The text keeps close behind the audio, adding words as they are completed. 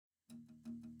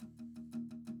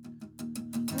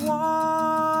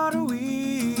What are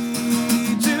we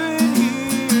doing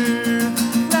here?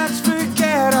 Let's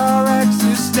forget our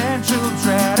existential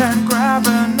dread and grab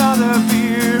another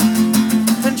beer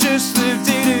and just live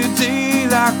day to day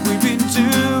like we've been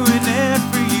doing it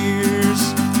for years.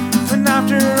 And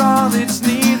after all, it's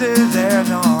neither there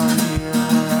nor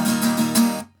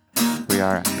here. We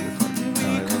are actually recording.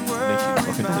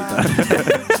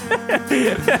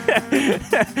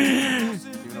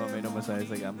 Even though I made up my size,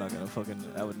 like I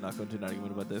would not go into an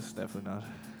argument about this. Definitely not.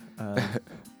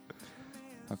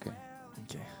 Okay.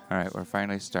 Okay. All right, we're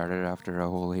finally started after a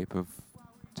whole heap of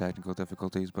technical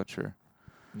difficulties, but sure,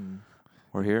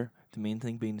 we're here. The main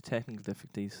thing being the technical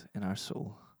difficulties in our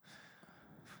soul.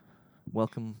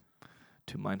 Welcome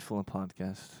to Mindful and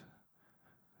Podcast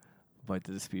about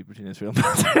the dispute between Israel and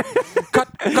Palestine. Cut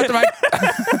the mic.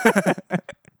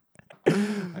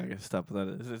 I guess stop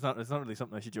with that. It's not really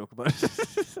something I should joke about.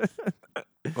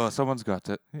 Well, someone's got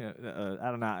it. Yeah,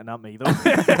 I don't know, not me though.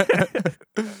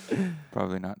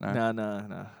 Probably not now.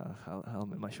 No. I'll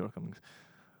admit my shortcomings.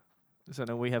 So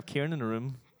now we have Kieran in the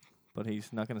room, but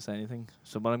he's not going to say anything.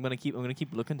 So, but I'm going to keep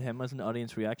looking to him as an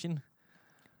audience reaction.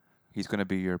 He's going to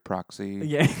be your proxy.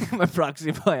 Yeah, my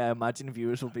proxy boy. I imagine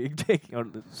viewers will be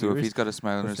taking. So if he's got a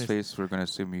smile on his Listeners. face, we're going to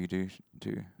assume you do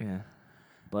too. Yeah,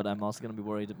 but I'm also going to be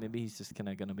worried that maybe he's just kind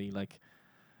of going to be like,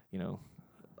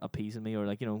 appeasing me or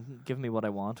like giving me what I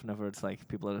want. Whenever it's like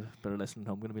people that are listening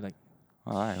home, going to be like,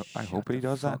 Well, I hope he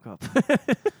does that. Fuck up.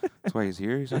 That's why he's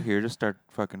here. He's not here to start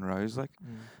fucking rows like.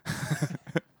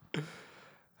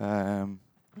 Yeah.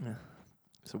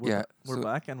 So we're so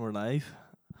back and we're live.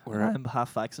 We're I'm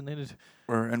half vaccinated.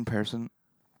 we're in person.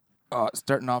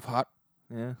 Starting off hot.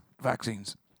 Yeah.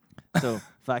 Vaccines. So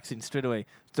vaccine straight away.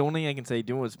 The only thing I can say,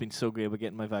 doing what's been so great about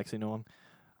getting my vaccine on,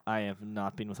 I have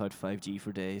not been without 5G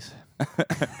for days.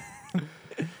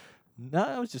 No,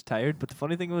 I was just tired. But the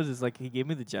funny thing was, is like he gave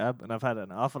me the jab, and I've had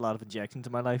an awful lot of injections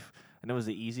in my life, and it was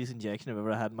the easiest injection I've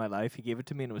ever had in my life. He gave it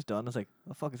to me, and it was done. I was like,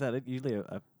 "Oh fuck, is that it?" Usually,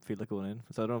 I feel like going in.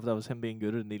 So I don't know if that was him being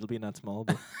good or the needle being that small,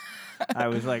 but I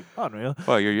was like, "Unreal."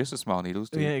 Well, you're used to small needles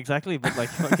too. Yeah, exactly. But like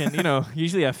fucking,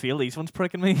 usually I feel these ones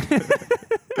pricking me.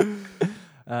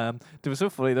 It was so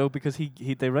funny though because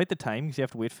they write the time because you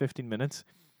have to wait 15 minutes,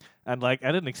 and like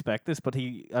I didn't expect this, but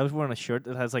I was wearing a shirt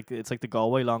that has it's like the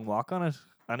Galway Long Walk on it,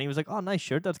 and he was like, "Oh, nice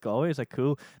shirt, that's Galway." I was like,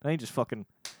 "Cool." And he just fucking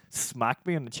smacked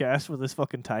me in the chest with this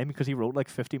fucking time because he wrote like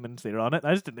 50 minutes later on it.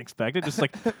 And I just didn't expect it, just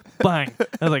like bang.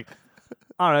 I was like,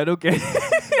 "All right, okay."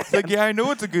 It's like, yeah, I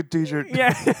know it's a good T-shirt.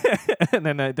 Yeah. And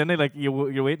then they like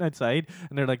you're waiting outside,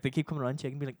 and they're like they keep coming around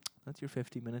checking, be like, "That's your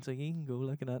 50 minutes." Like you can go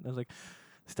like that. And I was like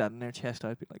standing there, chest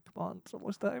out, be like, "Come on, it's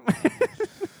almost time."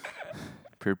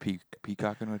 Pure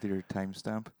peacocking with your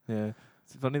timestamp. Yeah.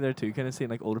 It's funny there too, kind of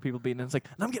seeing like older people being, and it's like,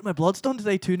 "And I'm getting my bloods done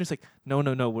today too," and it's like, no,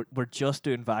 we're just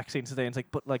doing vaccines today. And it's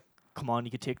like, but like, come on,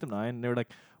 you could take them now. And they're like,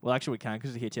 "Well, actually, we can't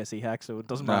because of the HSE hack, so it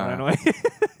doesn't matter Nah. anyway."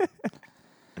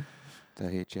 The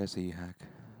HSE hack.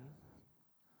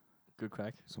 Good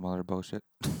crack. Some other bullshit.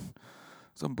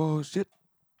 Some bullshit.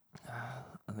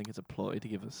 I think it's a ploy to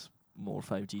give us more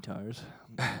 5G towers.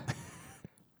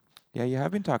 Yeah, you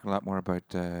have been talking a lot more about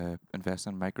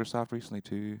investing in Microsoft recently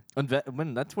too.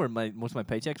 When that's where most of my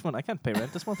paychecks went. I can't pay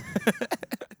rent this month.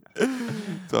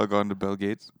 It's all gone to Bill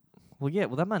Gates. Well, yeah.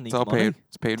 Well, that man needs It's all money. paid.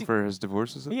 It's paying for his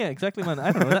divorce, is it? Yeah, exactly, man.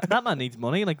 I don't know. That man needs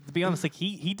money. Like, to be honest, like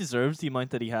he deserves the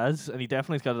amount that he has, and he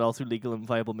definitely's got it all through legal and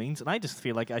viable means. And I just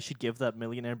feel like I should give that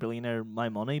millionaire, billionaire my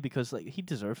money because like he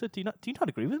deserves it. Do you not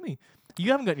agree with me?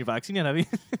 You haven't gotten your vaccine yet, have you?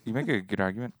 You make a good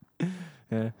argument.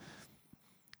 Yeah.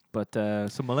 But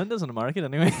so Melinda's on the market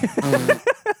anyway.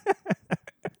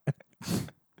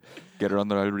 Get her on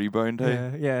the old rebound,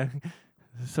 hey? Yeah.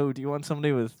 So do you want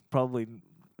somebody with probably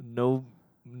no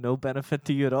benefit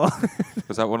to you at all?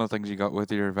 Was that one of the things you got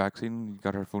with your vaccine? You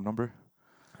got her phone number?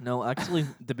 No, actually,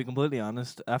 to be completely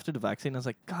honest, after the vaccine, I was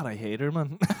like, God, I hate her,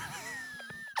 man.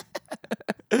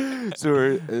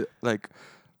 So,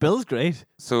 Bill's great.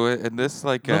 so in this,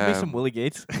 like, Love me some Willie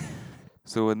Gates.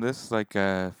 so in this, like,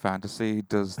 fantasy,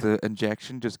 does the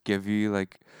injection just give you,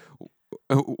 like,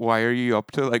 why are you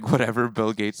up to, like, whatever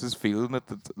Bill Gates is feeling?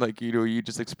 Like, you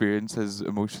just experience his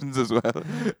emotions as well.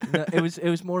 No, it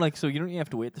was more like, so you don't even have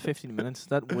to wait the 15 minutes.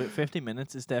 That 15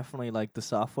 minutes is definitely like the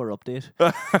software update.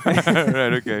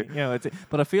 Right, okay.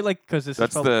 But I feel like because this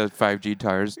That's is the 5G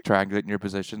towers triangulating your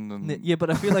position. And yeah, but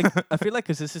I feel like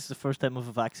because this is the first time of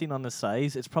a vaccine on this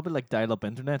size, it's probably like dial-up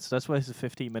internet. So that's why it's the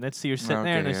 15 minutes. So you're sitting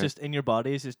there and it's just in your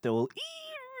body, it's just the whole,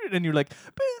 and you're like,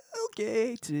 Bill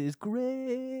Gates is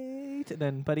great. And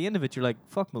then by the end of it, you're like,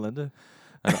 fuck Melinda.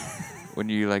 when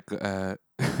you like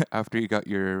after you got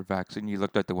your vaccine, you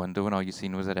looked out the window and all you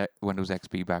seen was a Windows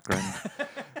XP background,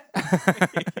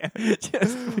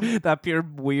 Just that pure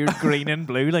weird green and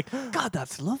blue. Like, God,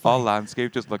 that's lovely. All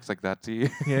landscape just looks like that to you.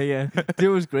 Yeah. Dude, it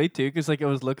was great too, because like I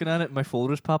was looking at it, my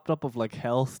folders popped up of like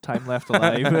health, time left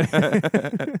alive.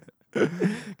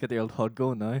 Get the old HUD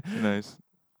going now. Nice.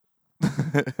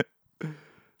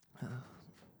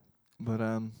 But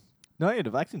no, yeah, the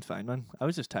vaccine's fine, man. I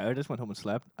was just tired. I just went home and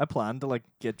slept. I planned to like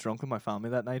get drunk with my family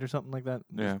that night or something like that.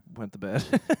 Yeah. Just went to bed.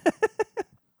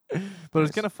 But it was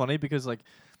Nice. kind of funny because like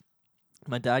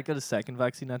my dad got his second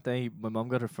vaccine that day. My mum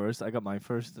got her first. I got mine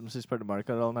first. And my sister and Mark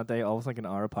got it all that day. All was like an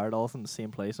hour apart, all in the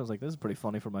same place. I was like, this is pretty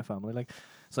funny for my family. Like,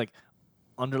 it's like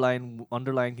underlying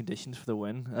conditions for the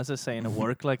win. As I was saying at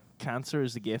work, like cancer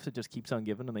is the gift that just keeps on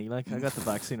giving to me. Like I got the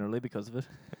vaccine early because of it.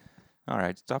 All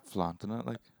right, stop flaunting it.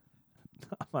 Like,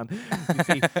 Man, you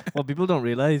see, what people don't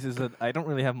realize is that I don't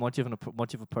really have much of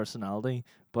a personality,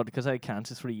 but because I had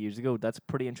cancer 3 years ago, that's a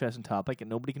pretty interesting topic, and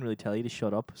nobody can really tell you to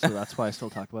shut up. So that's why I still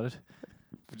talk about it.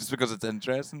 just because it's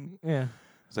interesting. Yeah,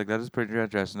 It's like, that is pretty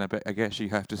interesting. I guess you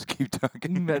have to just keep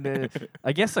talking. but,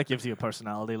 I guess that gives you a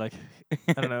personality. Like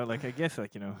I don't know. Like I guess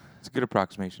like It's a good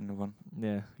approximation of one.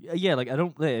 yeah. Like I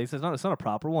don't. It's not a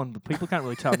proper one, but people can't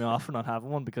really tell me off for not having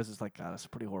one because it's like, God, that's a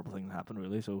pretty horrible thing to happen,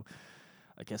 really. So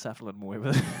I guess I have to let them away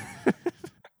with it.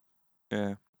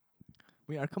 Yeah.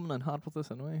 We are coming in hot with this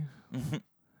anyway. Of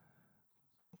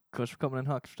course, we're coming in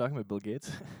hot 'cause we're talking about Bill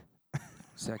Gates.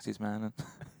 Sexiest man.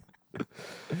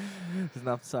 Doesn't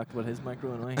have to talk about his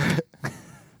micro anyway.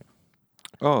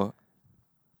 Oh,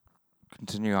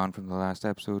 continue on from the last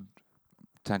episode.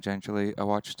 Tangentially, I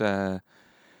watched the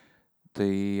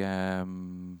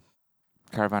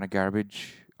Caravan of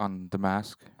Garbage on The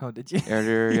Mask Oh, did you?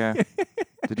 earlier. Yeah,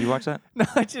 did you watch that? No,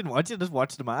 I didn't watch it. Just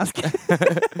watched The Mask.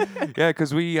 Yeah,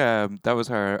 because we that was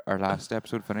our last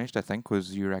episode finished. I think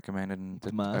was you recommending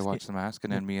The that I Mask, watched The Mask,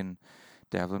 and then me and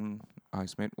Devlin,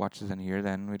 housemate, watched it in here.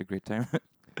 Then we had a great time.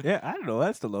 Yeah, I don't know.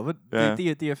 I still love it. Yeah.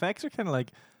 The effects are kind of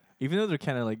like, even though they're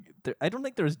kind of like, I don't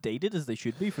think they're as dated as they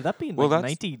should be for that being Well, like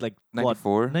that's 90, like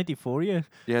 94. what, 94, yeah.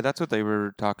 Yeah, that's what they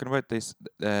were talking about. It's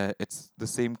the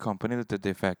same company that did the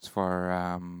effects for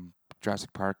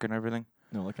Jurassic Park and everything.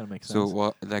 No, that kind of makes So, sense.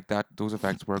 well, like that, those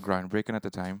effects were groundbreaking at the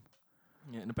time.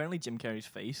 Yeah, and apparently Jim Carrey's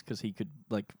face, because he could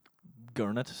like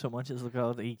gurn it so much as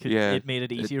look he could. Yeah, it made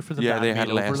it easier for them. Yeah, to they had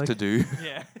animate over, less to like. do.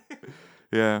 Yeah.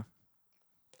 Yeah.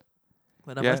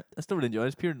 But Yeah. I still really enjoy it.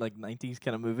 It's pure like 90s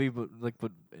kind of movie, but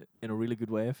in a really good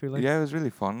way, I feel like. Yeah, it was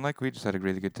really fun. Like, we just had a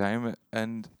really good time.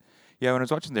 And yeah, when I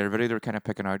was watching their video, they were kind of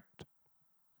picking out,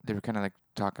 they were kind of like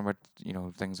talking about,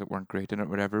 things that weren't great in it,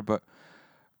 whatever. But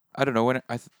I don't know, when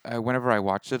whenever I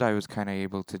watched it, I was kind of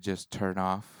able to just turn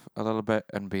off a little bit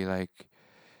and be like,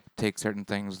 take certain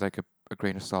things like a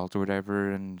grain of salt or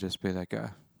whatever, and just be like,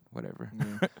 whatever.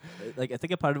 Yeah. Like I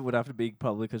think a part of it would have to be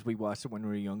probably because we watched it when we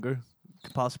were younger,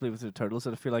 possibly with the Turtles.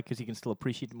 I feel like because you can still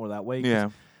appreciate it more that way. 'cause- Yeah.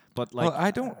 But like, Well,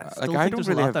 I don't still like. think I don't there's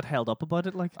really a lot have. that held up about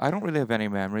it. Like I don't really have any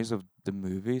memories of the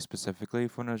movie specifically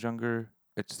from when I was younger.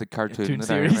 It's the cartoon cartoon that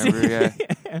series. I remember.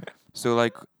 Yeah. So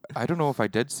like, I don't know if I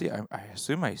did see. I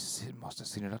assume must have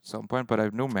seen it at some point, but I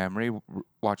have no memory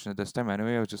watching it this time.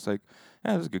 Anyway, I was just like,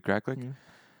 yeah, it was a good crack. Like, Yeah.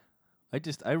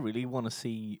 I really want to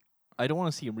see. I don't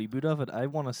want to see a reboot of it. I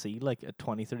want to see like a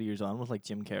 20, 30 years on with like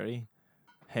Jim Carrey,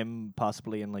 him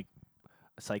possibly in like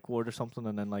a Psych Ward or something,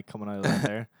 and then like coming out of that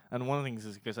there. And one of the things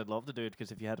is because I'd love to do it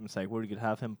because if you had him in Psych Ward, you could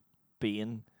have him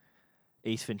being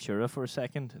Ace Ventura for a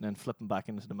second, and then flipping back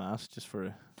into The Mask just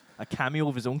for a cameo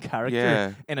of his own character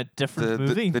yeah, in a different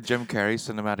movie. the Jim Carrey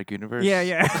cinematic universe.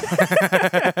 yeah.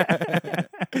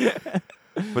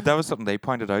 But that was something they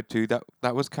pointed out too.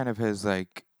 That was kind of his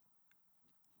like.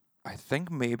 I think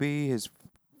maybe his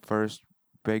first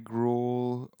big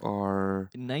role, or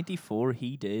In '94,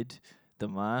 he did The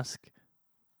Mask,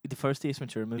 the first Ace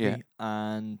Ventura movie, Yeah.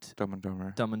 and Dumb and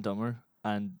Dumber. Dumb and Dumber,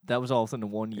 and that was all within the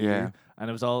 1 year. Yeah. And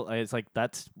it was all. It's like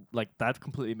that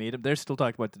completely made him. They're still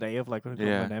talking about today of like what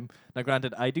Yeah. him. Now,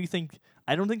 granted, I don't think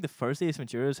the first Ace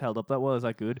Ventura has held up that well as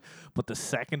that good, but the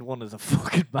second one is a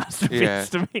fucking masterpiece Yeah.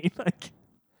 to me. Like,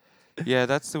 Yeah,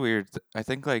 that's the weird. I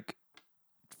think like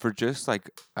for just like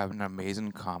an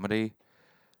amazing comedy,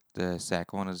 the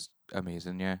second one is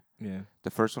amazing. Yeah, yeah, the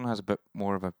first one has a bit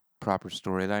more of a proper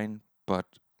storyline, but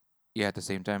yeah, at the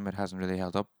same time, it hasn't really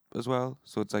held up as well.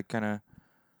 So it's like kind of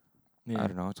yeah. I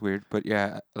don't know. It's weird, but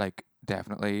yeah, like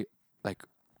definitely like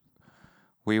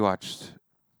we watched.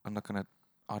 I'm looking at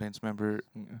audience member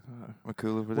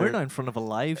McCool over We're there, now in front of a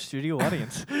live studio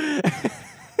audience.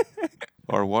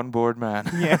 or one board man.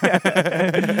 Yeah,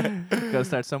 gotta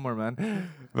start somewhere, man.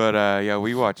 But yeah,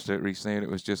 we watched it recently, and it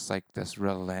was just like this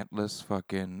relentless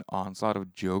fucking onslaught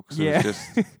of jokes. It Yeah. was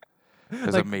just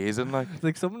is Like- amazing. Like,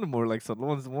 Like some of the more like subtle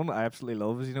ones, the one I absolutely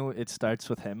love is it starts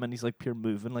with him and he's like pure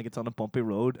moving like it's on a bumpy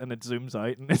road and it zooms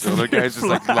out and it's the other guy's just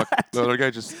like flat. the other guy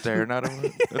just staring at him.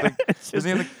 I think It's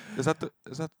isn't he just- like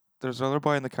is that there's another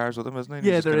boy in the cars with him, isn't he? And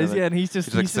he's yeah, just there kinda is, like, yeah, and he's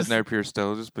He's like just sitting there pure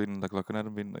still, just being like looking at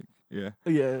him, being like, yeah.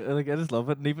 yeah, like I just love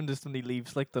it. And even just when he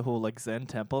leaves like the whole like Zen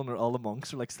temple and all the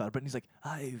monks are like celebrating, he's like,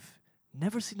 I've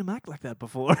never seen him act like that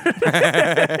before.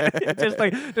 Just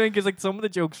like because like some of the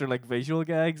jokes are like visual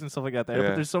gags and stuff like that there, Yeah.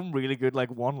 but there's some really good like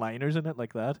one-liners in it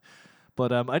like that.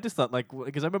 But I just thought like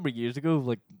because I remember years ago,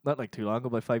 like not like too long ago,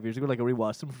 about 5 years ago, like I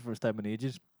rewatched them for the first time in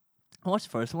ages. I watched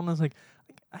the first one. I was like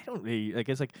I don't really. I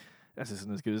guess like this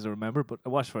isn't as good as I remember. But I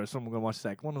watched the first one. I'm gonna watch the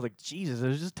second one. I was like, Jesus, it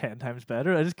was just 10 times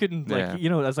better. I just couldn't Yeah. like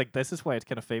I was like, this is why it's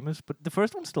kind of famous. But the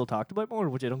first one's still talked about more,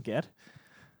 which I don't get.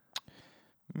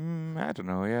 I don't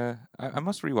know. Yeah, I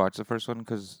must rewatch the first one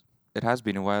because it has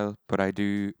been a while. But I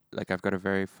do like I've got a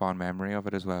very fond memory of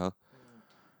it as well.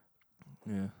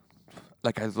 Yeah.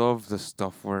 Like I love the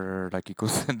stuff where like he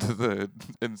goes into the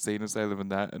insane asylum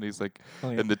and that, and he's like Oh,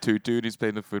 yeah. in the tutu and he's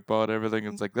playing the football and everything.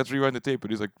 It's like let's rewind the tape,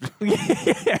 and he's like,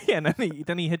 yeah, and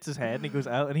then he hits his head and he goes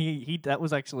out and he that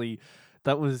was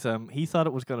he thought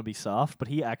it was gonna be soft, but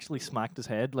he actually smacked his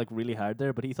head like really hard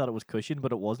there, but he thought it was cushion,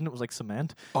 but it wasn't. It was like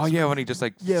cement. oh yeah, when he just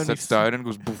like Yeah, when sits he's- down and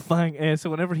goes, boof. Bang! So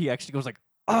whenever he actually goes like,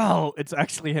 oh, it's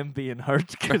actually him being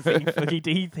hurt because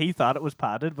he thought it was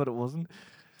padded, but it wasn't.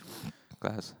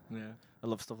 Glass. Yeah, I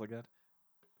love stuff like that.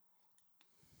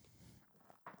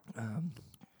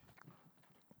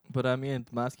 But yeah,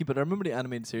 Masky. But I remember the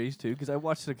animated series too because I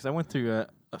watched it because I went through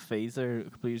a phase there a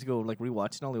couple of years ago, like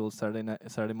rewatching all the old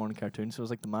Saturday morning cartoons. So it was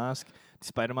like the Mask, the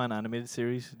Spider-Man animated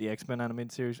series, the X-Men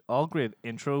animated series, all great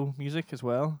intro music as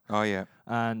well. Oh yeah,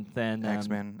 And then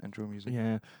X-Men intro music.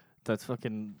 yeah,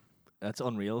 that's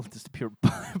unreal. Just a pure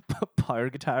power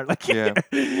guitar, like Yeah.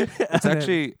 It's And then-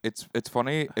 actually it's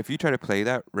funny if you try to play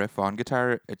that riff on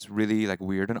guitar, it's really like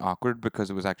weird and awkward because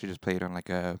it was actually just played on like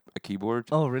a keyboard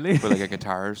oh really? with like a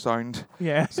guitar sound.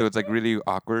 Yeah. So it's like really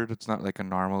awkward. It's not like a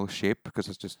normal shape because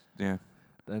it's just yeah.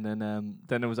 And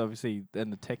then it was obviously then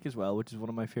the Tick as well, which is one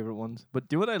of my favorite ones. But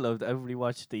do what I loved. I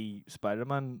rewatched the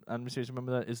Spider-Man anime series.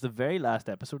 Remember that? Is the very last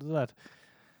episode of that.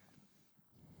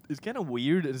 It's kind of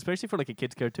weird, and especially for like a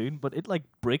kids cartoon. But it like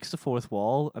breaks the fourth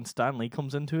wall, and Stan Lee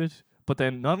comes into it. But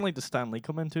then not only does Stan Lee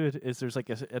come into it, is there's like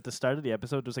at the start of the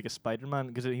episode there's like a Spider-Man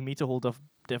because he meets a whole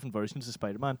different versions of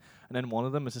Spider-Man, and then one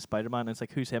of them is a Spider-Man. And it's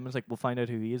like who's him? And it's like we'll find out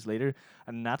who he is later.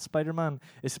 And that Spider-Man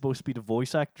is supposed to be the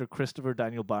voice actor Christopher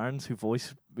Daniel Barnes, who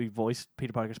voiced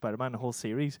Peter Parker Spider-Man the whole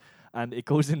series. And it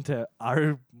goes into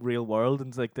our real world, and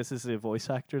it's like this is a voice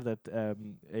actor that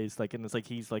is like, and it's like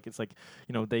he's like it's like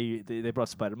they brought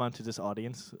Spider-Man to this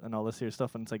audience and all this here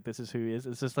stuff, and it's like this is who he is.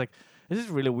 It's just like this is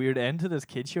a really weird end to this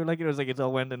kid show. Like it was like it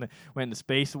all went into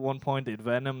space at one point. They had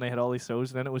Venom, they had all these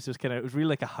shows, and then it was just kind of it was really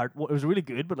like it was really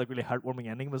good, but like really heartwarming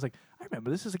ending. It was like I remember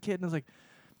this as a kid, and I was like.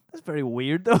 That's very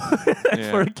weird though.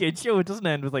 Yeah. For a kid show, it doesn't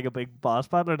end with like a big boss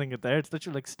battle or anything there. It's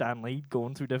literally like Stan Lee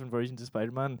going through different versions of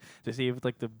Spider-Man to save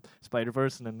like the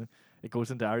Spider-Verse, and then it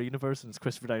goes into our universe, and it's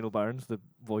Christopher Daniel Barnes, the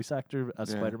voice actor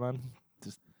as Yeah. Spider-Man,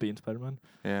 just being Spider-Man.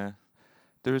 Yeah.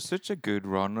 There was such a good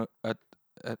run at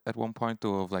one point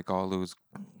though of like all those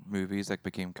movies like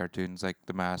became cartoons like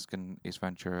The Mask and Ace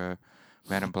Ventura,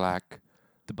 Men in Black.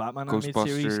 The Batman animated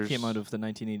series came Ghostbusters. out of the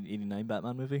 1989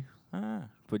 Batman movie, Ah.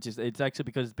 which is it's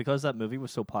actually because that movie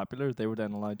was so popular, they were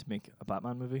then allowed to make a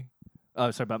Batman movie.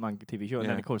 Oh, sorry, Batman TV show, and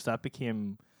then Yeah. of course that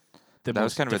became the That most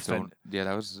was kind of its defin- own. Yeah,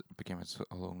 that was became its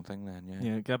own thing then.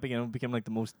 Yeah. Yeah, that became like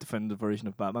the most definitive version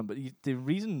of Batman. But the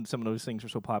reason some of those things were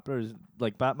so popular is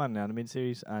like Batman animated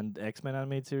series and X-Men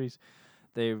animated series.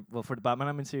 For the Batman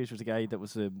animated series was a guy that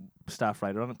was a staff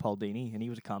writer on it, Paul Dini, and he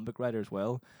was a comic book writer as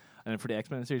well. And then for the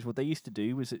X-Men series, what they used to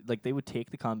do was like they would take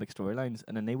the comic book storylines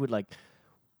and then they would like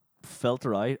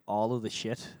filter out all of the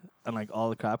shit and like all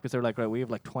the crap because they're like, right, we have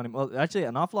like 20. Well, actually,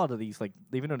 an awful lot of these, like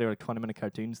even though they were like 20-minute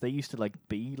cartoons, they used to like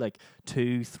be like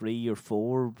 2, 3, or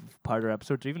 4-parter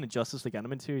episodes. Or even the Justice League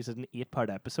animated series is an 8-part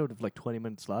episode of like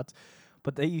 20-minute slots.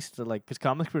 But they used to like because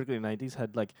comics, particularly in the 90s,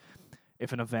 had like.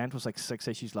 If an event was like 6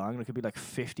 issues long, there could be like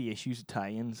 50 issues of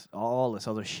tie-ins, all this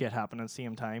other shit happening at the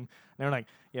same time. And they're like,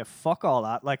 yeah, fuck all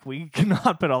that. Like, we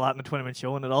cannot put all that in a 20-minute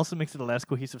show, and it also makes it a less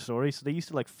cohesive story. So they used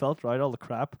to like filter out all the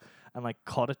crap and like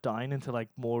cut it down into like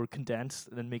more condensed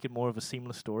and then make it more of a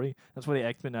seamless story. That's why the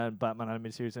X-Men and Batman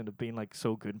animated series ended up being like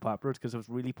so good and popular, because it was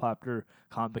really popular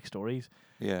comic book stories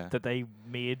Yeah. that they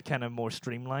made kind of more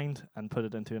streamlined and put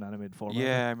it into an animated format.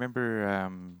 Yeah, I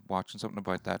remember watching something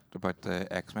about that, about the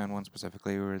X-Men one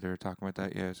specifically, where they were talking about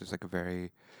that. Yeah, it's just like a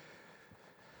very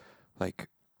like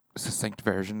succinct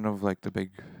version of like the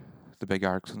big the big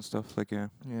arcs and stuff. Like yeah.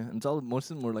 Yeah, and it's all most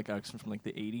of them were like action from like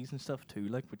the 80s and stuff too,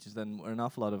 like which is then an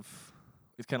awful lot of.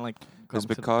 It's kind of like It's comes to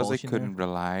the because they bullshit there. couldn't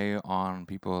rely on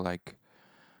people like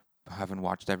having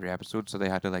watched every episode, so they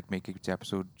had to like make each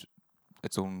episode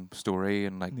its own story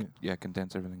and like Yeah.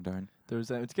 condense everything down. There's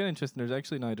it's kind of interesting. There's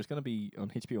actually now there's going to be on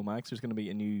HBO Max. There's going to be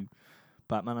a new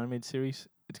Batman animated series.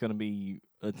 It's going to be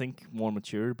I think more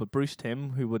mature, but Bruce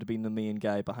Timm, who would have been the main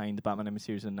guy behind the Batman animated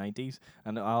series in the 90s,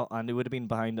 and he would have been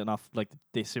behind enough like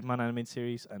the Superman animated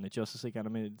series and the Justice League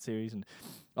animated series and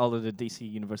all of the DC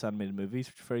Universe animated movies,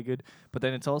 which are very good. But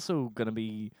then it's also going to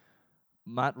be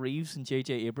Matt Reeves and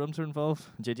J.J. Abrams are involved.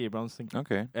 J.J. Abrams, I think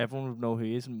Okay. everyone would know who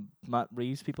he is, and Matt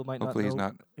Reeves people might Hopefully not know.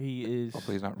 he's not. He is.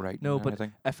 Hopefully he's not right. No, but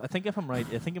anything. I think if I'm right,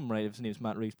 I think I'm right if his name's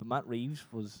Matt Reeves, but Matt Reeves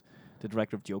was the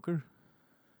director of Joker.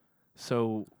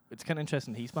 So it's kind of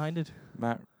interesting he's behind it.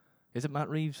 Matt. Is it Matt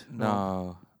Reeves?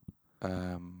 No.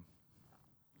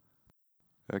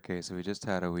 Okay, so we just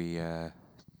had a wee yet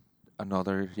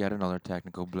another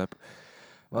technical blip.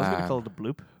 Well, I was going to Um, call it a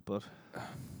bloop, but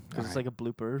because it's like a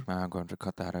blooper. I'm going to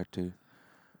cut that out too.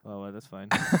 Oh, well, that's fine.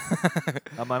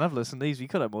 Oh, man, I've listened to these. We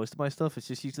cut out most of my stuff. It's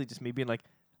just usually just me being like,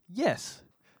 yes,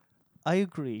 I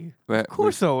agree. Well, Of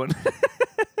course, Owen.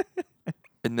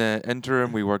 in the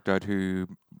interim, we worked out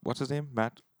what's his name?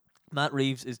 Matt. Matt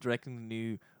Reeves is directing the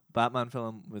new Batman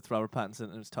film with Robert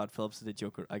Pattinson, and it's Todd Phillips who did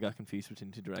Joker. I got confused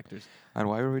between two directors. And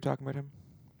why were we talking about him?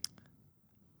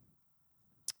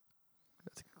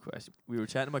 That's a good question. We were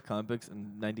chatting about comic books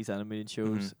and 90s animated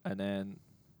shows, and then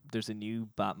there's a new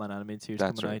Batman animated series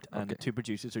That's coming right, out, and the okay. two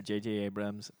producers are J.J.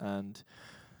 Abrams and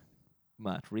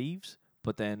Matt Reeves.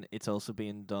 But then it's also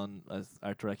being done as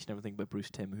art direction and everything by Bruce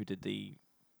Timm, who did the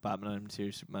Batman animated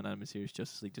series, Superman animated series,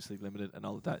 Justice League Limited, and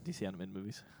all of that DC animated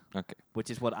movies. Okay.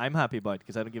 Which is what I'm happy about,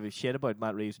 because I don't give a shit about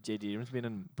Matt Reeves, J.J. Abrams being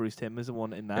in. Bruce Timm is the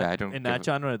one in that Yeah, I don't in give that a-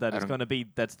 genre that I is don't- going to be.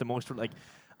 That's the most like.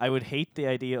 I would hate the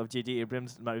idea of J.J.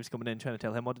 Abrams and Matt Reeves coming in trying to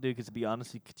tell him what to do, because to be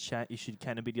honest, you should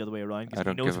kind of be the other way around, I because he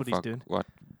don't knows give what a he's fuck doing. what.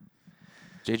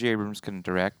 J.J. Abrams can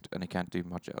direct, and he can't do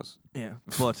much else. Yeah,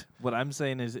 but what I'm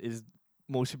saying is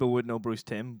most people would know Bruce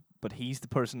Timm, but he's the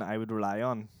person I would rely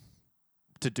on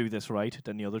to do this right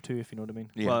than the other two, if you know what I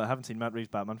mean. Yeah. Well, I haven't seen Matt Reeves'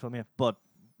 Batman film yet, but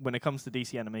when it comes to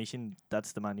DC animation,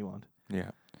 that's the man you want.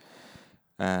 Yeah.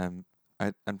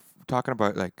 Talking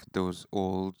about like those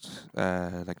old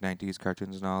like 90s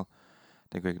cartoons and all, I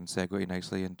think we can segue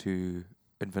nicely into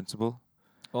Invincible,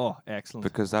 Oh, excellent.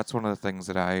 because that's one of the things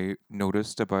that I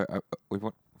noticed about. We've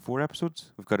got 4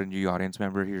 episodes. We've got a new audience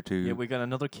member here too. Yeah, we got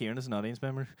another Kieran as an audience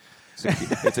member.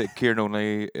 It's a Kieran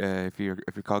only. If you're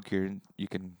called Kieran, you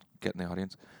can get in the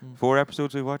audience. 4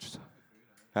 episodes we watched,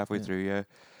 halfway Yeah. through. Yeah,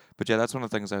 but yeah, that's one of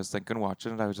the things I was thinking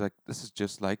watching it. I was like, this is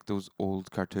just like those old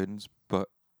cartoons, but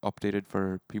updated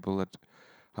for people that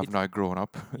have It's- now grown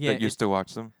up Yeah, that used to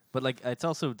watch them. But like, it's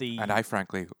also the And I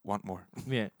frankly want more.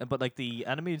 yeah. But like the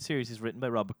animated series is written by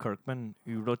Robert Kirkman,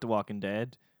 who wrote The Walking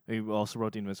Dead, who also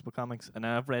wrote the Invincible comics. And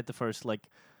I've read the first like,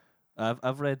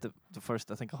 I've read the first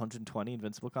I think 120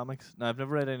 Invincible comics. Now I've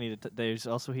never read any. There's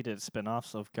also he did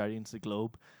spin-offs of Guardians of the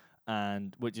Globe,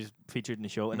 and which is featured in the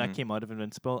show, and that Mhm. came out of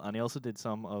Invincible. And he also did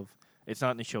some of. It's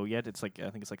not in the show yet. It's like I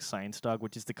think it's like Science Dog,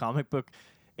 which is the comic book.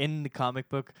 In the comic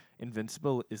book,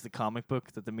 Invincible is the comic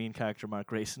book that the main character Mark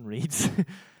Grayson reads.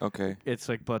 Okay. It's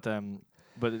like, but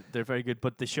they're very good.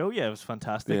 But the show, yeah, it was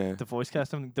fantastic. Yeah. The voice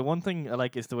casting. The one thing I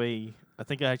like is the way I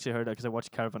think I actually heard it because I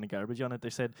watched Caravan of Garbage on it. They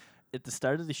said at the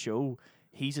start of the show,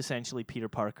 he's essentially Peter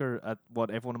Parker at what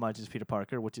everyone imagines Peter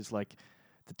Parker, which is like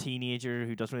the teenager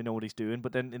who doesn't really know what he's doing.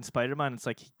 But then in Spider-Man, it's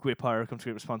like great power comes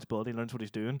great responsibility. Learns what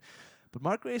he's doing. But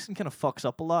Mark Grayson kind of fucks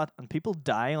up a lot, and people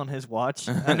die on his watch,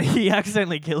 and he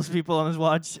accidentally kills people on his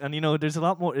watch. And there's a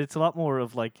lot more. It's a lot more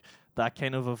of like that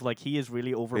kind of like he is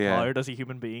really overpowered as a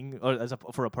human being or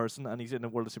for a person, and he's in a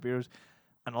world of superheroes.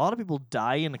 And a lot of people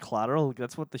die in the collateral.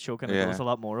 That's what the show kind of Yeah. does a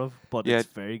lot more of. But Yeah.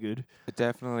 it's very good. It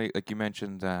definitely, like you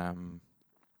mentioned,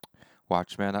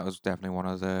 Watchmen. That was definitely one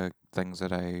of the things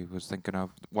that I was thinking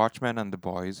of. Watchmen and The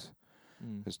Boys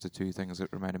is the 2 things that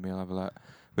reminded me of a lot.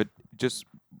 But just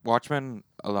Watchmen,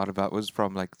 a lot of that was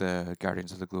from like the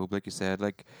Guardians of the Globe, like you said.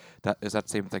 Like that is that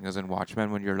same thing as in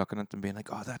Watchmen when you're looking at them being like,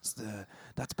 oh,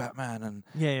 that's Batman, and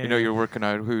Yeah, you're working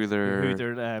out who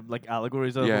they're. like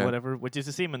allegories of Yeah. or whatever, which is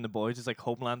the same in The Boys. It's like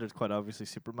Homelander is quite obviously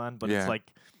Superman, but Yeah. it's like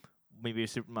maybe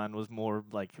Superman was more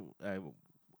like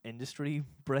industry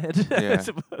bred, I Yeah.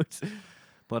 suppose.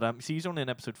 But so he's only in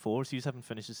episode 4, so you haven't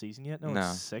finished the season yet. No, No.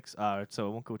 it's 6. So I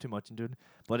won't go too much into it.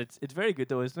 But it's very good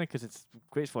though, isn't it? Because it's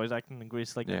great voice acting and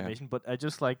great like Yeah. animation. But I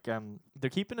just like they're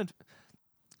keeping it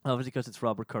obviously because it's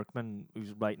Robert Kirkman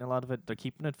who's writing a lot of it. They're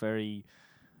keeping it very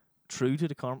true to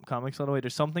the comics all the way.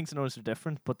 There's some things I notice are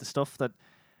different, but the stuff that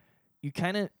you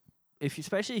kind of,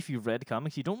 especially if you've read the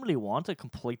comics, you don't really want a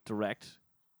complete direct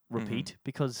repeat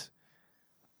because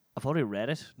I've already read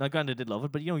it. Now, granted, I did love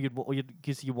it, but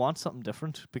because you want something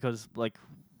different because like.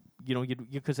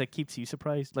 Because it keeps you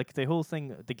surprised. Like the whole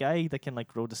thing, the guy that can like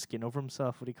grow the skin over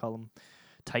himself. What do you call him?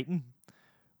 Titan,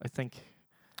 I think.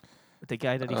 The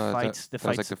guy that he fights. That's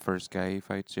like the first guy he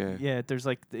fights. Yeah. Yeah. There's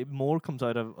like more comes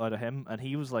out of him, and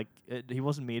he was like he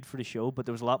wasn't made for the show, but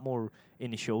there was a lot more in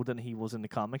the show than he was in the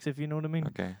comics. If you know what I mean.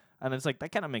 Okay. And it's like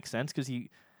that kind of makes sense because you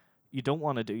don't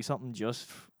want to do something just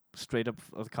straight up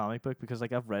of the comic book because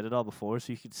like I've read it all before,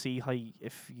 so you could see how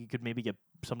if you could maybe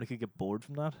somebody could get bored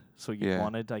from that. So you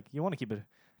want to keep it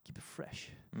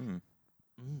fresh. Yeah.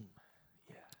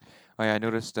 Oh yeah, I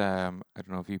noticed. I don't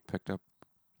know if you picked up.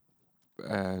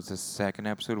 The second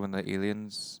episode when the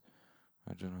aliens.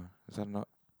 I don't know. Is that not?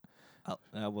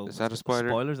 Well, is that a spoiler?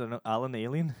 Spoilers. I don't know. Alan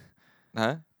Alien.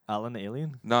 Huh? Alan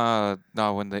Alien. No.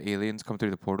 When the aliens come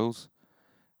through the portals.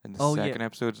 In the second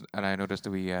episode, and I noticed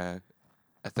that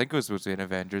I think it was an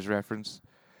Avengers reference.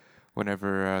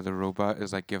 Whenever the robot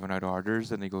is like giving out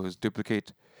orders, and he goes,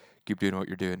 "Duplicate, keep doing what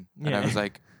you're doing." Yeah. And I was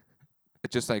like,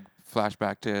 it just like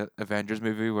flashback to Avengers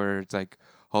movie where it's like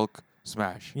Hulk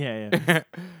smash. Yeah.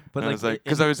 But like, I was like,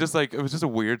 because I was just like, it was just a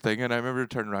weird thing, and I remember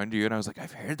turning around to you, and I was like,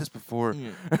 I've heard this before. Yeah.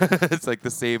 It's like the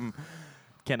same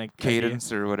kind of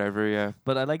cadence or whatever. Yeah.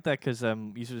 But I like that because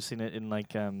you should have seen it in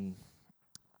like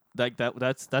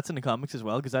that's in the comics as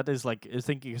well because that is like I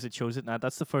think because it shows it now.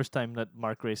 That's the first time that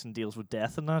Mark Grayson deals with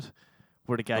death in that,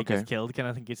 where the guy gets killed, kind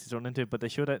of thing gets thrown into it. But they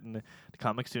showed it in the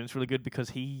comics too. And it's really good because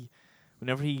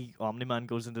whenever Omni-Man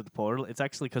goes into the portal, it's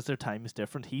actually because their time is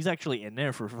different. He's actually in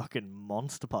there for fucking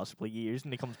months to possibly years,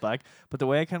 and he comes back. But the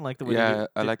way I kind of like the way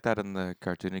I like that in the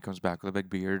cartoon. He comes back with a big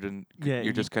beard, and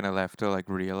you're just kind of left to like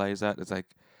realize that it's like.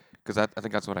 Because I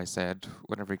think that's what I said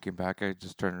whenever he came back. I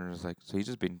just turned and was like, so he's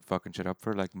just been fucking shit up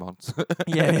for like months.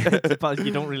 Yeah, you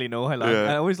don't really know how long.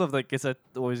 Yeah. I always love like it's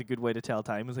always a good way to tell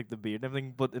time is like the beard and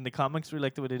everything. But in the comics, we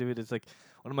like the way they do it. It's like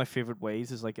one of my favorite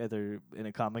ways is like either in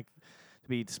a comic to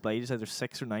be displayed is either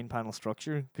 6 or 9 panel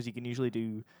structure because you can usually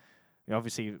do.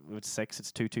 Obviously, with 6,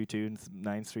 it's 2, 2, 2, and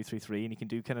 9's 3, 3, 3, and you can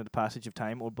do kind of the passage of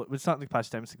time, but it's not the passage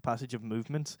of time; it's the passage of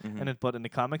movements. And but in the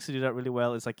comics, they do that really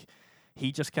well. It's like.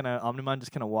 He just kind of Omni-Man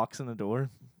just kind of walks in the door,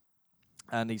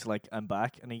 and he's like, "I'm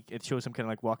back," and it shows him kind of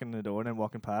like walking in the door and then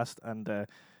walking past, and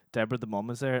Deborah, the mum,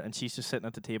 is there, and she's just sitting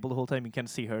at the table the whole time. You can't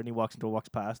see her, and he walks into walks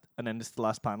past, and then this the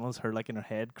last panel is her like in her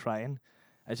head crying.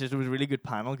 It was a really good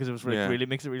panel because it was really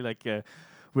makes it really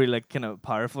like kind of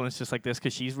powerful, and it's just like this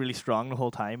because she's really strong the whole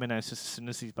time, and then it's just as soon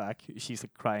as he's back, she's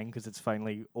like crying because it's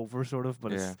finally over, sort of.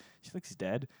 But she thinks he's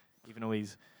dead, even though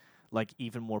he's. Like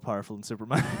even more powerful than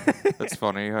Superman. That's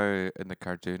funny how in the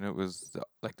cartoon it was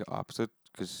like the opposite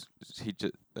because he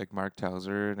just like Mark tells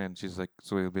her and then she's like,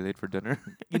 "So he'll be late for dinner."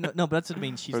 No, but that's what I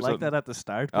mean. She's like that at the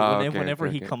start, but whenever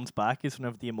he comes back is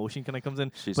whenever the emotion kind of comes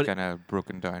in. She's kind of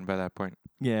broken down by that point.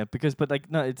 Yeah,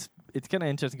 it's kind of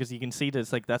interesting because you can see that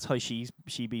it's like that's how she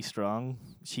be strong.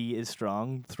 She is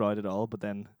strong throughout it all, but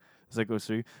then. As it goes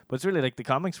through, but it's really like the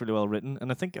comic's really well written,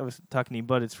 and I think I was talking to you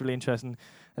about it's really interesting.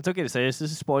 It's okay to say this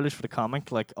is spoilers for the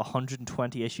comic, like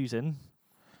 120 issues in.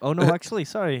 Oh no, actually,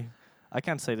 sorry, I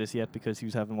can't say this yet because you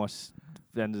haven't watched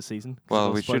the end of the season.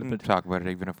 Well, we shouldn't talk about it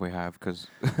even if we have, because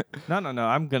no,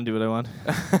 I'm gonna do what I want.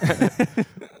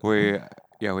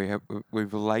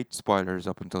 We've light spoilers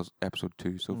up until episode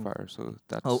 2 so far, so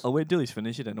that's. I'll wait till he's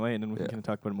finished it anyway, and then we can kind of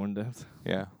talk about it more in depth.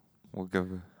 Yeah, we'll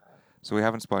give. So we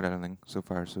haven't spoiled anything so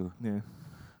far, so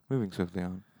moving swiftly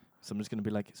on. Someone's going to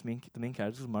be like, the main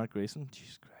character is Mark Grayson?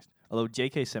 Jesus Christ. Although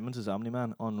J.K. Simmons is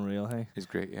Omni-Man, unreal, hey? He's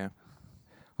great, yeah.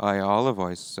 All the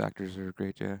voice actors are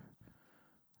great, yeah.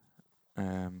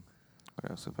 What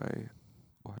else have I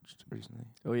watched recently?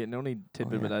 Oh yeah, the only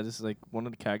tidbit about that is like one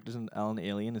of the characters in Alan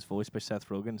Alien is voiced by Seth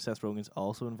Rogen. Seth Rogen's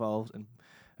also involved in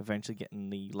eventually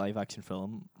getting the live action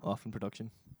film off in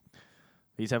production.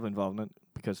 He's heavily involved in it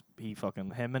because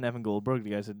him and Evan Goldberg,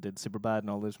 the guys that did Superbad and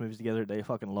all those movies together, they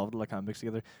fucking loved it like comics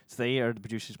together. So they are the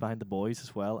producers behind The Boys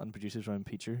as well and producers around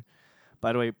Preacher.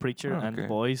 By the way, Preacher and The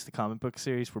Boys, the comic book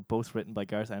series, were both written by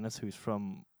Garth Ennis, who's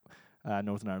from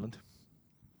Northern Ireland.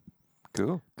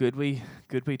 Cool. Good wee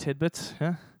tidbits,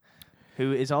 yeah.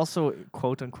 Who is also,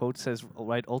 quote unquote, says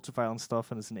write ultra violent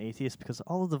stuff and is an atheist because of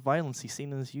all of the violence he's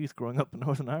seen in his youth growing up in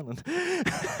Northern Ireland.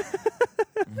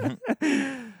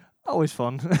 Always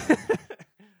fun.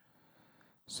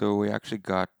 So we actually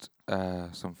got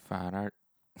some fan art.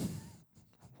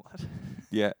 What?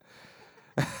 Yeah.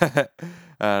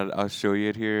 And I'll show you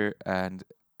it here, and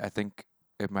I think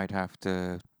we might have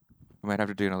to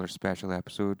do another special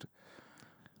episode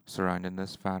surrounding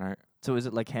this fan art. So is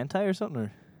it like hentai or something?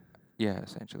 Or? Yeah,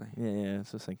 essentially. Yeah, I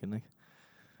was just thinking like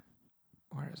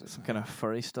Where is it? some kind of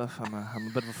furry stuff. I'm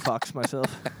a bit of a fox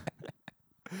myself.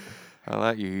 I'll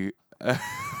let you.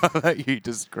 I'll let you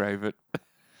describe it.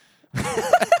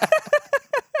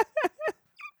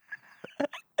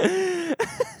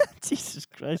 Jesus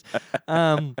Christ.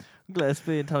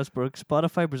 Gillespie and Thomas Burke.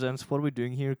 Spotify presents What Are We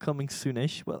Doing Here? Coming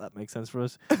soonish. Well, that makes sense for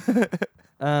us.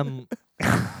 I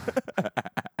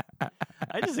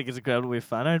just think it's incredible way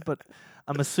fan art, but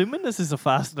I'm assuming this is a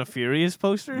Fast and the Furious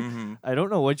poster. Mhm. I don't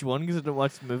know which one because I don't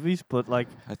watch the movies, but like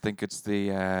I think it's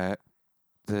the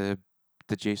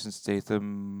Jason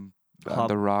Statham and Hob-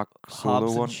 the Rock solo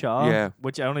Hobbs one. and Shaw, Yeah,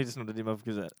 which I only just know the name of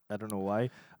because I don't know why.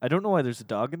 I don't know why there's a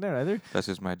dog in there either. that's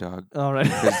just my dog. All right.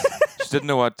 Just didn't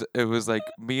know what it was like.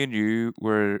 Me and you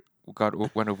went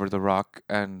over the Rock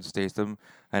and Statham,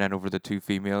 and then over the two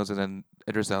females, and then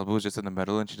Idris Elba was just in the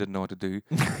middle, and she didn't know what to do,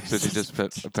 so she just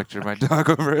put a picture of my dog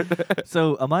over it.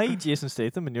 So am I Jason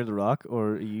Statham and you're The Rock, or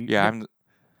are you? Yeah,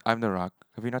 I'm the Rock.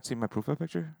 Have you not seen my profile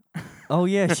picture? Oh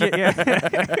yeah, shit, yeah.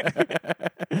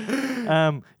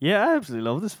 Yeah, I absolutely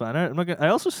love this fan art. I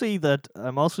also see that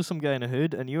I'm also some guy in a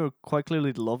hood, and you're quite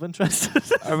clearly the love interest.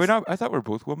 Are we not? I thought we're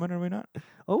both women. Are we not?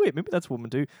 Oh wait, maybe that's woman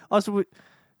too. Also,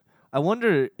 I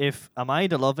wonder if am I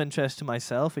the love interest to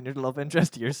myself, and you're the love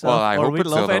interest to yourself, Well, I or are hope we it's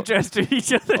love so, though. interest to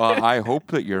each other? Well, I hope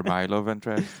that you're my love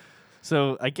interest.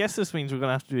 So I guess this means we're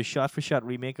gonna have to do a shot-for-shot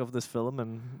remake of this film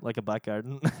in like a back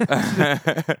garden.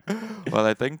 Well,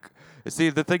 I think. See,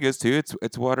 the thing is too.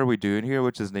 It's What Are We Doing Here,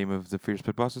 which is the name of the Fierce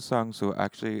Pit Bosses song. So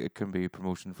actually, it can be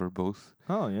promotion for both.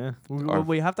 Oh yeah, Or-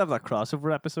 we have to have that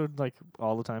crossover episode like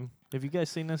all the time. Have you guys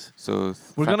seen this? So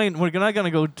We're gonna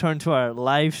go turn to our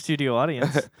live studio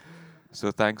audience. So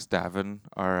thanks, Davin,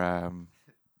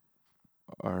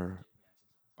 our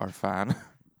fan,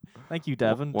 Thank you,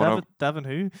 Davin. one of- Davin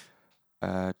who?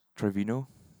 Trevino.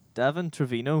 Davin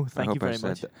Trevino. I Thank hope you very I said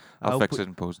much. that. I I'll hope fix we- it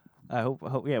in post. I hope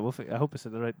yeah, I hope I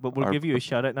said that right. But we'll Our- give you a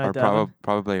shout out now, Or Davin.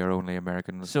 probably our only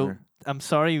American So listener. I'm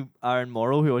sorry, Aaron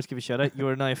Morrow, who always give a shout out. You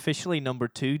are now officially number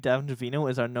 2. Davin Trevino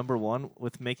is our number 1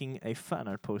 with making a fan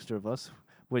art poster of us,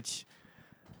 which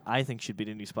I think should be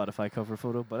the new Spotify cover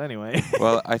photo. But anyway.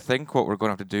 Well, I think what we're going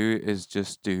to have to do is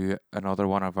just do another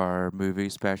one of our movie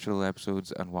special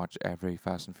episodes and watch every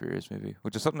Fast and Furious movie,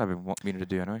 which is something I've been meaning to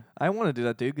do anyway. I want to do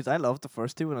that too because I loved the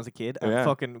first 2 when I was a kid. And Yeah.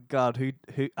 fucking God, who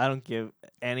I don't give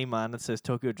any man that says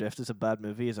Tokyo Drift is a bad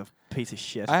movie is a piece of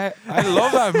shit. I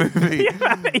love that movie.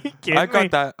 Are you kidding I got me?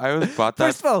 that. I always bought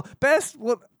that. First of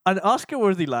all, an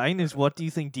Oscar-worthy line is, "What do you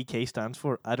think DK stands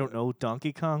for?" I don't know.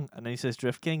 Donkey Kong, and then he says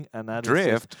Drift King, and that is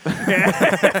Drift. just-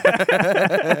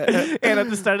 and at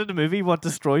the start of the movie, what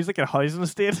destroys like a housing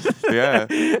estate? Yeah.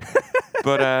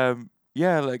 But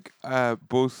yeah, like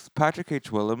both Patrick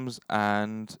H. Willems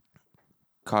and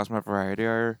Cosmo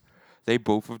Variety they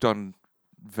both have done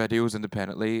videos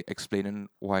independently explaining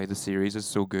why the series is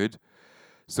so good.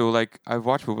 So like I've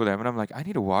watched both of them and I'm like, I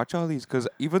need to watch all these because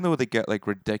even though they get like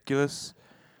ridiculous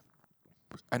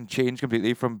and change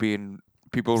completely from being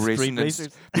people Street racing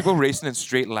racers. people racing in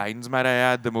straight lines, might I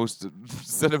add, the most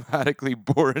cinematically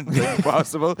boring thing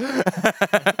possible.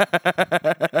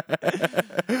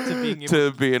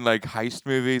 To being like heist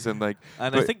movies and like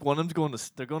And I but- think one of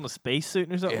them's they're going to space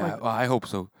soon or something. yeah, Like well, I hope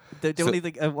so. the so- only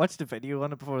thing I watched a video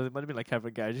on it before. It might have been like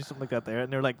Kevin Guys or something like that. There,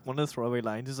 and they're like one of the throwaway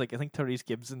lines is like I think Therese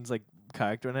Gibson's like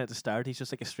character in it at the start. He's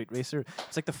just like a street racer.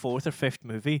 It's like the 4th or 5th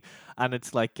movie, and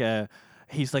it's like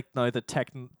he's like now the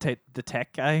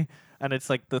tech guy. And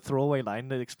it's like the throwaway line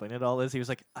that explained it all is he was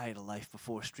like, I had a life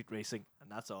before street racing,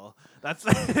 and that's all. That's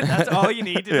that's all you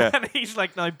need. Yeah. And he's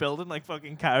like now building like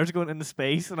fucking cars going into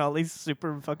space and all these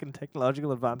super fucking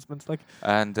technological advancements. Like,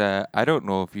 And I don't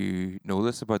know if you know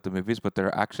this about the movies, but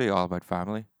they're actually all about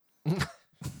family.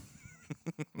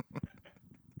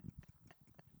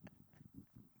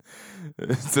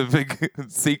 It's a big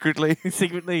secretly.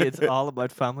 secretly, it's all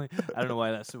about family. I don't know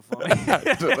why that's so funny.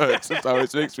 I don't know, it just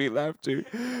always makes me laugh too.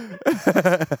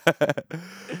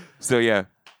 So yeah,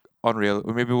 unreal.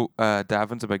 Or maybe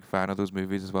Davin's a big fan of those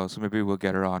movies as well, so maybe we'll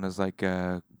get her on as like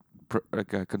a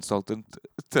consultant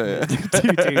to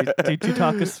to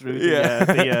talk us through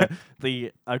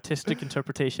the artistic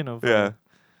interpretation of. Yeah.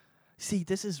 See,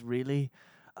 this is really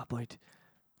about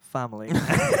family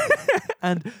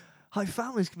and how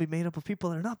families can be made up of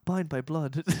people that are not bound by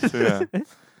blood. Yeah.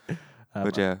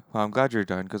 But yeah, well, I'm glad you're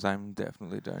down because I'm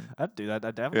definitely down. I'd do that.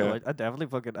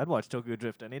 I'd watch Tokyo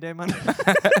Drift any day, man.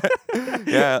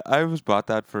 Yeah, I bought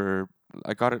that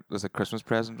I got it as a Christmas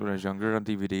present when I was younger on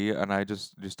DVD, and I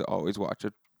just used to always watch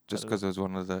it just don't because it was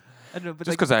one of the. I don't know, but Just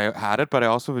like, because I had it, but I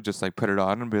also would just like put it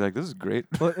on and be like, "This is great."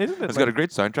 well, isn't it It's got a like, great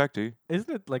soundtrack too. isn't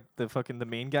it like the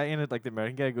main guy in it, like the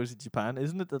American guy who goes to Japan?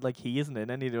 Isn't it that like he isn't in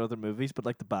any of the other movies, but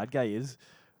like the bad guy is,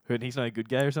 and he's not a good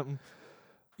guy or something?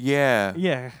 Yeah,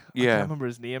 Yeah, I yeah. can't remember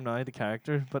his name now, the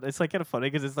character, but it's like kind of funny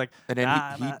because it's like, And then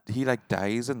nah, he like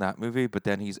dies in that movie, but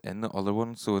then he's in the other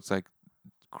one, so it's like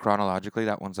chronologically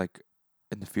that one's like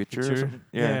in the future. Or future. something.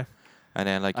 Yeah. And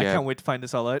then like I yeah, can't wait to find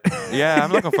this all out. yeah,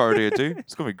 I'm looking forward to it too.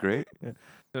 It's gonna be great.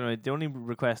 Anyway, the only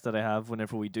request that I have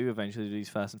whenever we do eventually do these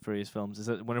Fast and Furious films is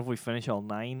that whenever we finish all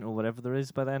 9 or whatever there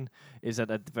is by then, is that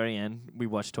at the very end we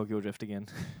watch Tokyo Drift again.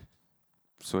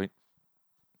 Sweet.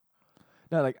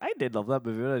 No, like I did love that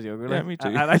movie when I was younger. Yeah, like, me too.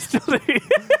 And I still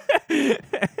do.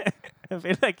 I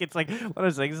feel like it's like one of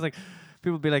those things. It's like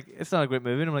people be like, "It's not a great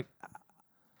movie," and I'm like,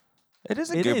 It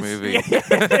is a "It good is." movie.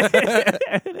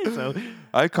 It is though.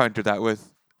 I countered that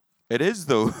with, "It is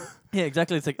though." Yeah,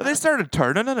 exactly. It's like They started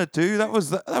turning in it too. That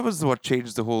was what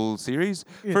changed the whole series.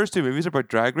 Yeah. First two movies are about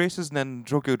drag races, and then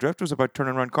Tokyo Drift was about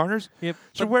turning around corners. Yep.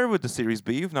 So But- where would the series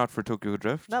be if not for Tokyo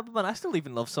Drift? No, but man, I still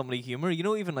even love some of the humor. You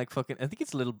know, even like fucking. I think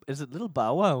it's Little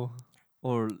Bow Wow,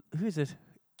 or who is it?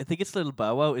 I think it's Little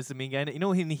Bow Wow is the main guy. You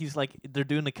know, he's like they're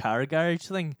doing the car garage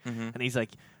thing, Mm-hmm. and he's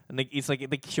like, it's like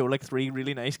they show like 3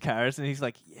 really nice cars, and he's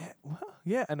like, yeah, well,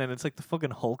 yeah, and then it's like the fucking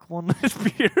Hulk one. It's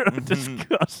pure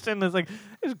disgusting. It's like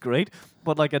it's great,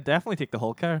 but like I definitely take the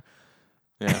Hulk car.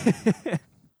 Yeah.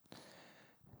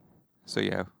 So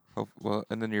yeah, well,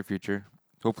 in the near future,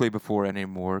 hopefully before any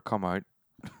more come out.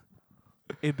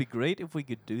 It'd be great if we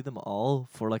could do them all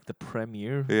for like the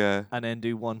premiere, Yeah. and then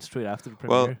do one straight after the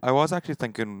Well, premiere. I was actually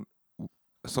thinking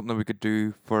something we could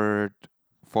do for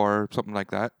something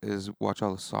like that is watch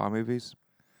all the Saw movies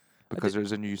because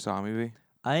there's a new Saw movie.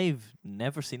 I've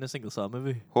never seen a single Saw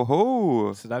movie, Ho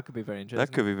ho! so that could be very interesting.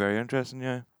 That could be very interesting.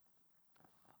 Yeah.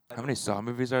 How many Saw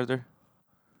movies are there?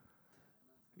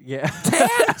 Yeah.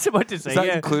 I was about to say, Is that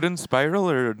yeah. including Spiral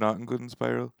or not including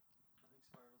Spiral?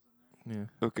 Yeah.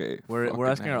 Okay. We're fucking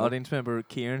asking our hell. audience member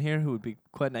Kieran here, who would be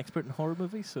quite an expert in horror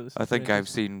movies. So this I is think very I've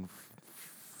seen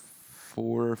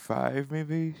 4 or 5,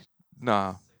 maybe.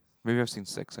 Nah, maybe I've seen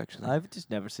 6 actually. I've just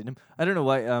never seen them. I don't know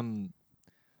why.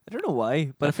 I don't know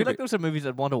why, but I That feel could like be- those are movies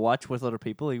I'd want to watch with other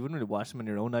people. You wouldn't really watch them on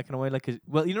your own, that kind of way. Like, 'cause-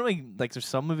 well, you know, like there's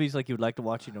some movies like you would like to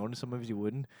watch on your own, and some movies you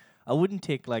wouldn't. I wouldn't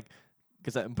take like,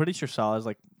 because I'm pretty sure Saw is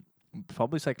like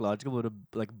probably psychological, but a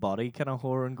like body kind of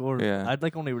horror and gore. Yeah. I'd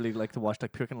like only really like to watch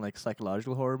like pure kind of like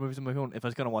psychological horror movies on my own. If I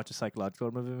was gonna watch a psychological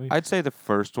horror movie, I'd say the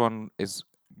first one is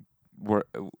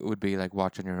would be like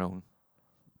watching your own,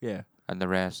 yeah. and the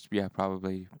rest, yeah,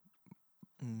 probably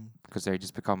because they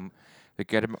just they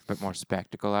get a bit more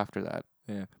spectacle after that.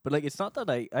 Yeah, but like it's not that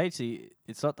I actually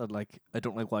it's not that like I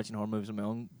don't like watching horror movies on my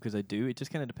own because I do. It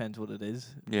just kind of depends what it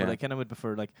is. Yeah. But I kind of would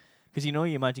prefer like because you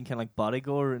imagine kind of like body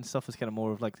gore and stuff is kind of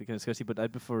more of like the kind of disgusting. But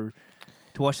I'd prefer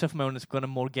to watch stuff on my own that's gonna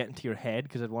more get into your head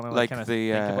because I'd want to like Like kind of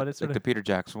the think about it. like Sort the of. Peter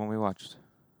Jackson one we watched.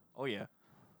 Oh yeah,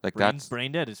 Like that's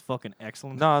Brain Dead is fucking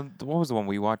excellent. no. What was the one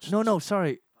we watched? No,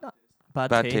 sorry. Not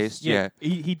Bad Taste. Yeah.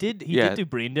 He did Yeah. do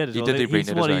Brain Dead as He well. did do Brain He's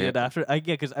Dead what as he well, did after.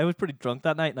 Because I was pretty drunk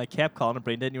that night and I kept calling it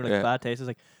Brain Dead and you were like Yeah. Bad Taste. I was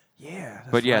like, yeah. That's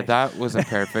But yeah, right. that was a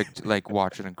perfect like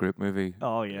watching a group movie.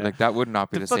 Oh yeah. Like that would not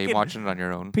be The the same fucking- watching it on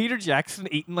your own. Peter Jackson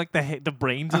eating like the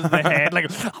brains of the head, like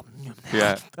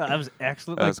Yeah. that was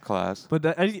excellent. That Like, was class. but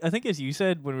I think as you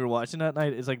said when we were watching that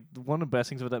night, is like one of the best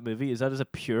things about that movie is that is a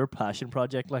pure passion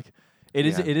project. Like it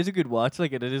is Yeah. it is a good watch.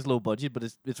 Like it is low budget, but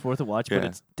it's worth a watch. But Yeah.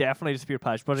 it's definitely just a pure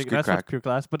passion project. good And that's what's crack. pure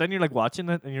class. But then you're like watching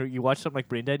it and you watch something like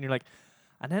Brain Dead and you're like,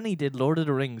 and then he did Lord of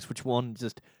the Rings, which won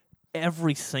just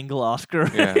every single Oscar.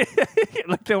 Yeah.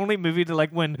 Like the only movie to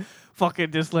like win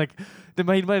fucking just like they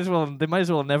might as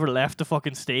well never left the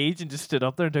fucking stage and just stood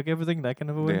up there and took everything, that kind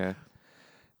of a way. Yeah.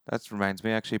 That reminds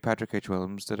me, actually, Patrick H.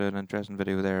 Williams did an interesting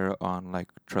video there on like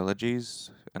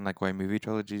trilogies and like why movie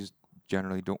trilogies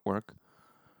generally don't work.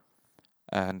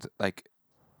 And like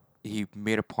he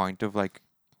made a point of like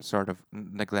sort of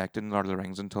neglecting Lord of the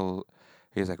Rings until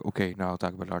he's like, okay, now I'll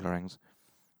talk about Lord of the Rings.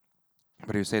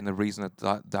 But he was saying the reason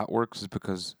that works is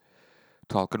because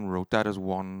Tolkien wrote that as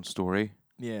one story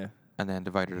Yeah. and then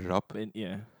divided it up.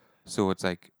 Yeah. So it's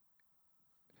like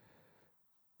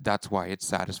that's why it's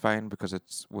satisfying because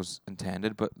it was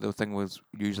intended. But the thing was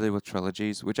usually with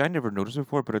trilogies, which I never noticed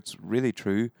before, but it's really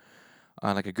true.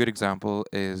 And like a good example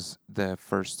is the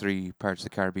first 3 Pirates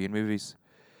of the Caribbean movies.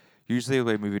 Usually the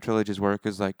way movie trilogies work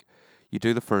is like you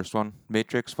do the first one.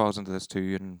 Matrix falls into this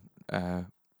too, and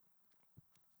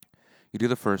you do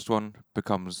the first one,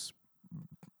 becomes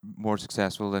more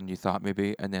successful than you thought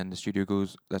maybe, and then the studio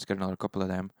goes, let's get another couple of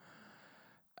them.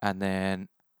 And then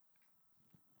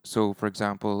So, for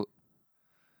example,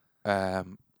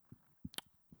 um,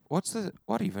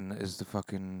 what even is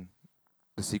the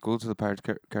sequel to the Pirates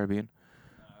Caribbean?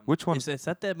 Which one's Is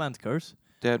that Dead Man's Curse?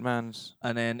 Dead Man's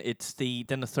And then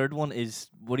the third one is,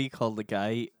 what do you call the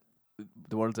guy?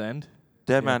 The World's End.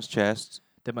 Dead Yeah. Man's Chest,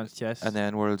 Dead Man's Chest. and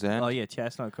then World's End. Oh yeah,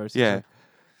 Chest, not Curse. Yeah.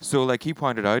 So like he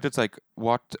pointed out, it's like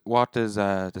what is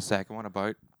the second one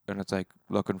about? And it's like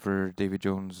looking for Davy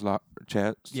Jones'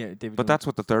 chest. Yeah, David. But that's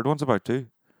what the third one's about too.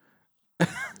 the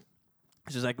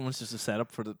second one's just a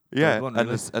setup for the Yeah, third one. and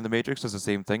Really. and the Matrix does the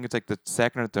same thing. It's like the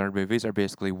second and third movies are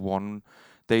basically one.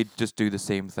 They just do the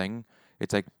same thing.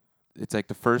 It's like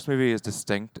the first movie is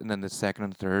distinct, and then the second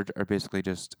and third are basically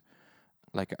just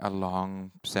like a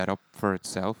long setup for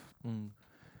itself.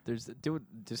 There's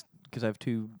just because I have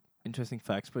two interesting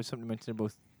facts about something mentioned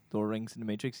about Lord of the Rings and the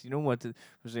Matrix. You know what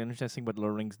was interesting about Lord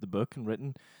of the Rings, the book and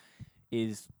written,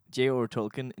 is J.R.R.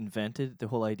 Tolkien invented the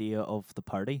whole idea of the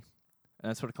party. And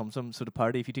that's where it comes from. So the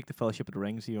party, if you take the Fellowship of the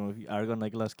Rings, you know, Aragorn,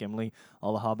 Legolas, Gimli,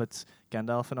 all the hobbits,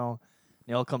 Gandalf and all,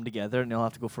 they all come together and they all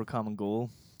have to go for a common goal.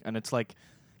 And it's like,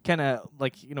 kind of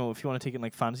like, you know, if you want to take it in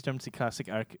like fantasy terms, the classic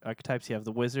archetypes, you have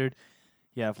the wizard,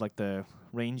 you have like the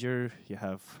ranger, you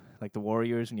have like the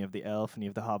warriors, and you have the elf, and you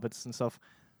have the hobbits and stuff.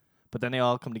 But then they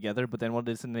all come together. But then what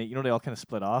it is, and they all kind of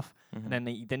split off. Mm-hmm. And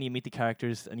then you meet the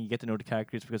characters, and you get to know the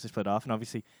characters because they split off. And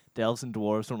obviously, the elves and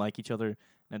dwarves don't like each other,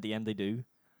 and at the end they do.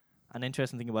 An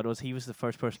interesting thing about it was he was the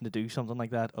first person to do something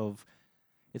like that.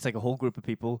 It's like a whole group of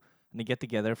people, and they get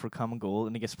together for a common goal,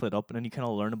 and they get split up, and then you kind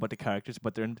of learn about the characters,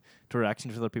 about their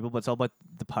interactions with other people. But it's all about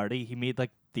the party. He made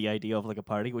like the idea of like a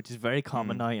party, which is very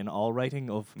common now in all writing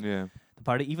of Yeah. the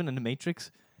party. Even in the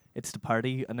Matrix, it's the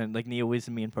party, and then like Neo is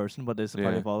the main person, but it's the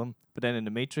party Yeah. of all of them. But then in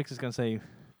the Matrix, it's gonna say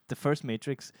the first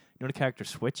Matrix. You know the character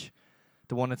Switch,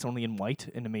 the one that's only in white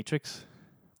in the Matrix.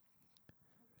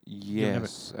 never-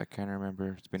 Yes, I can't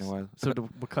remember. It's been a while. So the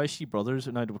Wachowski brothers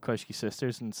are now the Wachowski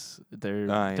sisters, and they're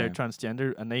Ah, yeah.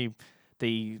 transgender, and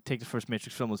they take the first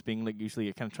Matrix film as being like usually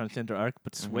a kind of transgender arc,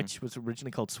 but Switch was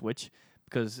originally called Switch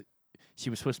because she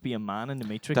was supposed to be a man in the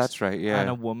Matrix. That's right. Yeah. And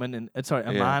a woman in a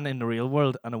Yeah. man in the real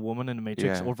world and a woman in the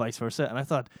Matrix, Yeah. or vice versa. And I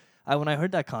thought, when I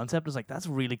heard that concept, I was like, that's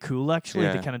really cool actually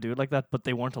to Yeah. kind of do it like that. But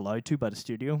they weren't allowed to by the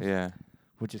studio, Yeah.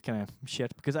 which is kind of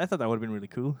shit because I thought that would have been really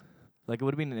cool. Like it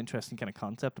would have been an interesting kind of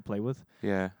concept to play with.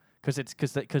 Yeah. Because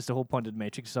the whole point of the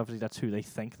Matrix is obviously that's who they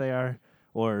think they are,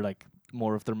 or like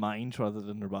more of their mind rather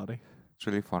than their body. It's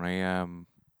really funny.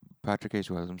 Patrick H.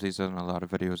 Williams, he's done a lot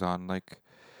of videos on like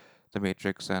the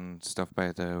Matrix and stuff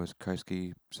by the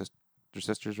Wachowski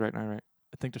sisters right now, right?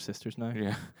 I think they're sisters now.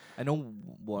 Yeah. I know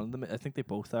one of them. I think they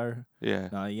both are. Yeah.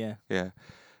 Now, yeah. Yeah.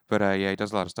 But yeah, he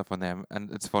does a lot of stuff on them, and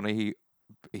it's funny.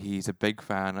 He's a big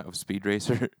fan of Speed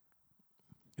Racer,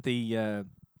 The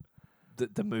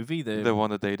movie, the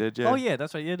one that they did. Yeah. Oh yeah,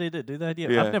 that's right. Yeah, they did do that. Yeah,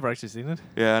 Yeah. I've never actually seen it.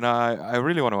 Yeah, and I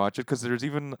really want to watch it because there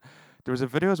was a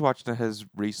video I was watching of his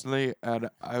recently, and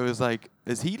I was like,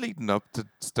 is he leading up to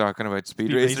talking about Speed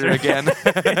Speed Racer Racer. again?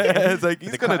 It's like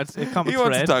he's gonna It's a common he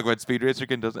wants to thread. talk about Speed Racer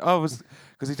again, doesn't? Oh, it was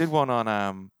because he did one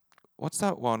on what's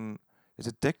that one? Is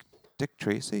it Dick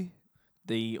Tracy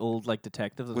The old like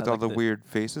detective that with had, all like, the weird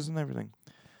faces and everything?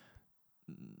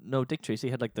 No, Dick Tracy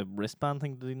had like the wristband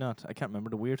thing. Did he not? I can't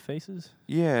remember the weird faces.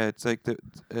 Yeah, it's like the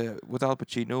with Al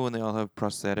Pacino and they all have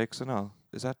prosthetics and all.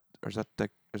 Is that or is that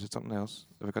Dick? Or is it something else?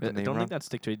 Have I got I the name don't wrong? think that's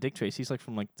Dick Tracy. Dick Tracy's like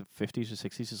from like the 50s or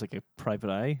 60s. He's like a private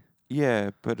eye.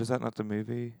 Yeah, but is that not the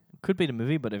movie? Could be the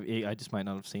movie, but I just might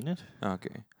not have seen it.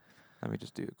 Okay, let me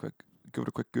just give it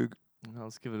a quick Google.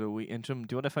 Let's give it a wee interim.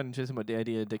 Do you want to find interesting about the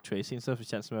idea of Dick Tracy and stuff? We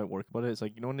chatting about work about it. It's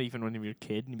like, you know, even when you're a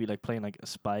kid and you'd be like playing like a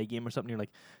spy game or something, you're like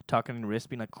talking in your wrist,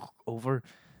 being like over.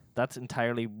 That's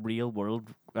entirely real world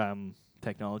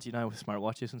technology now with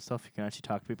smartwatches and stuff. You can actually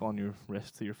talk to people on your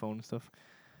wrist through your phone and stuff.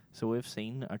 So we've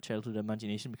seen our childhood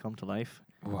imagination become to life,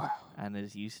 Wow. and it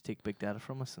is used to take big data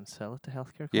from us and sell it to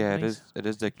healthcare companies. Yeah, it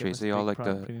is Dick Give us Tracy. All big like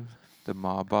product premiums. the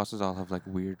mob bosses all have like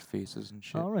weird faces and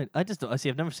shit. All right. I just don't, I see.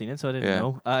 I've never seen it, so I didn't Yeah.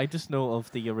 know. I just know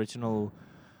of the original.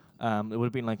 It would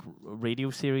have been like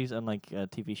radio series and like a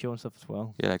TV show and stuff as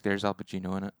well. Yeah, like there's Al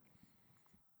Pacino in it.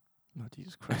 Oh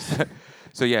Jesus Christ!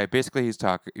 So yeah, basically he was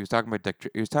talking about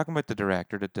he was talking about the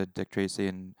director that did Dick Tracy,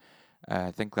 and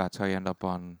I think that's how he ended up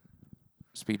on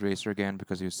Speed Racer again,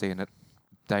 because he was saying that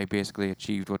they basically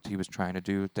achieved what he was trying to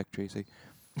do with Dick Tracy.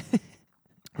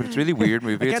 But it's a really weird I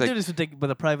movie. It's can't do like, this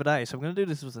with a private eye, so I'm gonna do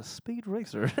this with a speed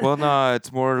racer. well, no,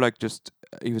 it's more like just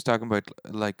he was talking about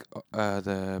like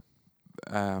the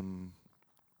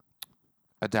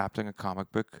adapting a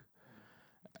comic book,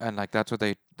 and like that's what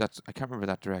they that's I can't remember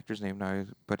that director's name now,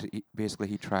 but basically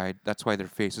he tried. That's why their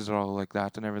faces are all like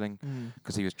that and everything,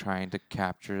 because he was trying to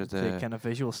capture the kind of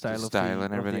visual style of style the,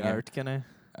 and of everything, the yeah. art, kind of.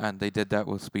 And they did that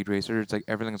with Speed Racer. It's like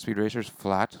everything in Speed Racer is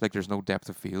flat. Like there's no depth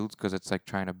of field because it's like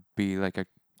trying to be like a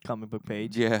Comic book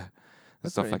page. yeah,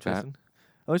 That's stuff very like that. interesting.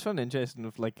 I always found it interesting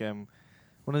of like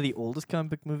one of the oldest comic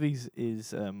book movies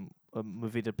is a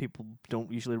movie that people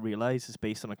don't usually realize is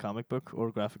based on a comic book or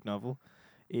a graphic novel,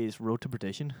 is Road to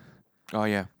Perdition, Oh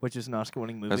yeah, which is an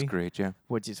Oscar-winning movie. that's great. Yeah,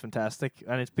 Which is fantastic,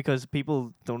 and it's because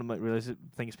people don't realize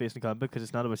think it's based on a comic book because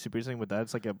it's not about superheroes anything with that.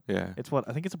 It's like yeah, it's what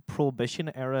I think it's a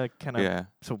Prohibition era kind of yeah.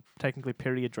 so technically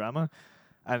period drama,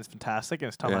 and it's fantastic and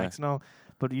it's Tom Yeah. Hanks and all.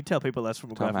 But you tell people that's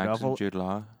from a Tom graphic Hanks novel and Jude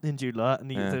Law. in Jude Law,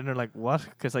 and Yeah. then they're like, "What?"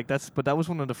 Because like but that was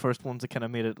one of the first ones that kind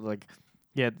of made it like,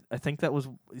 yeah. I think that was.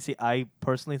 See, I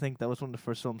personally think that was one of the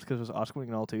first films because it was Oscar-winning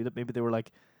and all too. That maybe they were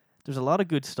like, "There's a lot of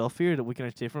good stuff here that we can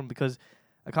take from," because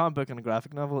a comic book and a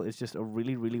graphic novel is just a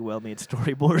really, really well-made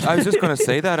storyboard. I was just gonna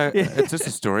say that Yeah. it's just a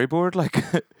storyboard. Like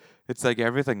it's like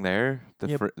everything there, the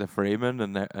Yeah, the framing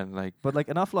and like But like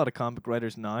an awful lot of comic book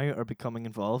writers now are becoming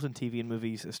involved in TV and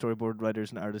movies as storyboard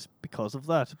writers and artists because of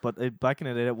that. But back in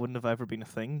the day, that wouldn't have ever been a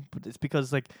thing. But it's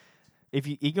because like if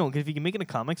you know, 'cause if you can make it in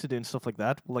comics or doing stuff like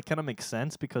that, well, it kind of makes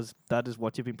sense because that is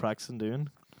what you've been practicing doing.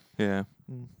 yeah.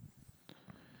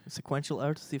 Sequential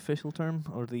art is the official term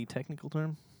or the technical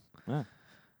term.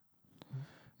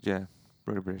 Yeah,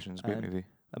 Road to Perdition is a great And movie.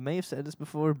 I may have said this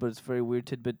before, but it's a very weird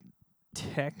tidbit.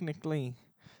 Technically,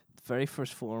 the very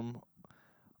first form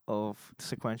of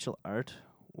sequential art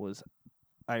was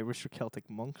Irish or Celtic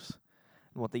monks.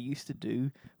 And what they used to do,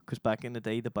 because back in the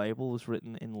day the Bible was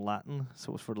written in Latin, so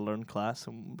it was for the learned class,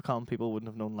 and common people wouldn't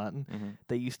have known Latin. Mm-hmm.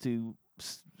 They used to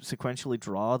sequentially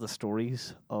draw the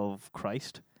stories of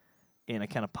Christ in a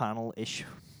kind of panel-ish,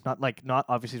 not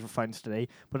obviously as refined as today,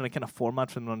 but in a kind of format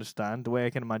for them to understand. The way I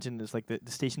can imagine is like the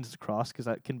stations across, because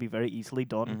that can be very easily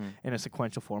done Mm-hmm. in a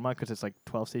sequential format, because it's like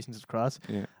 12 stations across.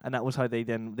 Yeah. And that was how they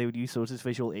would use those as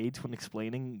visual aids when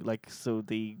explaining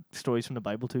the stories from the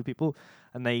Bible to people,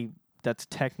 and that's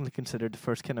technically considered the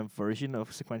first kind of version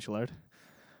of sequential art.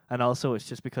 And also, it's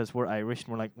just because we're Irish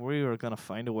and we're like, we are gonna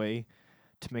find a way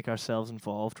to make ourselves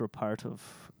involved or a part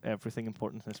of everything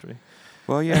important in history.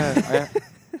 Well, yeah,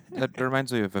 that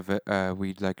reminds me of a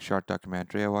wee like short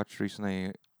documentary I watched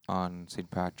recently on St.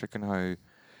 Patrick and how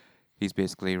he's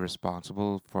basically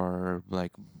responsible for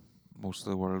like most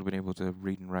of the world being able to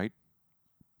read and write.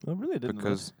 I really didn't know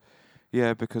Because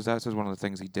because that's just one of the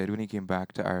things he did when he came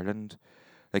back to Ireland.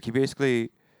 Like he basically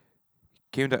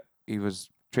he was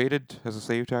traded as a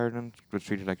slave to Ireland, was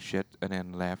treated like shit, and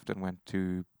then left and went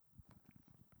to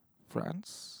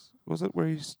France. Was it where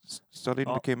he studied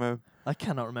and Oh. became a? I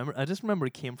cannot remember. I just remember he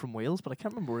came from Wales, but I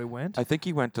can't remember where he went. I think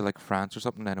he went to like France or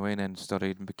something anyway, and then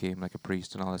studied and became like a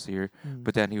priest and all this here. Mm.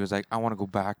 But then he was like, I want to go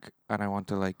back, and I want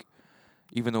to like,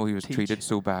 even though he was treated Teach.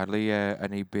 so badly,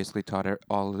 and he basically taught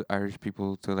all the Irish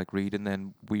people to like read, and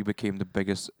then we became the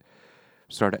biggest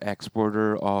sort of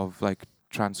exporter of like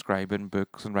transcribing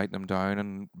books and writing them down,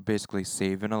 and basically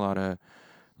saving a lot of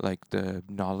like the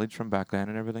knowledge from back then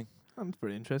and everything. That's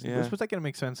pretty interesting. Yeah. I suppose that kind of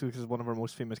makes sense because one of our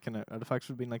most famous kind of artifacts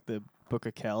would be like the Book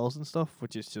of Kells and stuff,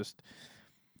 which is just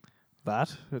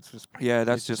that. It's just Yeah,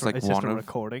 that's it's just a- like it's one just a of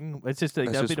recording. It's just like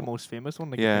it's that'd be just the most famous one.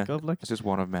 Like yeah. you think of like. it's just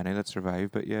one of many that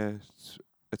survived. But yeah,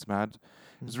 it's mad.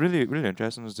 It's Mm. really really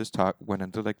interesting. It's just went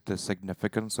into like the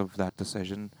significance of that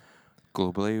decision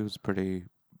globally. It was pretty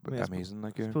Yeah, I amazing.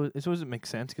 Like I yeah. suppose it makes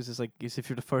sense because it's like if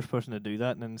you're the first person to do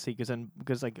that, and then see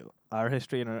because like our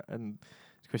history and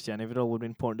Christianity, it all would be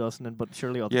important to us, and then but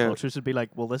surely other Yeah. cultures would be like,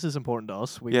 well, this is important to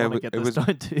us. We Yeah, want to it get this was-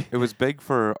 down too. It was big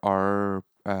for our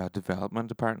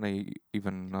development, apparently,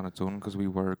 even on its own, because we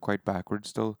were quite backward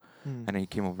still. Mm. And he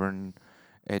came over and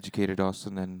educated us,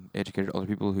 and then educated other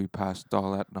people who passed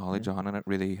all that knowledge Yeah. on, and it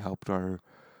really helped our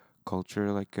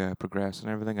culture like progress and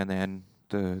everything. And then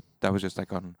that was just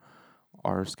like on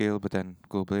our scale, but then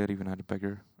globally, it even had a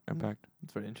bigger impact.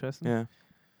 It's very interesting. Yeah.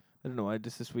 I don't know. I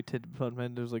just this we did put my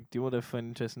there was like, do you know what I find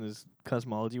interesting is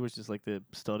cosmology, which is like the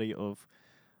study of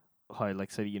how like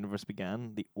say the universe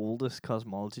began. The oldest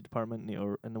cosmology department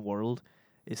in the world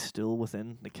is still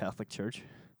within the Catholic Church,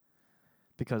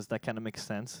 because that kind of makes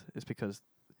sense. Is because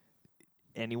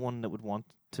anyone that would want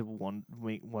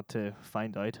to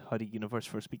find out how the universe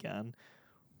first began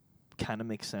kind of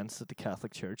makes sense that the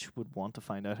Catholic Church would want to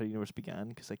find out how the universe began,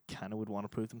 because they kind of would want to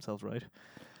prove themselves right.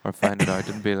 Or find it out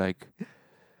and be like,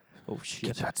 Oh keep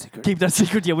shit! that secret. Keep that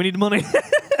secret. Yeah, we need money.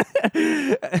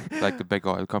 Like the big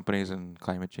oil companies and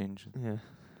climate change. Yeah.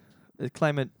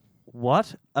 Climate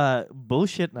what?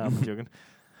 Bullshit. No, I'm joking.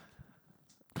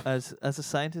 As a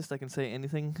scientist, I can say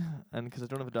anything, and because I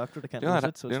don't have a doctorate, I can't You know, use that,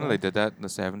 it. So you it's know they fine. did that in the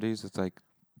 70s. It's like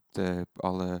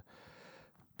all the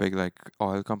big like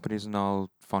oil companies and all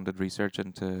funded research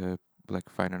into like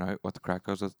finding out what the crack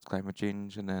was with climate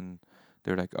change, and then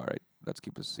they're like, all right, let's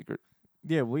keep this a secret.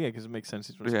 Yeah, well, yeah, because it makes sense.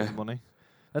 He's going to Yeah. spend money.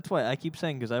 That's why I keep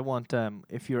saying, because I want,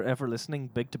 if you're ever listening,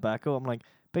 Big Tobacco, I'm like,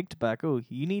 Big Tobacco,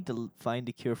 you need to find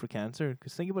a cure for cancer.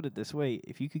 Because think about it this way: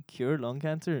 if you could cure lung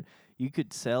cancer, you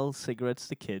could sell cigarettes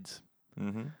to kids.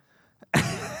 Mm-hmm.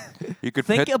 You could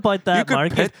Think put, about that could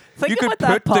market. put- Think you could about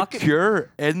that put the pocket.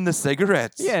 cure in the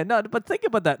cigarettes. Yeah, no, but think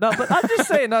about that. No, but I'm just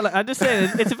saying. No, like, I'm just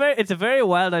saying. It's a very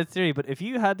wild out theory. But if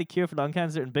you had the cure for lung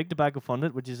cancer and Big Tobacco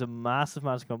funded, which is a massive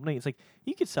company, it's like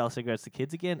you could sell cigarettes to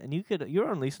kids again, and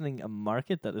you're unleashing a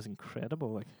market that is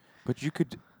incredible. Like, But you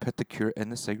could put the cure in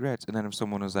the cigarettes, and then if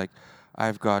someone was like,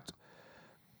 "I've got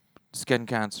skin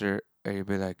cancer," you'd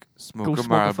be like, "Smoke a smoke a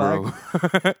Marlboro."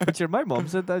 but my mom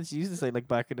said that she used to say like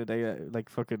back in the day, like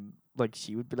fucking like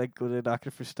she would be like go to the doctor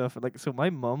for stuff. And, like so, my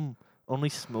mum only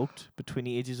smoked between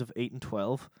the ages of 8 and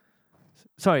 12.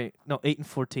 Sorry, no, 8 and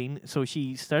 14. So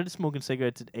she started smoking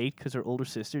cigarettes at 8 because her older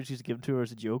sisters used to give them to her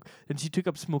as a joke. Then she took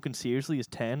up smoking seriously as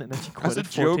 10, and then she quit As a at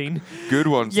joke? 14. Good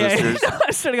one, Yeah, sisters.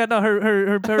 I swear to God, no,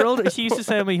 her older. She used to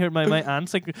say to me, my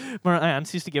aunts, like my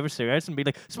aunts used to give her cigarettes and be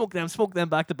like, smoke them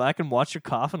back to back, and watch her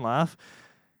cough and laugh.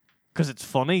 Because it's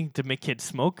funny to make kids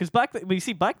smoke. Because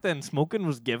back then smoking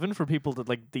was given for people to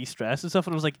like de-stress and stuff,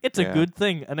 and it was like it's a Yeah. good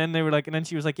thing. And then they were like, and then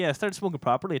she was like, yeah, I started smoking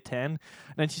properly at 10, and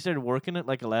then she started working at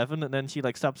like 11, and then she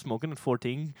like stopped smoking at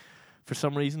 14 for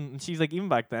some reason. And she's like, even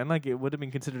back then, like it would have been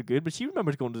considered good, but she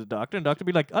remembers going to the doctor, and the doctor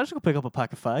would be like, I'll just go pick up a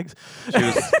pack of fags.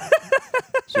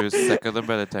 She was sick of them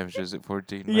by the time she was at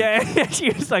 14. like. Yeah, she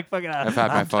was like, fucking, I've had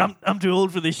my fun. I'm too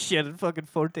old for this shit at fucking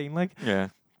 14. Like, Yeah.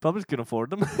 probably just couldn't afford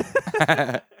them.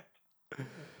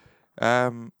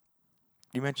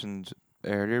 You mentioned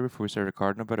earlier before we started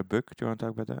recording about a book. Do you want to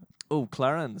talk about that? Oh,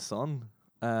 Clara and the Sun.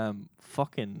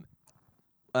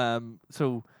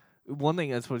 So one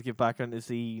thing I suppose to give background is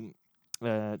the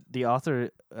author,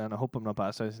 and I hope I'm not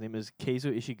bastardizing his name, is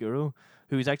Keizo Ishiguro,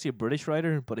 who is actually a British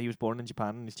writer, but he was born in Japan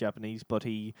and he's Japanese, but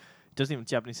he doesn't even have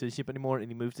Japanese citizenship anymore, and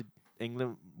he moved to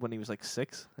England when he was like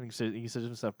 6. I think he considers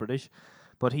himself British.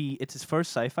 But it's his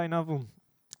first sci-fi novel.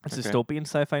 It's a Okay. dystopian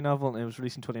sci-fi novel, and it was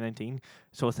released in 2019.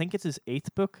 So I think it's his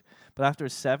 8th book. But after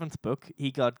his 7th book, he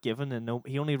got given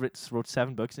he only wrote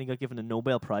 7 books, and he got given a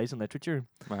Nobel Prize in Literature.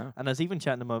 Wow. And I was even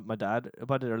chatting to my dad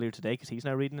about it earlier today, because he's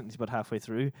now reading it, and he's about halfway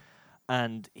through.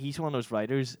 And he's one of those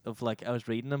writers of like, I was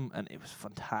reading them, and it was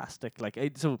fantastic. Like,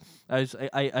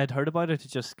 I'd heard about it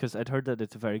just because I'd heard that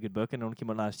it's a very good book, and it only came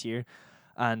out last year.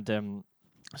 And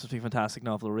it's supposed to be a fantastic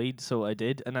novel to read, so I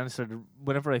did. And then I started,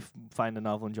 whenever I find a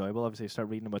novel enjoyable, obviously I start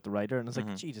reading about the writer, and I was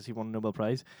like, Jesus, he won a Nobel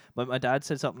Prize. But my dad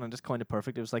said something, and just coined it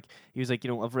perfect. It was like, he was like,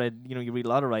 I've read, you read a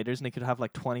lot of writers, and they could have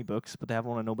like 20 books, but they haven't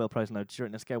won a Nobel Prize in literature,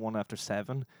 and this guy won after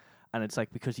 7. And it's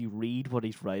like, because you read what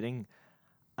he's writing,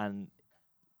 and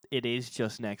it is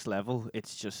just next level.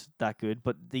 It's just that good.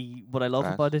 But what I love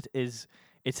Class. about it is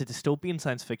it's a dystopian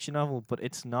science fiction novel, but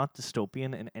it's not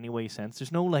dystopian in any way sense.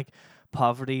 There's no like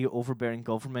poverty, overbearing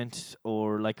government,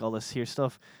 or like all this here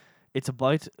stuff. It's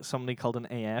about somebody called an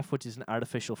AF, which is an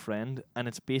artificial friend, and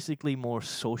it's basically more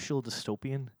social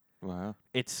dystopian. Wow.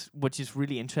 Which is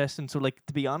really interesting. So like,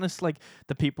 to be honest, like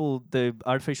the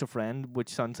artificial friend, which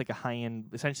sounds like a high-end,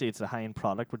 essentially it's a high-end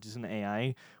product, which is an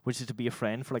AI, which is to be a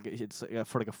friend for like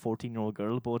for like a 14-year-old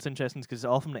girl. But what's interesting is because it's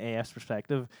all from the AF's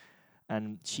perspective,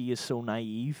 and she is so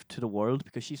naive to the world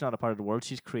because she's not a part of the world.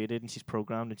 She's created and she's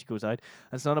programmed, and she goes out.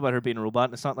 And it's not about her being a robot.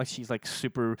 And it's not like she's like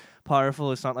super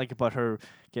powerful. It's not like about her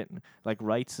getting like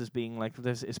rights as being like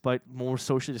this. It's about more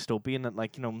social dystopian, that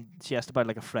like, she has to buy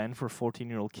like a friend for a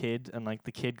 14-year-old kid, and like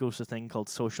the kid goes to a thing called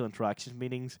social interaction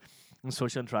meetings. And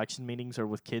social interaction meetings are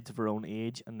with kids of her own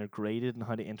age, and they're graded on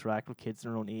how to interact with kids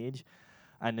their own age.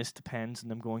 And this depends on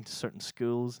them going to certain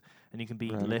schools, and you can be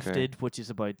Right, okay. lifted, which is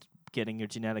about getting your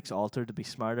genetics altered to be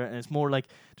smarter. And it's more like,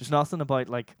 there's nothing about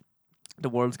like the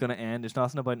world's going to end. There's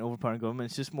nothing about an overpowering government.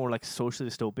 It's just more like social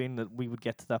dystopian, that we would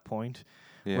get to that point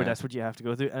Yeah. where that's what you have to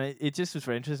go through. And it just was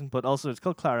very interesting. But also it's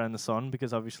called Clara and the Sun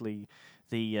because obviously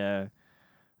the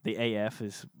AF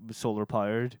is solar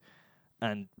powered.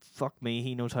 And fuck me,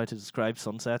 he knows how to describe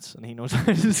sunsets, and he knows how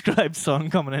to describe sun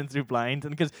coming in through blind.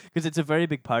 And because it's a very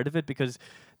big part of it, because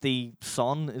the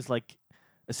sun is like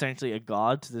essentially a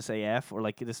god to this AF, or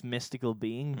like this mystical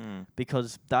being,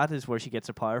 because that is where she gets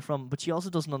her power from. But she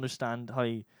also doesn't understand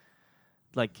how,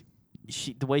 like,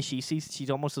 the way she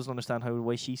almost doesn't understand how the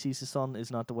way she sees the sun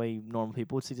is not the way normal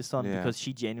people would see the sun, Yeah. because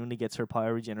she genuinely gets her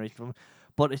power regeneration from it.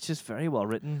 But it's just very well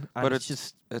written, and But it's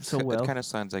just so it well. kind of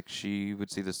sounds like she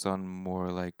would see the sun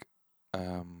more like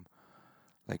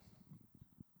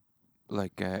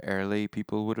early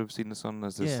people would have seen the sun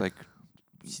as this Yeah. like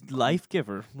Life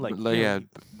giver, like, you know, yeah,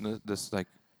 this like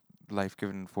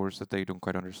life-giving force that they don't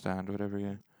quite understand, whatever.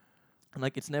 Yeah. and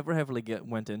like it's never heavily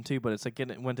went into, but it's like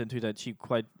went into that she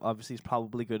quite obviously is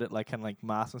probably good at like kind of like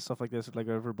math and stuff like this, like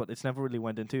whatever. But it's never really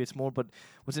went into. It's more. But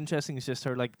what's interesting is just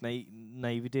her like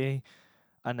naivety,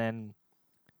 and then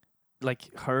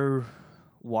like her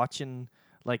watching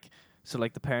like. So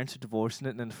like the parents are divorcing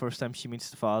it, and then the first time she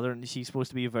meets the father, and she's supposed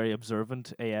to be a very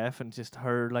observant AF, and just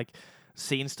her like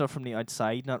seeing stuff from the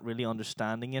outside, not really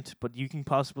understanding it, but you can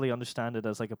possibly understand it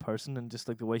as like a person, and just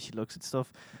like the way she looks at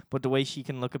stuff, but the way she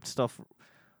can look at stuff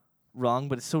wrong,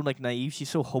 but it's so like naive.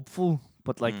 She's so hopeful,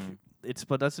 but like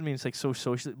but that's what I mean. It's like so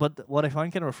socially. But what I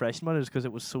find kind of refreshing about it is because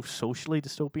it was so socially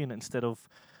dystopian instead of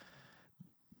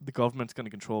the government's going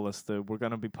to control us. We're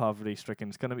going to be poverty stricken.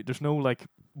 It's going to be there's no like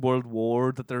world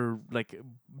war that they're like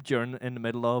during in the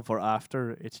middle of or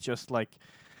after. It's just like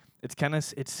it's kind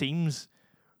of it seems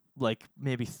like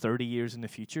maybe 30 years in the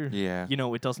future. Yeah. You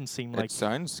know, it doesn't seem like It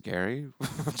sounds scary.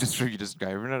 Just for you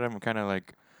describing it, I'm kind of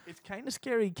like. it's kind of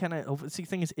scary. Kind of. See, the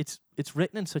thing is, it's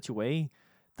written in such a way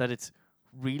that it's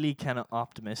really kind of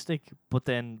optimistic, but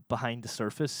then behind the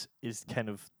surface is kind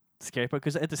of scary part.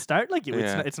 Because at the start, like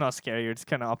it's not scary. It's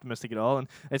kind of optimistic at all, and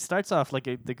it starts off like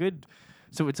the good.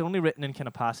 So it's only written in kind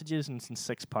of passages, and it's in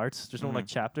 6 parts. There's no like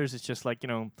chapters. It's just like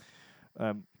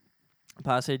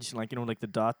passage, like like the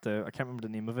dot. I can't remember the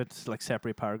name of it. It's like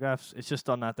separate paragraphs. It's just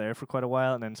done that there for quite a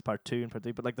while, and then it's part 2 and part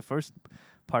 3. But like the first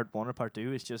part 1 or part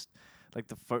 2 is just like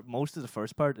most of the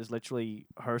first part is literally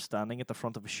her standing at the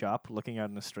front of a shop looking out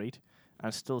in the street, and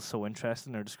it's still so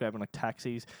interesting. They're describing like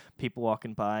taxis, people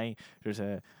walking by. There's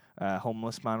a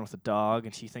homeless man with a dog,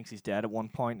 and she thinks he's dead at one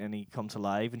point, and he comes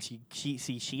alive, and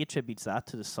she attributes that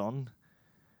to the sun.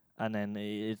 And then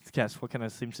it's guess what kind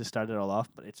of seems to start it all off,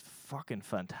 but it's fucking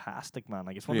fantastic, man.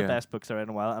 Like it's one of the best books I read in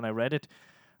a while, and I read it.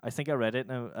 I think I read it.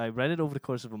 Now I read it over the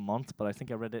course of a month, but I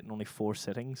think I read it in only 4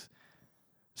 sittings.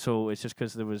 So it's just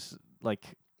because there was like,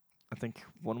 I think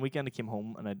one weekend I came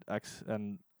home and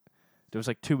and there was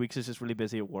like 2 weeks I was just really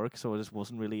busy at work, so I just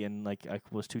wasn't really in like I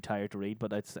was too tired to read.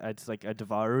 But it's like I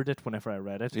devoured it whenever I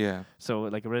read it. Yeah. So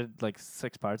like I read like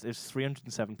 6 parts. It's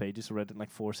 307 pages. So I read it in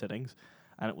like 4 sittings,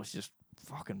 and it was just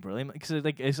fucking brilliant. Because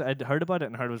like I'd heard about it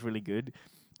and heard it was really good.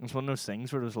 It's one of those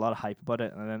things where there was a lot of hype about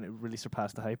it, and then it really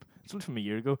surpassed the hype. It's only from a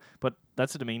year ago, but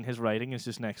that's what I mean. His writing is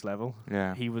just next level.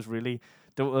 Yeah. He was really.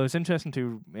 It was interesting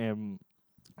to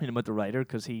about the writer,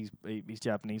 because he's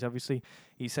Japanese, obviously.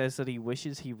 He says that he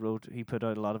wishes he put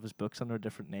out a lot of his books under a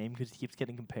different name, because he keeps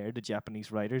getting compared to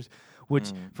Japanese writers,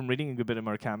 which from reading a good bit of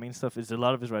Murakami and stuff, is a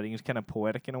lot of his writing is kind of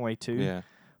poetic in a way too. Yeah.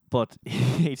 But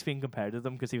he's being compared to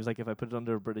them because he was like, if I put it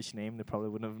under a British name,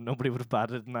 nobody would have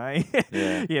batted an eye.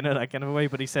 Yeah. That kind of a way.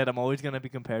 But he said, I'm always going to be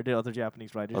compared to other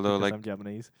Japanese writers because I'm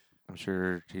Japanese. I'm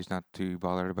sure he's not too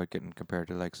bothered about getting compared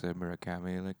to like say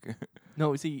Murakami, like.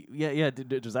 No, see,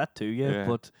 there's that too, yeah.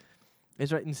 But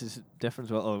his writings is different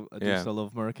as well. Oh, I do still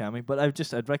love Murakami, but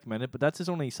I'd recommend it. But that's his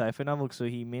only sci-fi novel, so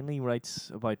he mainly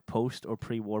writes about post or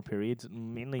pre-war periods,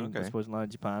 mainly I suppose in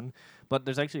Japan. But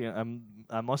there's actually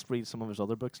I must read some of his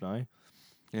other books now.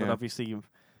 Yeah. But obviously you've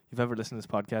ever listened to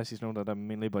this podcast, you know that I'm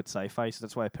mainly about sci-fi, so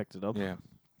that's why I picked it up. Yeah.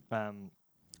 And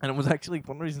it was actually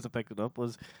one of the reasons I picked it up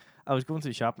was I was going to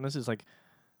the shop, and this is like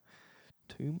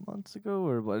 2 months ago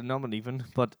or not even,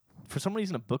 but for some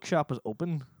reason a bookshop was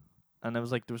open. And I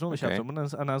was like, there was only shops open,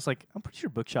 and I was like, I'm pretty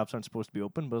sure bookshops aren't supposed to be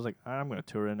open, but I was like, I'm going to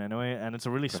tour in anyway, and it's a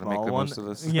really small one.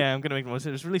 Yeah, I'm going to make the most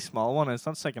of it. It's a really small one, and it's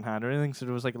not secondhand or anything, so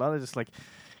there was like a lot of just like,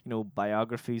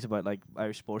 biographies about like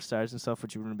Irish sports stars and stuff,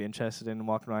 which you wouldn't be interested in,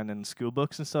 walking around in school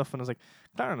books and stuff, and I was like,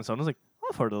 Clara and Son, I was like,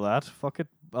 I've heard of that, fuck it,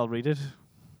 I'll read it.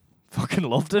 Fucking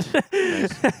loved it.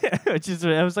 Which is,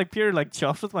 I was like pure like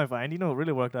chuffed with my find, it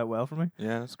really worked out well for me.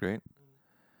 Yeah, that's great.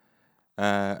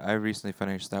 I recently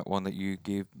finished that one that you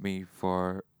gave me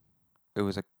for. It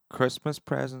was a Christmas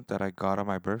present that I got on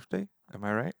my birthday. Am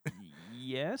I right?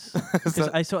 Yes.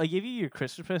 So I gave you your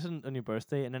Christmas present on your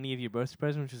birthday, and then I gave you your birthday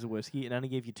present, which was a whiskey, and then I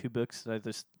gave you 2 books that I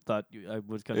just thought I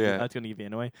was gonna give you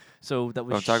anyway. So that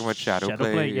was. I'm talking about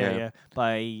Shadowplay. Yeah,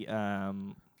 by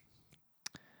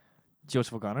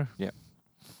Joseph O'Connor. Yeah.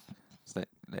 So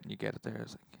letting you get it there. I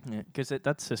was like, yeah, because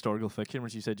that's historical fiction,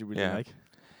 which you said you really like.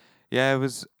 Yeah, it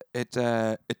was. It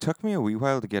took me a wee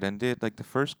while to get into it. Like the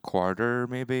first quarter,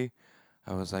 maybe,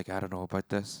 I was like, I don't know about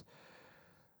this.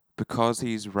 because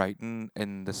he's writing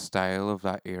in the style of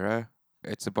that era.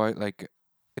 It's about like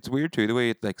it's weird too the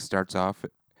way it like starts off.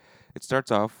 It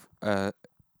starts off.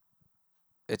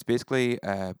 It's basically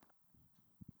as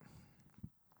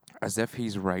if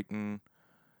he's writing,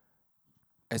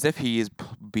 as if he is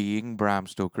being Bram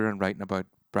Stoker and writing about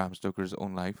Bram Stoker's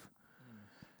own life.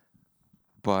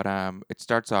 But it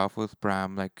starts off with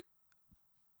Bram like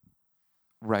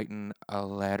writing a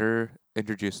letter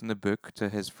introducing the book to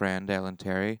his friend Ellen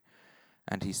Terry,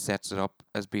 and he sets it up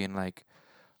as being like,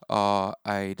 "Oh,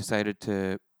 I decided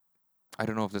to. I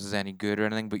don't know if this is any good or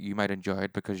anything, but you might enjoy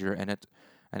it because you're in it."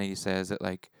 And he says that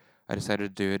like, "I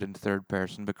decided to do it in third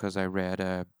person because I read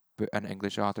an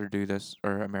English author do this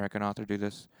or American author do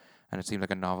this, and it seemed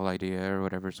like a novel idea or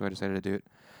whatever, so I decided to do it."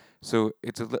 So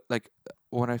it's like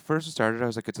when I first started, I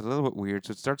was like, it's a little bit weird.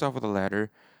 So it starts off with a letter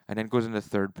and then goes into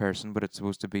third person, but it's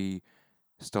supposed to be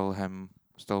still him,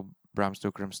 still Bram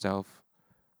Stoker himself,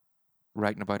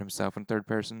 writing about himself in third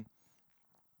person.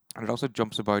 And it also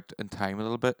jumps about in time a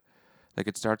little bit. Like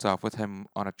it starts off with him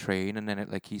on a train, and then it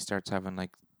like he starts having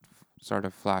like sort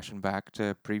of flashing back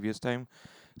to previous time.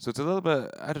 So it's a little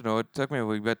bit, I don't know. It took me a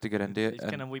wee bit to get into it. It's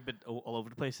kind of a wee bit all over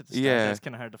the place at the start. Yeah. That's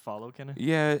kind of hard to follow, kind of.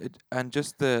 Yeah, and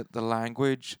just the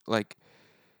language, like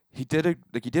he did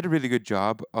a really good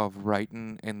job of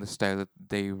writing in the style that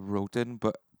they wrote in.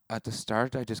 But at the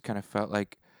start, I just kind of felt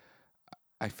like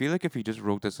I feel like if he just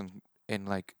wrote this in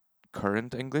like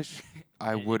current English,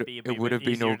 it would have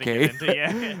been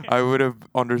okay. I would have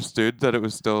understood that it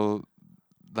was still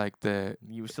like the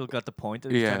You still got the point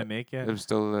that he's trying to make, yeah. it was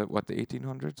still what, the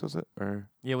 1800s, was it, or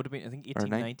Yeah, it would have been, I think, or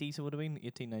 1890s. It would have been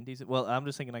 1890s. Well, I'm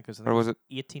just thinking that because or was it?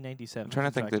 1897. I'm trying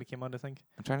to think Dracula that came out, I think.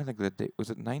 I'm trying to think of the date. Was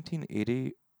it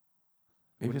 1980?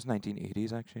 Maybe it was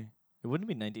 1980s actually. It wouldn't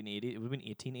have been 1980. It would have been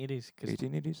 1880s because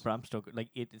 1880s. Bram Stoker, like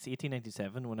it's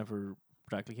 1897 whenever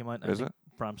Dracula came out. Is I think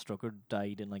it? Bram Stoker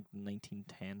died in like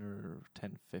 1910 or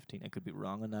 1015. I could be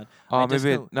wrong on that. Oh, I just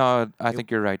maybe know no. I it-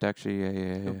 think you're right. Actually, yeah.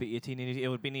 it would be 1880. It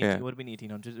would be Yeah. it would have been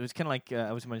 1800s. It was kind of like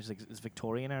I was imagining like it's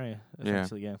Victorian area Yeah.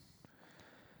 essentially. Yeah.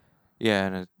 Yeah,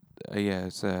 and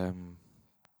it's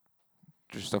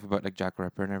there's stuff about like Jack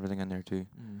Ripper and everything in there too.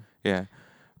 Mm. Yeah,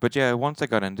 but yeah, once I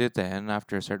got into it, then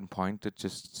after a certain point, it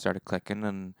just started clicking,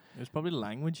 and It was probably the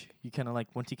language. You kind of like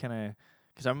once you kind of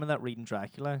because I remember that reading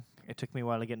Dracula. It took me a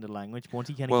while to get into the language. But once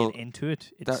you kind of Well, get into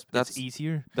it, that's it's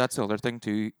easier. that's the other thing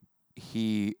too.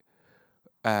 He,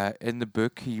 in the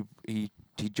book, he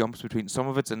jumps between some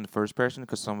of it's in the first person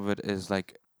because some of it is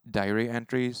like diary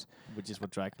entries. Which is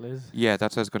what Dracula is. Yeah,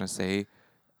 that's what I was gonna say.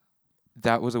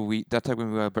 That was that took me a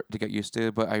while to get used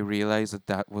to, but I realized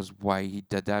that was why he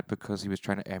did that, because he was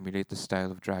trying to emulate the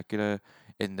style of Dracula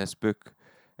in this book,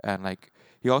 and like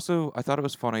he also, I thought it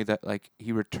was funny that like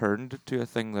he returned to a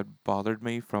thing that bothered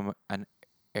me from an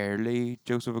early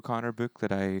Joseph O'Connor book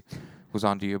that I was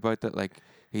on to you about, that like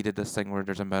he did this thing where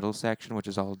there's a middle section which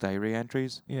is all diary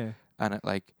entries, Yeah. and it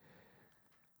like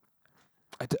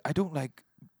I don't like.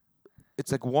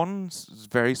 It's like one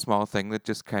very small thing that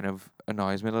just kind of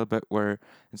annoys me a little bit, where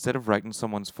instead of writing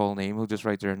someone's full name, he'll just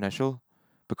write their initial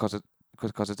because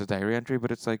it's a diary entry.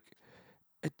 But it's like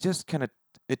it just kind of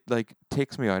it like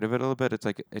takes me out of it a little bit. It's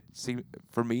like it seems,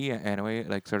 for me anyway, it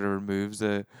like sort of removes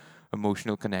the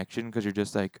emotional connection, because you're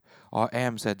just like, oh,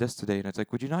 Em said this today, and it's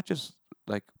like, would you not just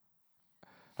like,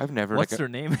 I've never What's like their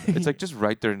name? it's like just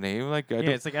write their name, like I yeah,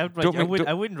 don't, it's like I would don't write, make- don't-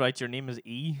 I wouldn't write your name as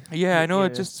E. yeah, I know.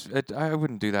 It Yeah. just I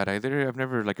wouldn't do that either. I've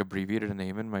never like abbreviated a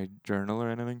name in my journal or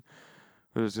anything.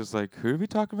 It was just like, who are we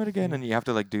talking about again? And you have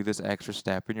to like do this extra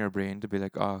step in your brain to be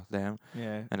like, oh, them.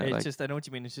 Yeah, And it, it's like- just I know what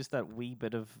you mean. It's just that wee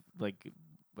bit of like,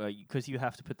 because you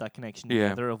have to put that connection Yeah.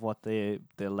 together of what the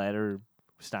letter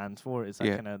stands for. It's that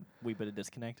Yeah. kind of wee bit of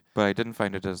disconnect. But I didn't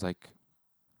find it as like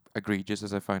egregious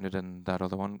as I found it in that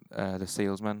other one, the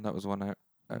salesman. That was one.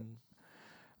 Mm.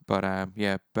 But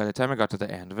yeah, by the time I got to the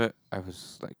end of it, I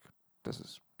was like, this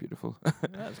is beautiful.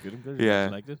 That's good. I'm glad Yeah.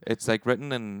 you liked it. It's like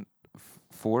written in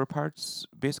 4 parts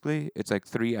basically. It's like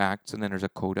 3 acts, and then there's a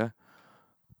coda.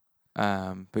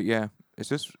 But yeah,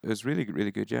 it's really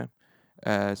really good. Yeah,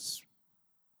 it's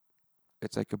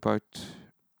like about.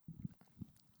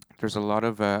 There's a lot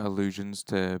of allusions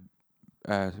to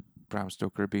Bram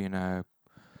Stoker being a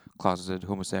closeted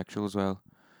homosexual as well,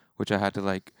 which I had to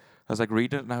like. I was like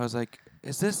reading it, and I was like,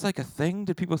 "Is this like a thing?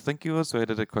 Did people think he was?" So I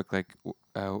did a quick like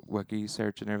wiki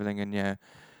search and everything, and yeah,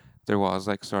 there was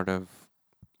like sort of,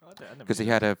 because he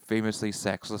had a famously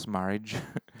sexless marriage,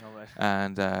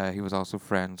 and he was also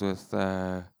friends with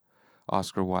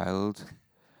Oscar Wilde,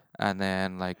 and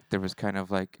then like there was kind of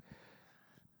like,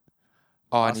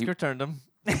 and Oscar turned him.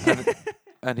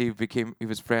 and he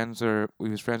was friends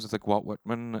with like Walt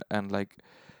Whitman, and like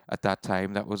at that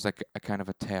time that was like a kind of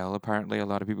a tell. Apparently, a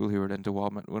lot of people who were into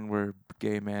Walt Whitman were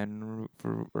gay men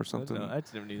or something. No, I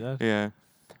just never knew that. Yeah.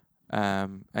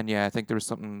 And yeah, I think there was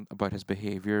something about his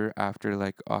behavior after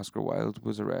like Oscar Wilde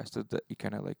was arrested that he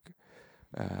kind of like,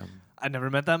 I never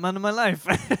met that man in my life.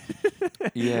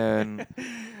 yeah, and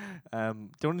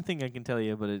The only thing I can tell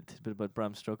you about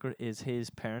Bram Stoker is his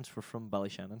parents were from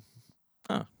Ballyshannon.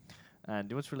 Oh. And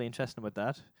you know what's really interesting about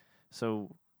that? So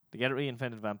the Get It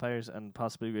Reinvented Vampires and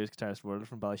possibly the Greatest Guitarist World are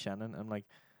from Ballyshannon. I'm like,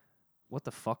 what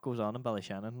the fuck goes on in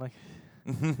Ballyshannon? Like,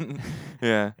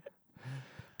 yeah.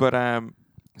 But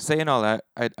saying all that,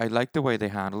 I like the way they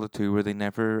handle it too, where they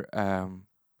never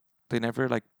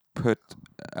like put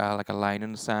like a line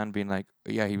in the sand, being like,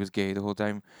 yeah, he was gay the whole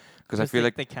time, because I feel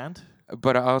like they can't.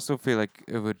 But I also feel like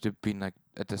it would have been like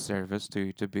a disservice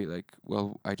to be like,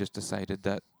 well, I just decided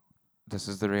that this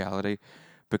is the reality,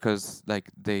 because like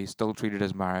they still treated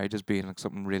his marriage as being like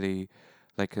something really,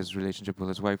 like his relationship with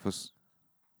his wife was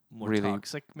More really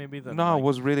toxic, maybe than no, like, it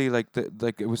was really like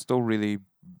it was still really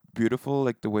beautiful,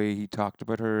 like the way he talked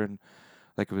about her, and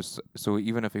like it was, so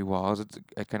even if he was, it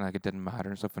kind of like it didn't matter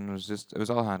and stuff, and it was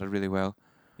all handled really well.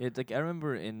 Yeah, like I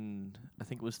remember in, I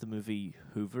think it was the movie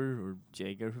Hoover or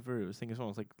J. Edgar Hoover. It was, I think it was one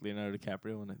with like Leonardo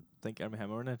DiCaprio and I think Armie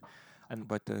Hammer in it. And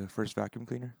About the first vacuum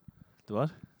cleaner. the what?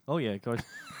 Oh yeah, of course.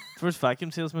 First vacuum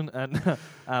salesman,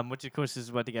 and which of course is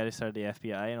about the guy who started the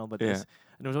FBI and all about Yeah. this.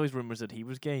 And there was always rumors that he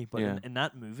was gay, but Yeah. in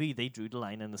that movie they drew the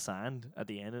line in the sand at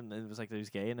the end, and it was like that he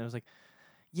was gay, and I was like,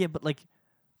 yeah, but like,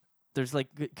 there's like,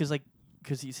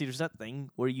 because you see, there's that thing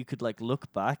where you could like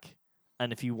look back.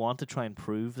 And if you want to try and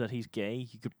prove that he's gay,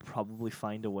 you could probably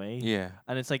find a way. Yeah,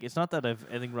 And it's like, it's not that I've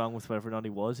anything wrong with whatever or not he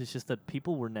was. It's just that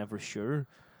people were never sure.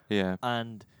 yeah,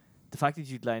 And the fact that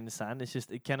you'd lie in the sand, it's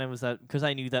just, it kind of was that, because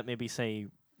I knew that maybe, say,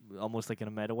 almost like in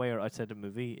a meta way or outside the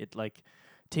movie, it like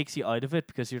takes you out of it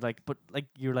because you're like, but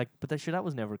that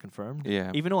was never confirmed. yeah,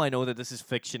 Even though I know that this is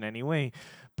fiction anyway,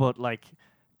 but like,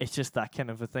 it's just that kind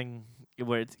of a thing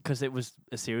where it's, because it was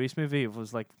a serious movie, it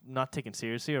was like not taken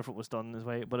seriously, or if it was done this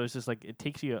way, but it was just like, it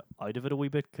takes you out of it a wee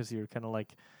bit because you're kind of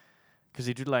like, because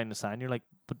you drew the line in the sand, you're like,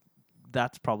 but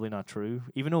that's probably not true.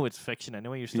 Even though it's fiction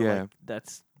anyway, you're still Yeah. like,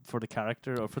 that's for the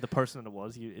character or for the person that it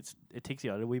was. It takes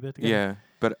you out a wee bit. Again.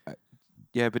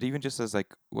 yeah. But even just as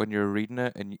like when you're reading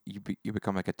it and you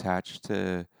become like attached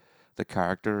to the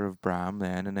character of Bram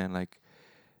then, and then like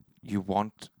you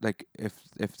want, like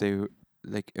if they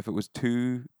like if it was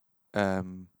too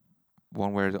one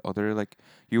way or the other, like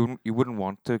you wouldn't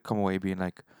want to come away being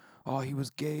like, oh, he was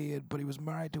gay but he was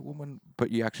married to a woman, but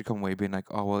you actually come away being like,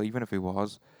 oh well, even if he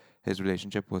was, his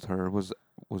relationship with her was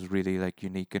really like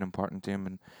unique and important to him,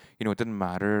 and you know it didn't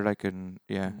matter, like, and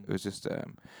yeah, Mm. it was just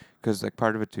because like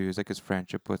part of it too is like his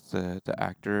friendship with the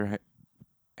actor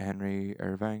Henry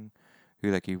Irving,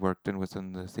 who like he worked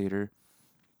within the theater,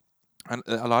 and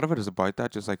a lot of it is about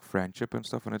that, just like friendship and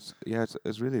stuff, and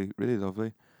it's really really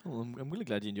lovely. Well, I'm really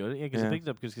glad you enjoyed it. Yeah, because Yeah. I picked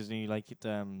it up because you like it.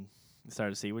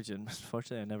 Started to see, which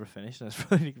unfortunately I never finished. I was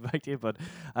probably get back to you, but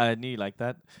I knew you liked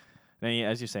that. And yeah,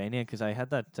 as you're saying, yeah, because I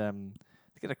had that. I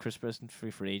think I had a Christmas present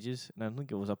for ages, and I don't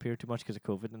think it was up here too much because of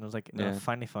COVID. And I was like, and I Yeah.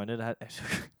 finally found it.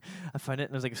 I found it,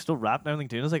 and I was like, it's still wrapped and everything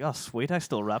too. And I was like, oh sweet, I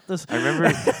still wrapped this. I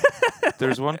remember there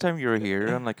was one time you were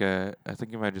here on like I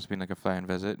think it might have just been like a flying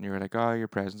visit, and you were like, oh, your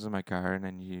present's in my car, and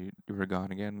then you were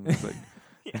gone again. And it's like,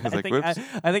 Yeah, I was like, whoops.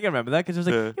 I think I remember that because I was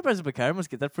like, Yeah. your present in my car, I must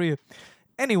get that for you.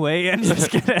 Anyway, and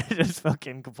just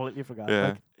fucking completely forgot. Yeah.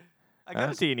 Like, I got Uh,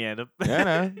 to see in the end up. yeah,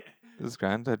 no, it was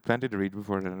grand. I had plenty to read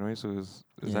before it anyway, so it was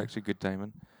Yeah. actually good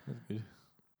timing. That's good.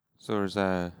 So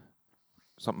there's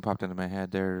something popped into my head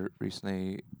there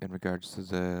recently in regards to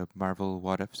the Marvel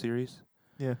What If series.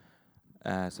 Yeah.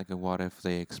 It's like what if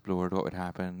they explored what would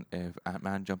happen if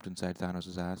Ant-Man jumped inside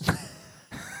Thanos' ass.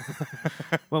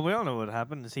 Well, we all know what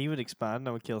happened. Is he would expand and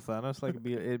I would kill Thanos. Like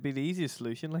it'd be the easiest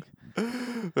solution. Like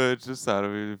It's just thought it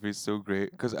would be so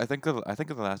great because I think in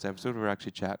the last episode we were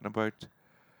actually chatting about.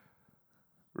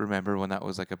 Remember when that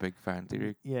was like a big fan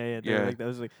theory? yeah. Yeah. Like that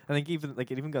was like I think even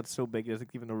like it even got so big. I think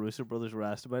even the Russo brothers were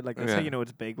asked about it. Like that's how Yeah. you know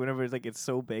it's big. Whenever it's like it's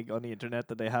so big on the internet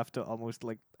that they have to almost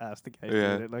like ask the guys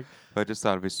Yeah. doing it. Like But I just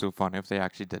thought it'd be so funny if they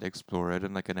actually did explore it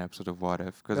in like an episode of What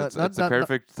If, because Not- it's not- a not-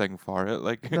 perfect thing for it.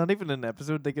 Like not even an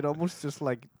episode. They could almost just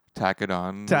like tack it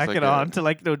on. tack It's it like on to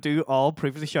like do all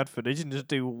previously shot footage and just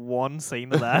do one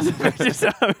scene of that. Just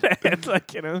have it,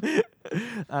 like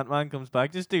Ant-Man comes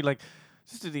back. Just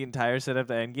do the entire setup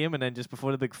to Endgame, and then just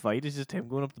before the big fight, it's just him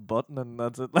going up the button, and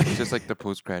that's it. Like It's just like the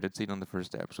post-credit scene on the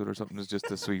first episode or something. It's just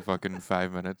a sweet fucking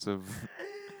 5 minutes of.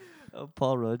 oh,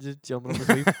 Paul Rudd just jumping on the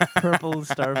sweet purple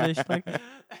starfish. Like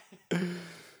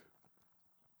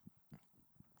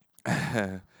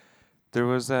There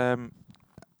was I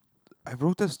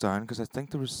wrote this down because I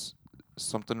think there was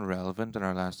something relevant in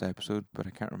our last episode, but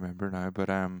I can't remember now. But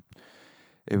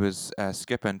it was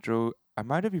Skip Intro. I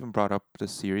might have even brought up the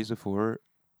series before.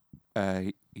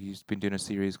 He's been doing a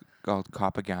series called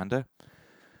Copaganda,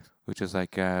 which is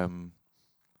like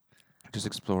just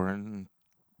exploring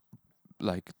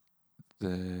like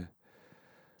the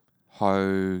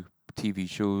how TV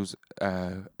shows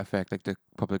affect like the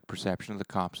public perception of the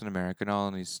cops in America and all.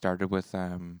 And he started with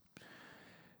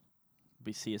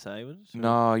Be CSI was it?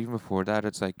 no, even before that,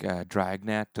 it's like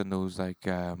Dragnet and those like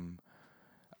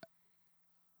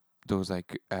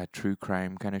true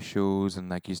crime kind of shows, and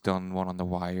like he's done one on The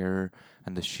Wire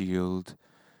and The Shield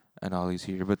and all these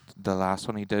here. But the last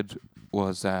one he did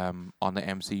was on the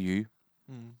MCU,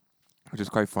 Mm. which is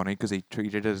quite funny because he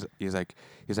treated it as he's like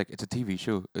it's a TV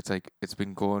show. It's like it's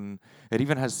been going. It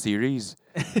even has series.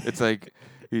 It's like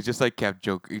he just like kept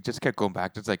joke. He just kept going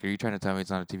back. It's like, are you trying to tell me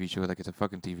it's not a TV show? Like it's a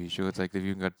fucking TV show. It's like they've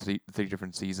even got three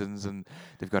different seasons and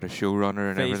they've got a showrunner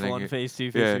and Phase everything. 1, Phase 2,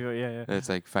 Yeah. Phase 3. Yeah. It's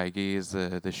like Feige is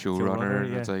the Showrunner, showrunner,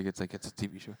 and yeah. it's like it's a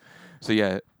TV show. So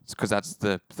yeah, because that's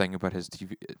the thing about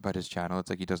his channel. It's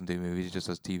like he doesn't do movies; he just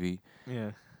does TV.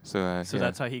 Yeah. So So yeah.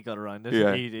 that's how he got around it.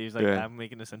 Yeah. He's like, Yeah. I'm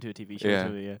making this into a TV show. Yeah.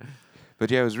 Too, yeah.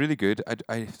 But yeah, it was really good.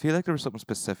 I feel like there was something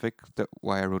specific that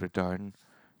why I wrote it down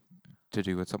to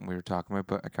do with something we were talking about,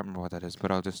 but I can't remember what that is.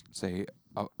 But I'll just say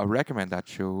I'll recommend that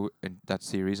show and that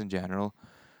series in general.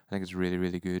 I think it's really,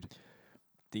 really good.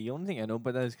 The only thing I know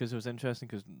about that is because it was interesting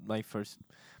because my first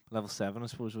level 7, I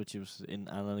suppose, which was in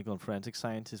analytical and forensic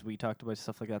sciences, we talked about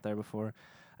stuff like that there before.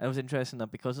 And it was interesting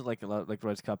that because of like a lot of like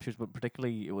rights captures, but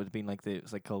particularly it would have been like it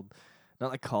was like called,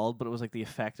 not like called, but it was like the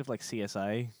effect of like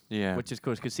CSI, Yeah. which is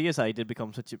cool because CSI did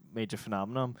become such a major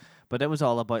phenomenon, but it was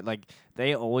all about like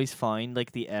they always find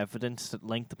like the evidence that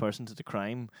linked the person to the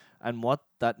crime, and what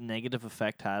that negative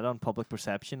effect had on public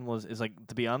perception is like,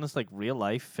 to be honest, like real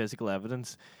life physical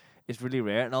evidence is really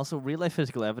rare, and also real life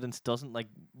physical evidence doesn't like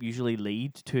usually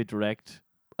lead to a direct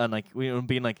and like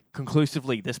being like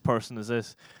conclusively this person is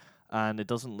this. And it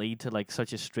doesn't lead to like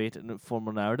such a straight and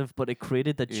formal narrative, but it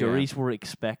created that Yeah. juries were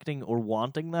expecting or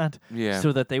wanting that, Yeah.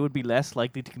 so that they would be less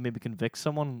likely to maybe convict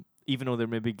someone, even though they're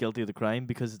maybe guilty of the crime,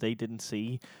 because they didn't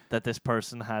see that this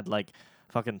person had like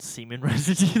fucking semen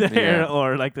residue there Yeah.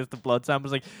 or like the blood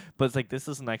samples. Like, but it's like this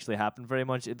doesn't actually happen very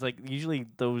much. It's like usually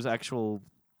those actual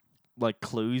like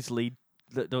clues lead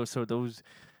those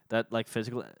that like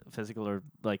physical or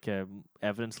like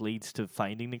evidence leads to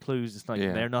finding the clues. It's not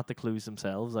Yeah. they're not the clues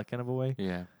themselves. That kind of a way.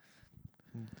 Yeah.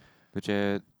 Mm. But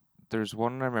yeah, there's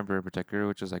one I remember in particular,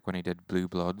 which is like when he did Blue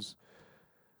Bloods,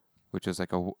 which is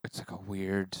like it's like a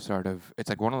weird sort of, it's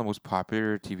like one of the most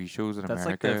popular TV shows in That's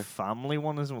America. like the family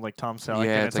one, isn't it? Like Tom Selleck.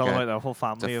 Yeah, and it's it's all like about the whole It's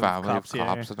family a of family cops. of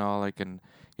cops and all, like, and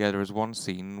yeah, there was one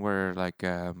scene where like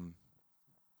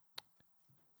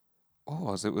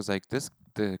it was like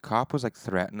the cop was like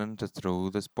threatening to throw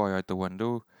this boy out the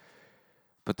window,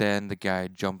 but then the guy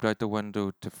jumped out the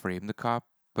window to frame the cop,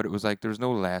 but it was like there was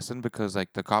no lesson because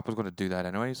like the cop was going to do that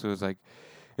anyway, so it was like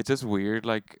it's just weird,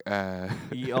 like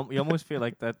you almost feel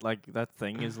like that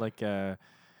thing is like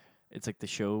it's like the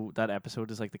show, that episode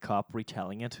is like the cop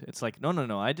retelling it. It's like,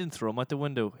 no, I didn't throw him out the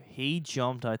window. He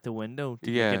jumped out the window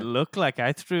to Yeah. make it look like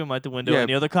I threw him out the window. Yeah, And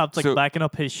the other cop's like so- backing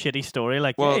up his shitty story.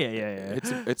 Like, Well, yeah.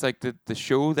 It's like the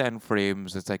show then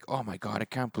frames. It's like, oh my god, I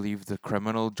can't believe the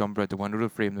criminal jumped out the window to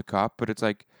frame the cop. But it's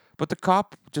like, but the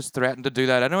cop just threatened to do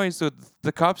that anyway. So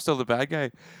the cop's still the bad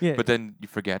guy. Yeah. But then you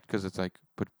forget because it's like,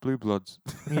 but Blue Bloods.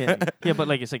 yeah. But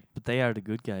like, it's like, but they are the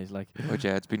good guys. Like, But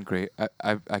yeah, it's been great.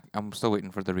 I'm still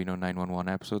waiting for the Reno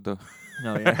 911 episode though.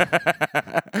 no,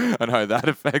 yeah. And how that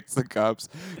affects the cops,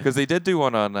 because they did do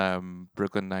one on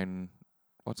Brooklyn Nine.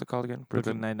 What's it called again?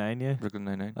 Brooklyn Nine-Nine, yeah. Brooklyn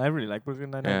Nine-Nine. I really like Brooklyn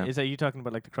Nine-Nine. Yeah. Is that you talking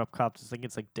about like the crop cops? I think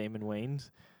it's like Damon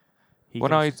Wayans. Well,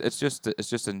 no, it's just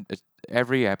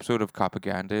every episode of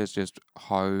Copaganda is just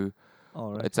how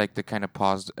all right. it's like the kind of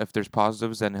positive. If there's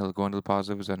positives, then he'll go into the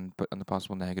positives and put on the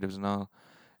possible negatives and all.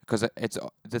 Because it's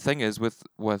the thing is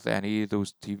with any of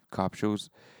those cop shows,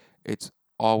 it's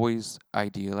always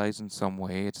idealized in some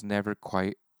way. It's never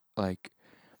quite like.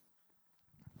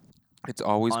 It's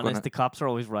always Unless gonna. the cops are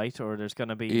always right, or there's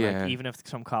gonna be Yeah. like, even if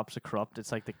some cops are corrupt,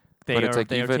 it's like But it's like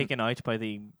they are even- taken out by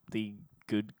the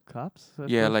good cops. I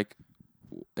Yeah, suppose. like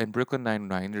in Brooklyn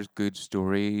Nine-Nine, there's good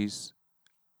stories,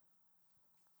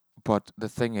 but the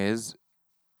thing is,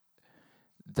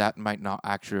 that might not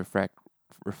actually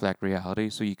reflect reality.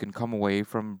 So you can come away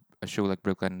from a show like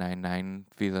Brooklyn Nine-Nine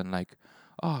feeling like,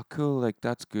 oh, cool, like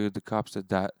that's good. The cops did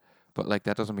that, but like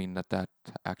that doesn't mean that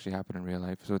actually happened in real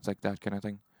life. So it's like that kind of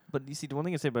thing. But you see, the one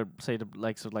thing I say about the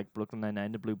likes of like Brooklyn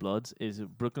Nine-Nine, the Blue Bloods, is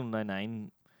Brooklyn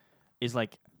Nine-Nine is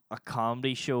like a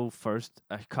comedy show first,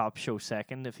 a cop show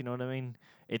second, if you know what I mean.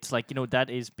 It's like, that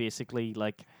is basically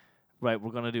like, right,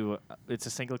 we're going to do it's a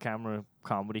single camera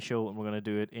comedy show, and we're going to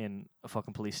do it in a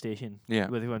fucking police station. Yeah.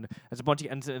 It's a bunch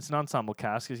of, and it's an ensemble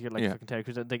cast, because you get like Yeah. fucking Terry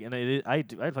Crews, and I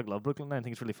fucking love Brooklyn Nine. I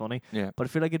think it's really funny. Yeah. But I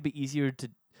feel like it'd be easier to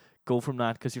go from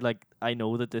that, because you're like, I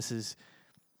know that this is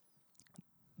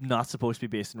not supposed to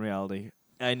be based in reality.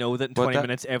 I know that in But 20 that-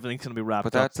 minutes everything's going to be wrapped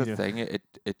But up. that's the thing.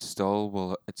 It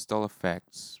still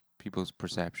affects people's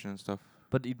perception and stuff.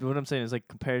 But what I'm saying is, like,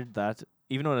 compared to that,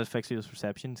 even though it affects people's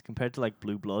perceptions, compared to like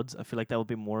Blue Bloods, I feel like that would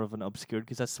be more of an obscured,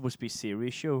 because that's supposed to be a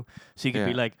serious show. So you could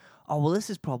be Yeah. like, oh well, this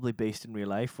is probably based in real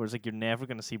life. Whereas like you're never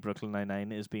going to see Brooklyn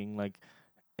Nine-Nine as being like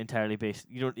entirely based.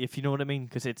 If you know what I mean,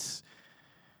 because it's,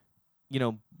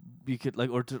 you could like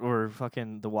or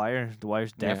fucking The Wire. The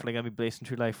Wire's Yeah. definitely gonna be based in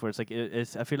true life. Where it's like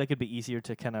it's. I feel like it'd be easier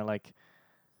to kind of like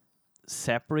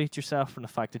separate yourself from the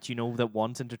fact that that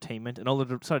one's entertainment, and although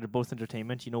they're both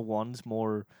entertainment, one's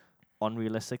more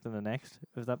unrealistic than the next.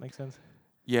 If that makes sense.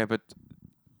 Yeah, but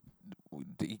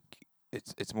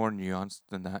it's more nuanced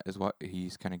than that, is what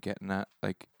he's kind of getting at.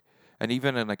 Like, and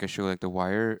even in like a show like The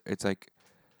Wire, it's like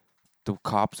the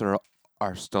cops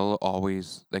are still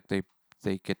always like they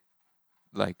get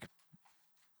like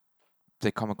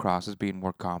they come across as being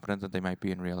more competent than they might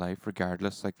be in real life,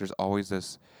 regardless. Like, there's always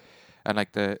this, and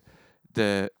like the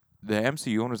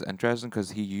MCU one was interesting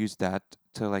because he used that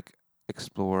to like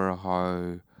explore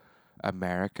how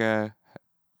America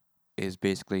is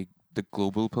basically the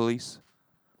global police,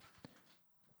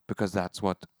 because that's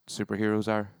what superheroes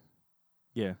are,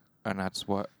 Yeah. and that's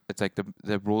what it's like.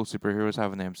 The role superheroes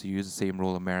have in the MCU is the same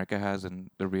role America has in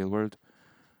the real world.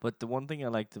 But the one thing I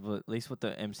liked about at least what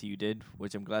the MCU did,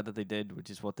 which I'm glad that they did, which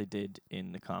is what they did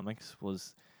in the comics,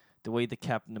 was the way that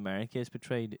Captain America is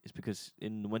portrayed is because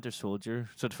in the Winter Soldier,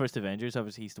 so the first Avengers,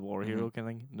 obviously he's the war hero kind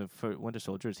of thing. The Winter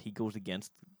Soldier he goes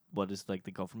against what is like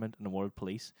the government and the world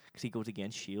police, because he goes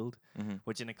against SHIELD,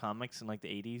 which in the comics in like the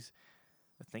 80s,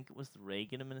 I think it was the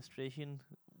Reagan administration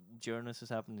during this is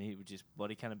happening, which is what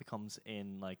he kind of becomes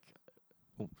in like,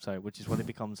 which is what he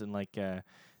becomes in like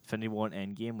Infinity War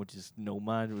and Endgame, which is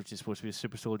Nomad, which is supposed to be a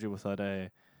super soldier without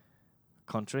a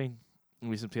country.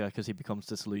 Recently, because he becomes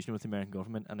disillusioned with the American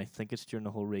government, and I think it's during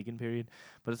the whole Reagan period.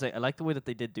 But it's like I like the way that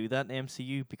they did do that in the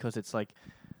MCU, because it's like,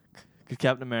 because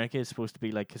Captain America is supposed to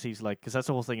be like, because that's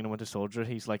the whole thing in the Winter Soldier.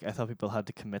 He's like, I thought people had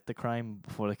to commit the crime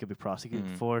before they could be prosecuted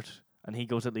for it, and he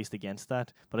goes at least against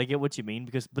that. But I get what you mean,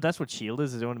 but that's what SHIELD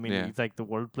is. You know what I mean? Yeah. It's like the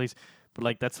world police, but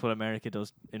like that's what America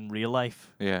does in real life.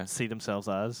 Yeah. See themselves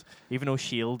as, even though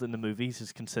SHIELD in the movies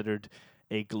is considered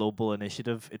a global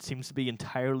initiative, it seems to be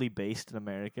entirely based in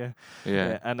America.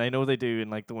 Yeah. And I know they do in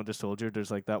like the Winter Soldier.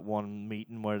 There's like that one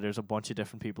meeting where there's a bunch of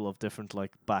different people of different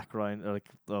like background, or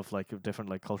of different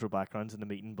like cultural backgrounds in the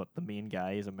meeting, but the main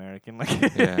guy is American. Like,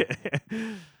 Yeah.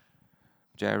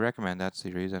 Yeah, I recommend that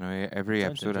series anyway. Every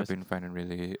Sounds episode I've been finding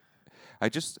really, I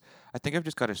think I've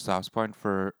just got a soft spot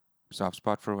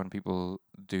for when people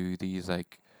do these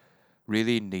like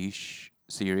really niche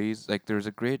series. Like, there's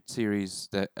a great series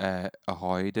that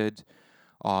Ahoy did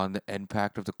on the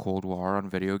impact of the Cold War on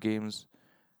video games,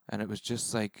 and it was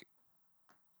just like,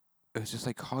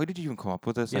 how did you even come up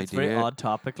with this yeah, idea? it's a very odd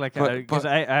topic. Like, But- because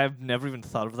I've never even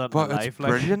thought of that in my But it's life. Like,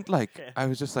 brilliant. Like, I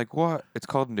was just like, what? It's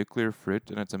called Nuclear Fruit,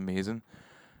 and it's amazing.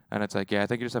 And it's like, yeah, I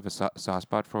think you just have a soft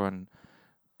spot for when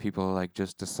people like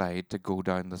just decide to go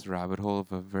down this rabbit hole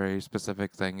of a very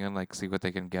specific thing and like see what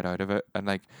they can get out of it. And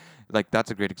like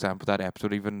that's a great example. That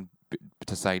episode, even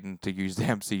deciding to use the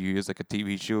MCU as like a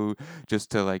TV show just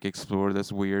to like explore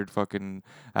this weird fucking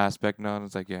aspect now. And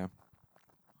it's like, yeah.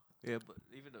 yeah, but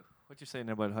even though what you're saying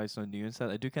about how it's not new and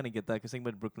stuff, I do kind of get that. Because think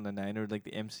about Brooklyn Nine-Nine or like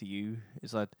the MCU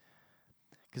is that.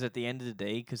 Because at the end of the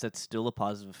day, because that's still a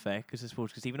positive effect, because I suppose,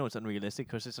 because even though it's unrealistic,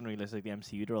 the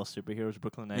MCU, they're all superheroes,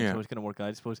 Brooklyn Nine, Yeah. so it's going to work out,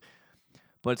 I suppose.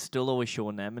 But it's still always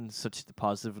showing them in such the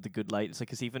positive or the good light. It's like,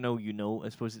 because even though I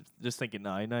suppose, just thinking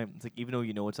now, it's like, even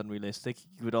though it's unrealistic,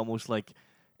 you would almost like,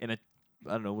 in a,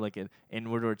 I don't know, like an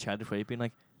inward or a childish way, being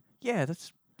like, yeah,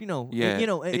 that's, Yeah, it's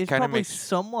kinda probably makes-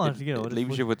 somewhat, It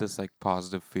leaves you with this like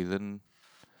positive feeling.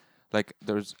 Like,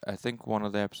 there's, I think one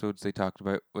of the episodes they talked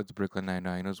about with Brooklyn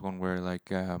Nine-Nine was one where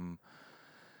like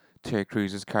Terry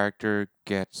Crews' character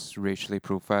gets racially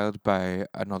profiled by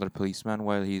another policeman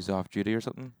while he's off duty or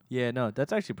something. Yeah, no,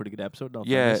 that's actually a pretty good episode. No,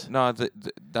 Yeah, fairness. no,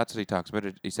 that's what he talks about.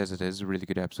 It. He says it is a really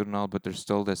good episode and all, but there's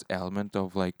still this element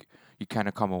of like you kind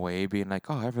of come away being like,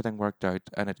 oh, everything worked out,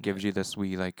 and it gives you this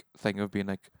wee like thing of being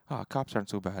like, oh, cops aren't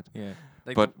so bad. Yeah,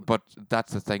 like But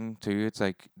that's the thing too. It's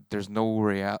like there's no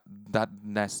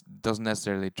doesn't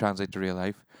necessarily translate to real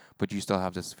life, but you still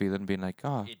have this feeling being like,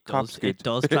 oh, it cops does. good. It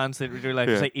does translate to real life.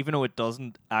 Yeah. It's like even though it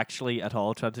doesn't actually at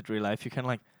all translate to real life, you're kind of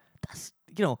like, that's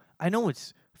I know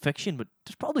it's fiction, but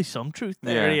there's probably some truth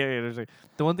there. Yeah. Yeah. There's like,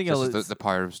 the one thing I This was is the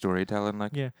power of storytelling.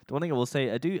 Like, Yeah, the one thing I will say,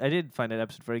 I did find that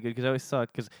episode very good because I always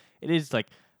thought because it is like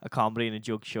a comedy and a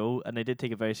joke show, and they did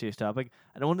take a very serious topic.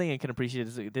 And the one thing I can appreciate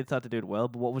is they did thought to do it well.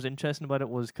 But what was interesting about it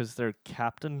was because their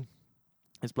captain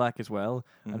is black as well,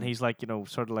 and Mhm. he's like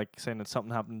sort of like saying that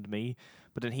something happened to me,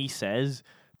 but then he says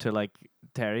to like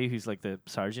Terry, who's like the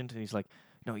sergeant, and he's like.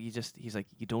 No, he's like,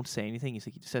 you don't say anything. He's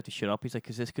like, you just have to shut up. He's like,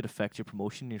 because this could affect your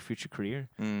promotion and your future career.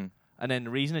 Mm. And then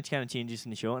the reason it kind of changes in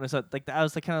the show, and it's like I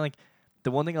was like kind of like the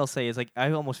one thing I'll say is like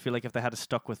I almost feel like if they had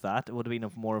stuck with that, it would have been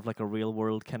more of like a real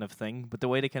world kind of thing. But the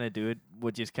way they kind of do it,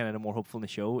 which is kind of the more hopeful in the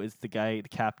show, is the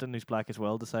captain who's black as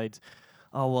well, decides,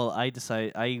 oh well,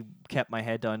 I kept my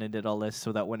head down and did all this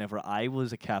so that whenever I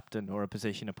was a captain or a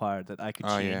position of power, that I could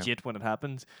Oh, change yeah. it when it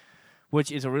happens,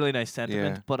 which is a really nice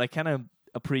sentiment. Yeah. But I kind of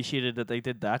appreciated that they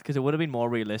did that because it would have been more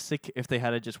realistic if they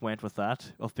had just went with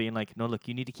that of being like, no, look,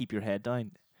 you need to keep your head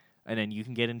down, and then you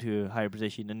can get into a higher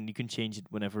position and you can change it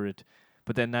whenever it.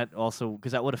 But then that also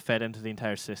because that would have fed into the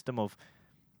entire system of,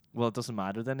 well, it doesn't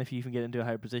matter then if you even get into a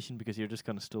higher position because you're just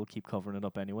gonna still keep covering it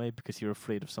up anyway because you're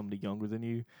afraid of somebody younger than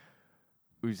you.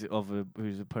 Who's a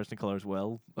person of color as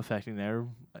well, affecting their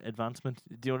advancement.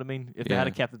 Do you know what I mean? If they had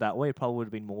Yeah. kept it that way, it probably would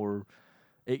have been more.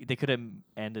 They could have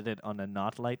ended it on a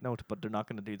not light note, but they're not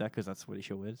going to do that because that's what the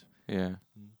show is. Yeah.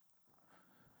 Mm.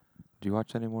 Do you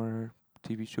watch any more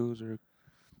TV shows or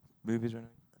movies or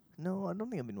anything? No, I don't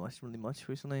think I've been watching really much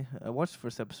recently. I watched the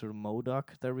first episode of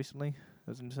MODOK there recently.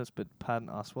 I was interested, but Patton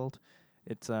Oswalt.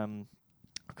 It's I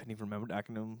couldn't even remember what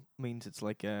the acronym means. It's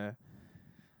like a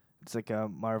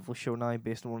Marvel show now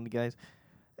based on one of the guys.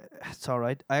 It's all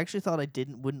right. I actually thought I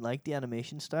wouldn't like the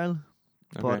animation style.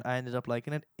 Okay. But I ended up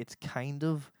liking it. It's kind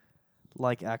of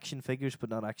like action figures, but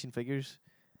not action figures.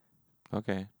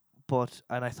 Okay.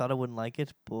 And I thought I wouldn't like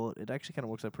it, but it actually kind of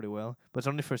works out pretty well. But it's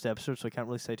only the first episode, so I can't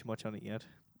really say too much on it yet.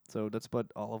 So that's about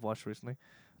all I've watched recently.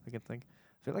 I can think.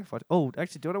 I feel like I've watched. Oh,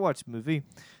 actually, do you want to watch a movie?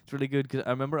 It's really good because I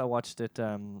remember I watched it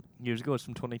years ago. It's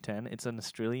from 2010. It's an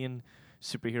Australian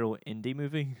superhero indie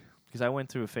movie. Because I went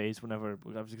through a phase whenever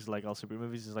I was just like all super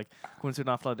movies. It's like going through an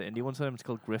awful lot of indie ones. It's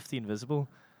called Griff the Invisible.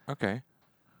 Okay.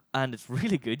 And it's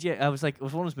really good. Yeah, I was like, it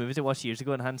was one of those movies I watched years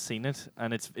ago and hadn't seen it,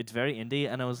 and it's very indie.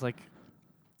 And I was like,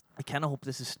 I kind of hope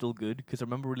this is still good because I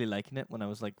remember really liking it when I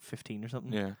was like 15 or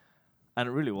something, Yeah. and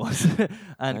it really was.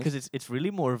 And because Nice. it's really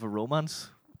more of a romance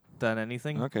than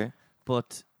anything. Okay.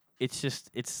 But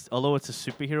it's although it's a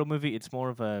superhero movie, it's more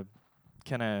of a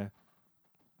kind of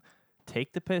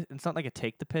take the piss. It's not like a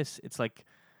take the piss. It's like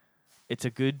it's a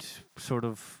good sort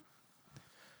of.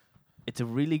 It's a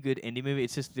really good indie movie.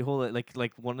 It's just the whole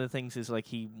like one of the things is like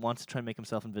he wants to try and make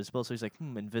himself invisible. So he's like,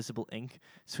 invisible ink.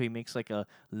 So he makes like a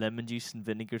lemon juice and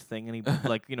vinegar thing, and he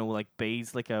like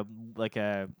bathes like not like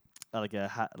a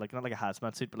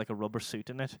hazmat suit, but like a rubber suit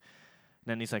in it. And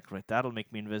then he's like, right, that'll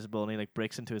make me invisible. And he like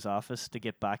breaks into his office to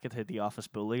get back at the office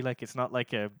bully. Like it's not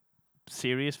like a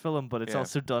serious film, but it's Yeah.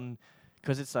 also done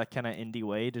because it's that kind of indie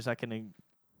way. There's that kind of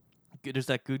there's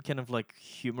that good kind of like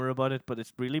humor about it, but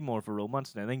it's really more of a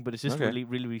romance than anything. But it's just Okay. really,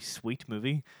 really, really sweet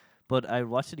movie. But I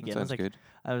watched it That again. sounds good.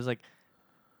 I was like,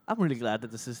 I'm really glad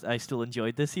that I still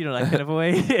enjoyed this. You know, that kind of a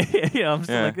way. I'm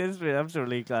still Yeah. like this. I'm still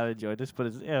really glad I enjoyed this. But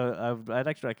it's, I'd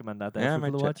actually recommend that Yeah, for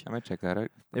people to watch. I might check that out.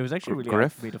 It was actually really hard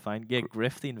Griff? for me to find. Yeah,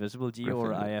 Griff the Invisible,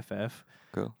 Griff Griff.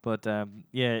 Cool. But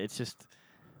yeah, it's just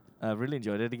I really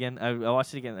enjoyed it again. I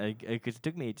watched it again because it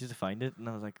took me ages to find it, and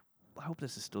I was like, I hope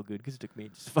this is still good because it took me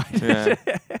ages to find it.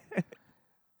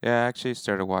 Yeah, I actually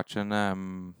started watching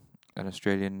an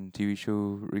Australian TV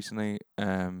show recently.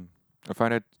 I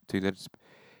found out too that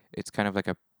it's kind of like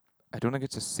I don't think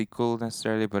it's a sequel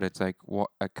necessarily, but it's like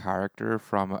a character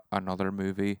from another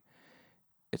movie.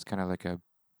 It's kind of like a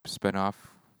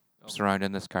spin-off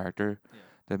surrounding this character. Yeah.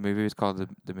 The movie is called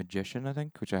The Magician, I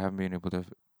think, which I haven't been able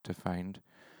to find.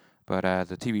 But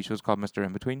the TV show is called Mr.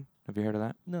 In Between. Have you heard of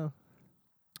that? No.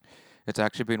 It's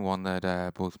actually been one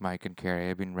that both Mike and Carrie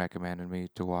have been recommending me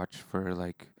to watch for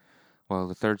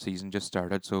the third season just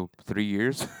started, so 3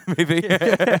 years maybe.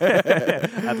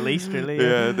 At least, really.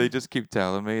 Yeah, they just keep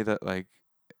telling me that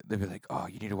they'll be like, "Oh,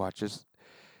 you need to watch this."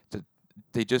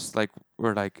 they just like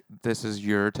were like, this is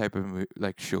your type of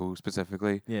like show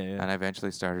specifically. Yeah, yeah. And I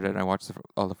eventually started it. And I watched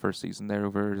all the first season there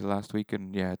over the last week,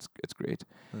 and yeah, it's great.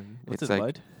 What's it's it like-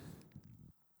 about?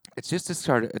 It's just this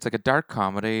sort of, it's like a dark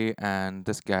comedy, and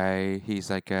this guy, he's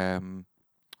like you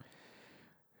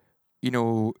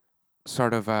know,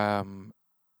 sort of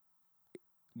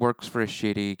works for a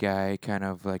shady guy, kind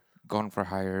of like gone for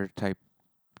hire type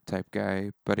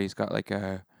guy, but he's got like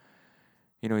a,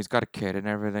 he's got a kid and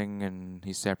everything, and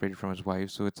he's separated from his wife,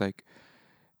 so it's like,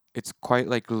 it's quite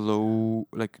like low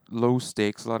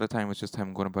stakes. A lot of time it's just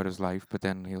him going about his life, but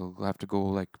then he'll have to go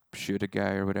like shoot a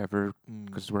guy or whatever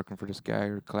because he's working for this guy,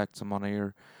 or collect some money,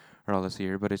 or all this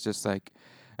here. But it's just like,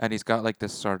 and he's got like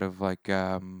this sort of like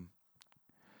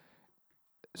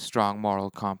strong moral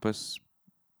compass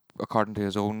according to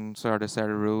his own sort of set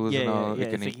of rules Yeah, and all. yeah.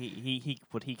 Like, and It's like he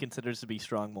what he considers to be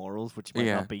strong morals, which might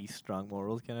Yeah. not be strong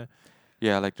morals, kind of.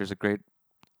 yeah, like there's a great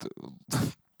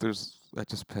I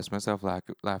just pissed myself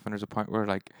laughing. There's a point where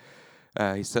like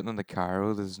he's sitting in the car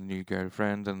with his new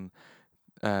girlfriend, and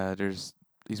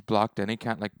he's blocked in. He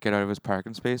can't like get out of his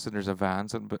parking space, and there's a van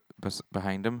sitting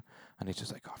behind him, and he's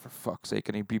just like, oh, for fuck's sake,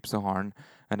 and he beeps the horn,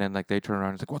 and then like they turn around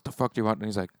and he's like, what the fuck do you want? And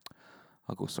he's like,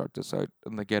 I'll go sort this out.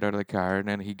 And they get out of the car, and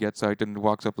then he gets out and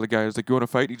walks up to the guy. He's like, you want to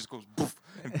fight? He just goes poof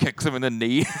and kicks him in the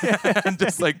knee and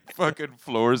just like fucking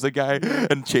floors the guy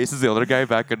and chases the other guy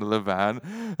back into the van.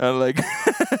 And like,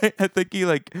 I think he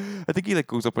like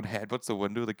goes up and headbutts the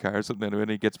window of the car or something. And when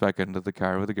he gets back into the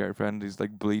car with the girlfriend, he's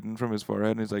like bleeding from his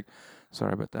forehead. And he's like,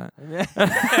 sorry about that. Yeah,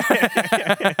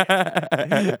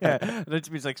 that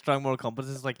means like strong moral compass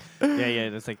is like, yeah.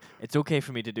 It's like it's okay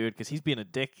for me to do it because he's being a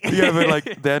dick. Yeah, but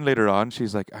like then later on,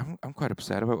 she's like, I'm quite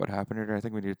upset about what happened here. I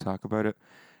think we need to talk about it.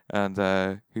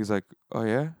 And he's like, oh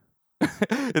yeah.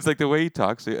 It's like the way he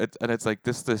talks, and it's like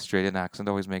this. The Australian accent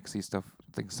always makes these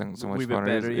things sound so much Wee bit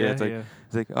funnier. better, It's like, yeah.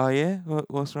 it's like, oh yeah,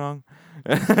 what's wrong?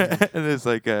 And it's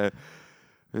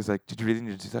like, did you really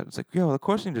need to do that? It's like, yeah, well, of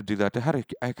course I need to do that.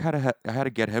 I had to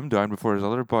get him down before his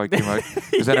other boy came out,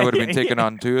 because then I would have been taking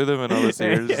on two of them and all this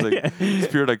here. It's like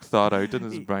it's pure like thought out in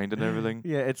his mind and everything.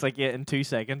 Yeah, it's like in 2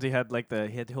 seconds he had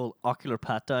the whole ocular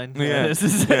pat down. Yeah,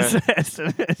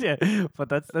 Yeah. But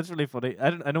that's really funny.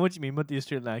 I know what you mean with the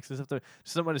Australian accents. There's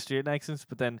something about Australian accents,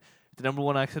 but then the number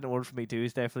one accent in order for me too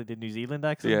is definitely the New Zealand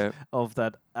accent. Yeah. Of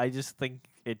that, I just think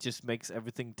it just makes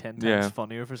everything 10 times Yeah.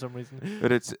 funnier for some reason.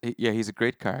 But he's a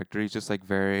great character. He's just like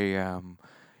very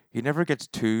he never gets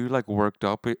too like worked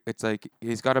up. It's like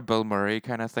he's got a Bill Murray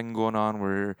kind of thing going on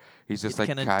where he's just It's like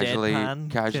kinda casually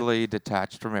deadpan,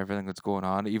 detached from everything that's going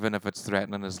on, even if it's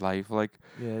threatening his life. Like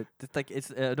Yeah, it's like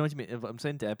I know what you mean. If I'm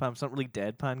saying deadpan, it's not really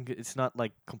deadpan. It's not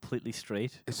like completely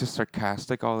straight. it's just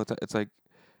sarcastic all the time. It's like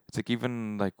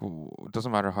even like it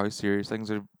doesn't matter how serious things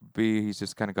would be. He's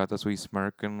just kind of got this wee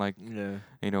smirk, and like Yeah.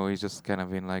 he's just kind of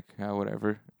being like, oh,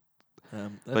 whatever. I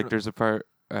Like don't- there's a part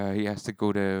he has to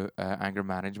go to anger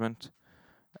management,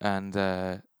 and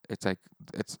it's like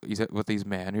he's with these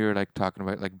men who are like talking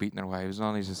about like beating their wives and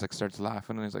all. And he just like starts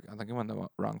laughing, and he's like, I think I'm in the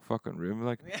wrong fucking room.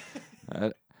 Like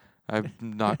I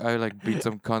like beat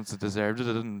some cunts that deserved it.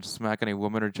 I didn't smack any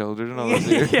women or children and all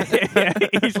this. yeah.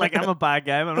 He's like, I'm a bad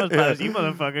guy. But I'm not as bad as you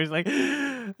motherfuckers. Like,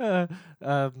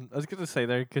 I was going to say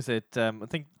there because I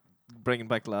think bringing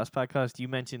back the last podcast, you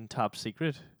mentioned Top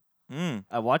Secret.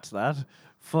 I watched that.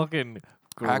 Fucking.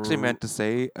 I actually meant to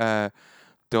say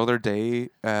the other day,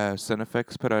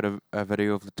 Cinefix put out a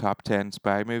video of the top 10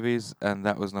 spy movies, and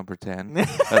that was number 10.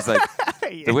 That's like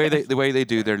the way they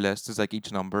do their list is like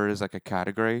each number is like a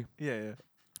category. Yeah.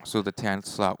 So the 10th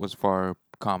slot was for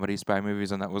comedy spy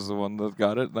movies, and that was the one that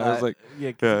got it. And I was like,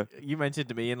 yeah, yeah. You mentioned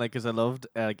to me, and like, because I loved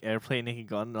like Airplane, Naked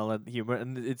Gun, and all that humor,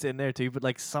 and it's in there too. But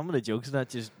like, some of the jokes in that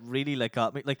just really like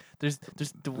got me. Like, there's the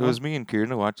it one, was me and Kieran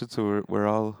to watch it, so we're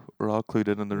all clued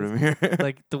in the room here.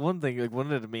 like the one thing, like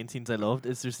one of the main scenes I loved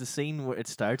is there's the scene where it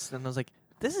starts, and I was like,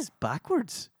 this is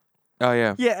backwards. Oh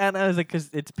yeah. Yeah, and I was like, because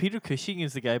it's Peter Cushing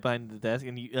is the guy behind the desk,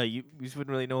 and you wouldn't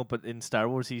really know, but in Star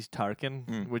Wars he's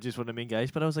Tarkin, which is one of the main guys.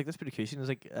 But I was like, that's Peter Cushing. I was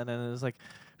like, and then it was like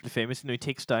really famous. He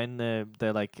takes down the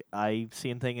like eye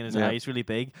seeing thing, and his eye's really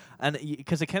big, and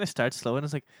because it kind of starts slow, and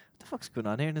it's like, what the fuck's going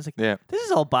on here? And it's like, Yeah. this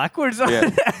is all backwards.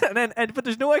 Yeah. but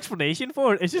there's no explanation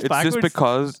for it. It's just It's backwards. just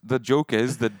because the joke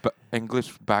is that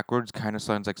English backwards kind of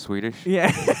sounds like Swedish.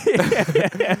 Yeah.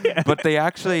 But they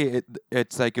actually,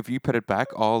 it's like if you put it back,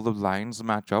 all the lines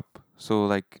match up. So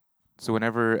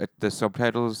whenever the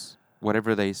subtitles,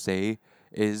 whatever they say,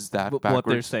 is that backwards. what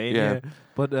they're saying. Yeah.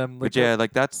 But like But yeah,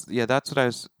 like that's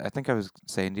what I think I was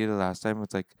saying to you the last time.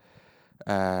 It's like,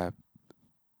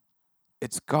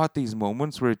 it's got these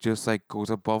moments where it just like goes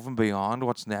above and beyond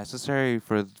what's necessary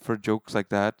for jokes like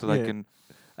that. Like, Yeah.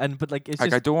 And but like it's like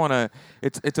I just don't want to.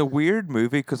 It's a weird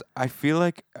movie because I feel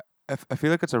like I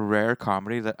feel like it's a rare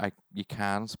comedy that you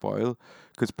can spoil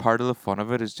because part of the fun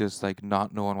of it is just like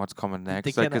not knowing what's coming the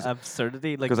next. kind Like, of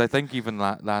absurdity, like because I think even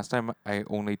last time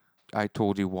I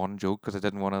told you one joke because I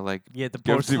didn't want to like yeah, the give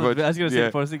too porcelain. much. I was gonna say Yeah.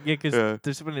 the porcelain, yeah, because Yeah.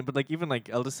 there's something, but like even like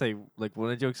I'll just say like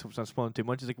one of the jokes, I'm not spoiling too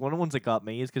much. Is like one of the ones that got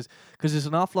me is because there's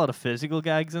an awful lot of physical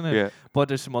gags in it, Yeah. but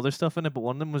there's some other stuff in it. But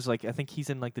one of them was like I think he's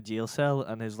in like the jail cell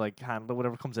and his like handler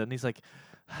whatever comes in. He's like,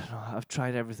 I don't know, I've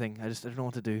tried everything. I don't know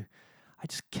what to do. I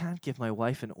just can't give my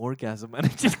wife an orgasm, and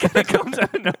it just kind of comes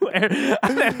out of nowhere.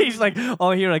 And then he's like,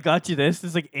 "Oh, here, I got you this."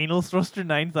 It's like anal thruster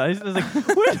 9000. It's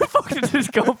like, where the fuck did this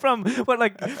go from? But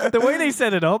like the way they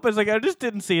set it up is like I just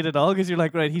didn't see it at all because you're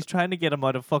like, right, he's trying to get him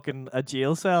out of fucking a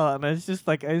jail cell, and it's just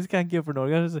like I just can't give her an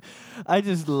orgasm. I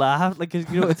just laughed like 'cause,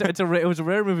 you know it was a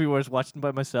rare movie where I was watching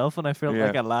by myself, and I felt Yeah.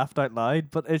 like I laughed out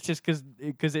loud. But it's just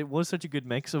because it was such a good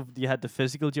mix of you had the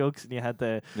physical jokes and you had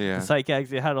the Yeah. sight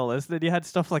gags, you had all this, then you had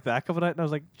stuff like that coming out, and I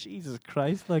was like, Jesus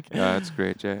Christ, like. Yeah, it's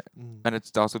great. Yeah. Mm. And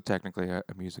it's also technically a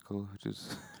musical, which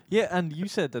is Yeah, and you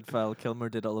said that Val Kilmer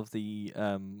did all of the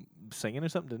singing or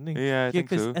something, didn't he? yeah, I think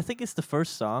 'cause so. I think it's the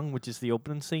first song, which is the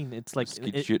opening scene. It's like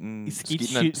Skeet shooting, skeet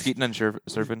skeeting and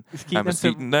surfing. skeeting I'm a and surf-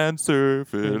 skeeting and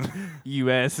surfing.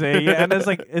 USA, yeah, and it's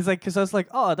like because I was like,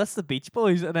 oh, that's the Beach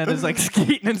Boys, and then it's like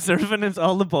skating and surfing, and it's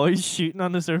all the boys shooting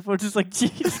on the surfboards. It's like,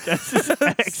 Jesus, this is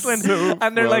excellent, So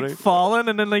and they're like funny. falling,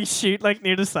 and then they shoot like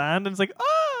near the sand, and it's like,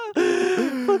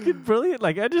 fucking brilliant.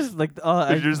 Like I just like,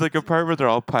 There's like a part where they're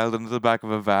all piled into the back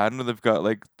of a van and they've got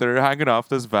like they're hanging off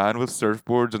this van with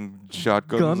surfboards and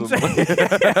shotguns. guns. And,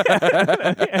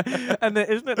 And then,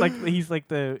 isn't it like he's like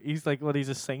he's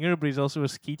a singer, but he's also a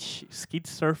skeet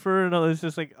surfer and all. It's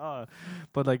just like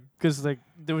but like because like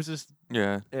there was just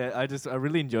yeah, I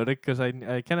really enjoyed it because I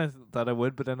kind of thought I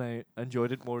would, but then I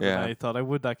enjoyed it more than Yeah. I thought I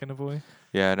would. That kind of way.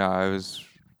 yeah. No, it was.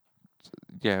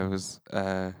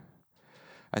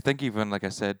 I think even like I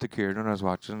said to Kieran when I was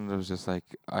watching, it was just like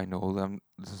I know them.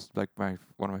 This is like one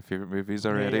of my favorite movies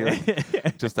already.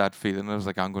 Like, just that feeling. I was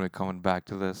like, I'm going to coming back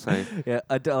to this. Yeah,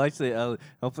 I'll actually,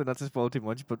 hopefully not to spoil too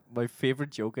much, but my favorite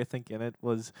joke I think in it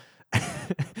was,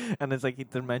 and it's like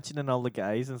they're mentioning all the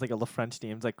guys, and it's like all the French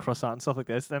names like croissant and stuff like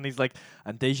this, and he's like,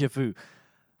 and déjà vu,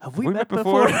 have we met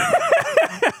before?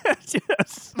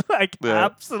 Just like Yeah.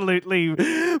 absolutely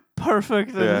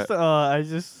perfect. Yeah.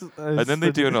 And And then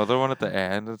they do another one at the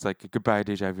end. It's like goodbye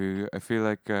deja vu. I feel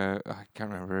like I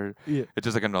can't remember. Yeah. It's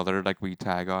just like another like wee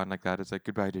tag on like that. It's like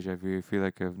goodbye deja vu. I feel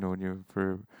like I've known you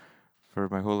for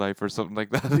my whole life or something like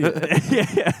that.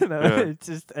 yeah, no, Yeah.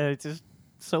 it's just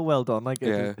so well done. Like,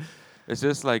 Yeah. It's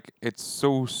just like it's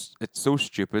so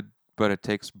stupid, but it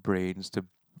takes brains to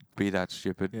be that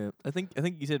stupid. yeah. I think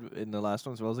you said in the last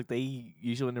one as well. It's like they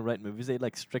usually when they write movies, they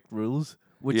like strict rules,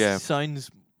 which Yeah. sounds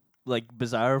like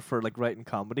bizarre for like writing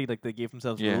comedy. Like they gave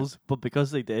themselves Yeah. rules, but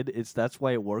because they did, that's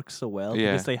why it works so well.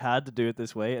 Yeah. Because they had to do it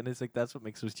this way, and it's like that's what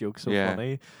makes those jokes so Yeah.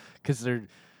 funny. Because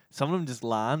some of them just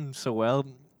land so well.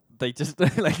 They just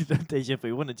like the deja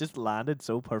vu one. It just landed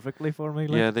so perfectly for me.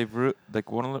 Like, Yeah, they've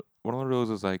like one of the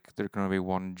rules is like there's gonna be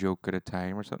one joke at a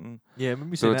time or something. yeah. I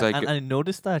remember So saying it's that, like- and I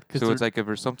noticed that because So it's like if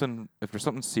there's something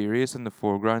serious in the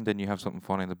foreground, then you have something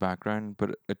funny in the background.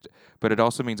 But it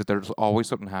also means that there's always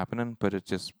something happening, but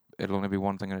it'll only be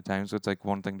one thing at a time. So it's like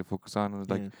one thing to focus on, and it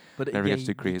like but never yeah, gets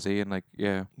too crazy. And like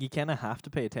you kind of have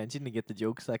to pay attention to get the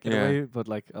jokes that kind Yeah. of way. But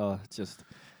like, just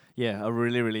yeah, I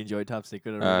really really enjoyed Top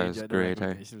Secret. I really it's enjoyed great, the eh?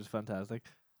 recommendation. It was fantastic.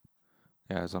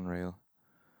 yeah, it's unreal.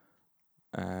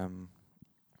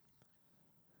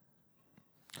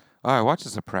 I watched a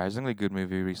surprisingly good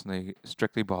movie recently,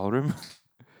 Strictly Ballroom.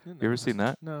 You ever seen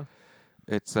that? No.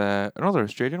 It's another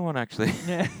Australian one actually.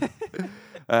 Yeah.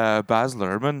 Baz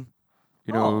Luhrmann.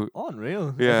 You know,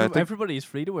 unreal. Yeah, I think- Everybody is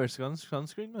free to wear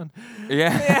sunscreen, man.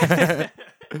 yeah.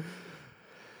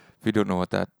 If you don't know what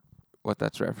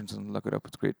that's referencing, look it up.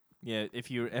 It's great. Yeah, if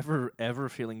you're ever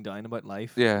feeling down about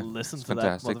life, Yeah, listen it's to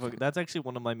fantastic. that motherfucker. That's actually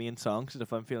one of my main songs. And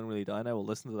if I'm feeling really down, I will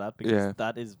listen to that because Yeah.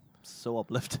 that is so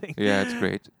uplifting. Yeah, it's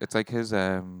great. It's like his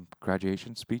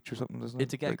graduation speech or something, isn't it?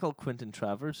 It's a guy Like- called Quentin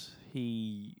Travers.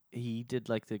 He did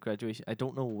like the graduation. I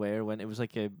don't know where when it was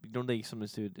like they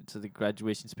sometimes do it's the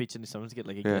graduation speech and they sometimes get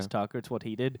like a Yeah. guest talker. It's what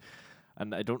he did,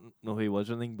 and I don't know who he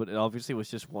was or anything, but it obviously was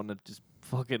just one that just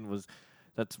fucking was.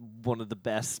 That's one of the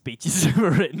best speeches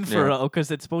ever written for Yeah.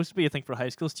 because it's supposed to be I think for high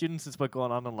school students. It's about going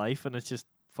on in life, and it's just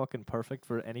fucking perfect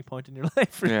for any point in your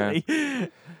life. Yeah. Really.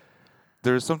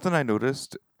 There's something I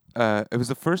noticed. It was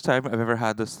the first time I've ever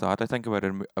had this thought. I think about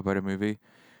a movie.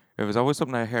 it was always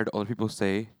something I heard other people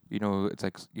say. You know, it's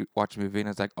like you watch a movie and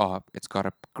it's like, oh, it's got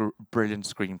a brilliant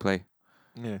screenplay,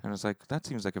 Yeah. and it's like that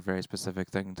seems like a very specific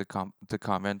thing to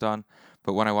comment on.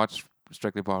 But when I watched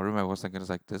Strictly Ballroom, I was thinking, it's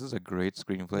like, this is a great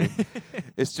screenplay.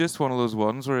 It's just one of those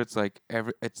ones where it's like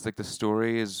it's like the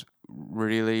story is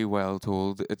really well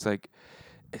told. It's like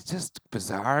it's just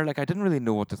bizarre. Like I didn't really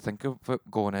know what to think of it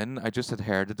going in. I just had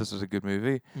heard that this was a good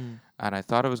movie, and I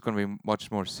thought it was going to be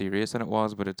much more serious than it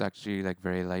was. But it's actually like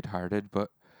very lighthearted. But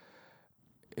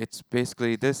it's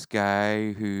basically this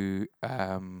guy who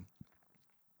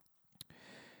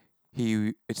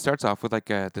he it starts off with like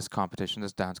this competition,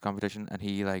 this dance competition, and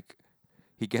he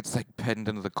gets like pinned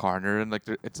into the corner, and like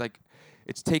it's like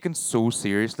it's taken so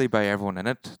seriously by everyone in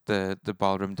it, the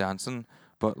ballroom dancing,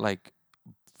 but like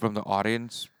from the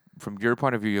audience, from your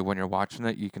point of view, when you're watching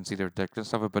it, you can see the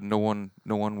ridiculous of it, but no one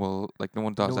will like no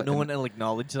one does No, that. no in- one will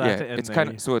acknowledge that. yeah, in it's the- kind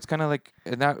of so it's kind of like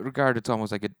in that regard, it's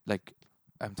almost like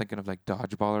I'm thinking of like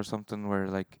dodgeball or something where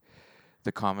like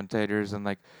the commentators and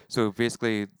like so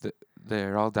basically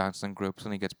they're all dancing in groups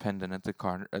and he gets pinned in at the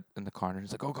corner in the corner.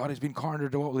 He's like, oh god, he's been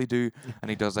cornered. What will he do? And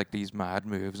he does like these mad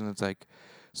moves, and it's like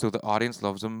so the audience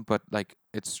loves him, but like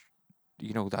it's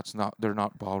that's not they're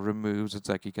not ballroom moves. It's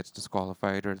like he gets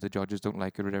disqualified or the judges don't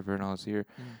like it or whatever and all this here.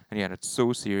 And yeah, it's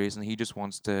so serious, and he just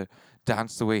wants to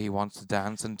dance the way he wants to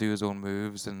dance and do his own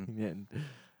moves and Yeah,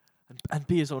 and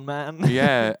be his own man.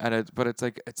 yeah, but it's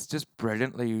like it's just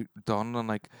brilliantly done, and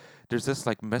like there's this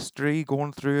like mystery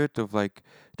going through it of like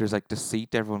there's like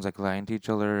deceit, everyone's like lying to each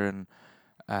other, and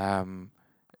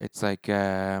it's like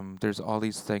there's all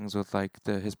these things with like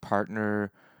his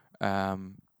partner,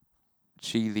 um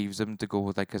she leaves him to go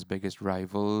with like his biggest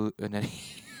rival, and then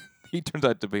he turns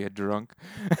out to be a drunk.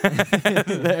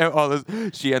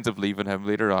 She ends up leaving him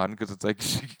later on because it's like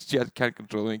she can't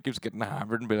control him. He keeps getting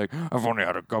hammered and be like, I've only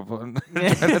had a couple. And,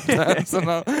 dance and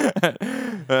all.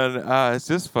 And it's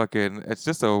just fucking, it's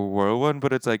just a whirlwind.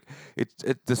 But it's like,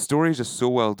 the story is just so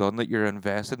well done that you're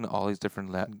invested in all these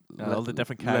different all the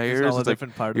different characters, layers. all the It's like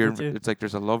different parts you're, of it. it's like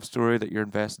there's a love story that you're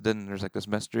invested in. And there's like this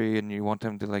mystery, and you want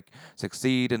him to like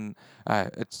succeed. And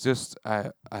it's just,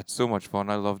 it's so much fun.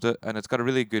 I loved it, and it's got a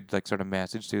really good like sort of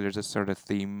message too. There's this sort of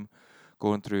theme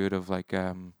going through it of like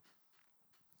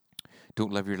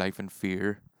don't live your life in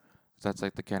fear. That's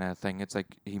like the kind of thing. It's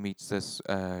like he meets this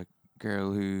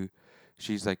girl who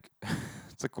she's like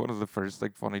it's like one of the first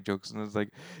like funny jokes, and it's like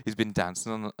he's been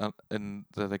dancing in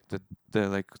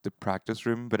the practice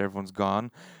room, but everyone's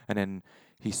gone, and then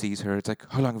he sees her. It's like,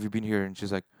 how long have you been here? And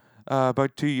she's like,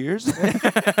 about 2 years.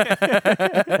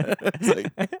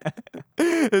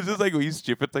 It's just like wee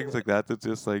stupid things like that. It's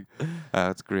just like,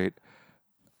 it's great.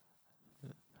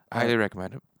 Highly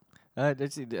recommend it. I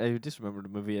just remember the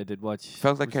movie I did watch.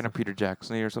 Felt like was kind of the- Peter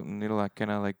Jackson-y or something, that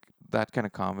kind of like that kind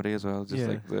of comedy as well. Just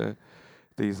Yeah. like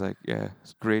these like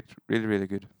it's great, really really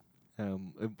good. I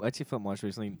actually film watched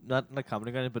recently, not a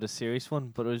comedy kind but a serious one,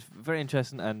 but it was very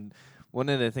interesting. And one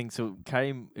of the things, so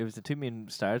it was the two main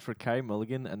stars for Carey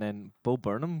Mulligan and then Bo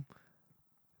Burnham,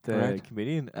 the Right.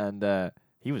 comedian, and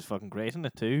he was fucking great in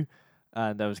it too.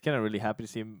 And I was kind of really happy to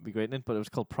see him be great in it. But it was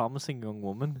called Promising Young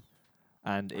Woman,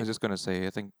 and I was just gonna say, I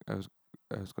think I was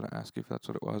gonna ask you if that's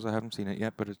what it was. I haven't seen it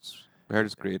yet, but I heard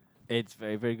it's great. it's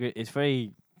very very good.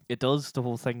 It does the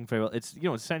whole thing very well. It's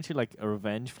it's essentially like a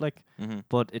revenge flick, Mm-hmm.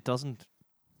 but it doesn't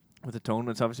with the tone.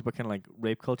 It's obviously about kind of like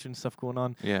rape culture and stuff going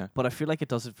on. Yeah. But I feel like it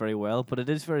does it very well. But it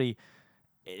is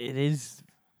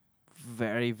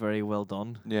very very well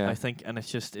done. Yeah. I think, and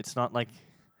it's not like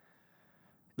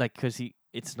because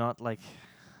it's not like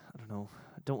I don't know.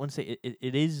 I don't want to say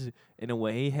it is in a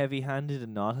way heavy-handed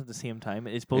and not at the same time.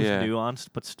 It's both Yeah. nuanced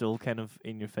but still kind of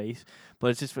in your face. But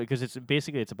it's just because it's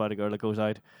about a girl that goes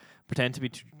out, pretend to be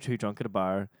too drunk at a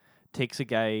bar, takes a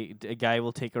guy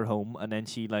will take her home, and then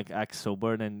she like acts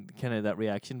sober, and then kind of that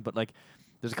reaction. But like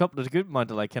there's a good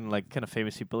amount of like kind of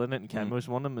famous people in it and cameos.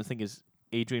 One of them I think is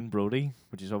Adrian Brody,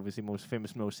 which is obviously most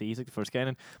famous from OC. He's like the first guy in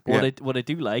it. But what I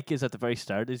do like is at the very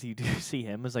start is you do see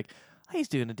him as like, oh, he's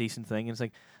doing a decent thing. And it's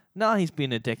like, nah, he's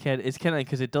being a dickhead. It's kind of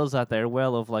because it does that there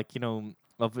well of like,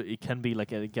 of it can be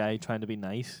like a guy trying to be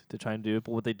nice to try and do it.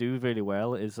 But what they do really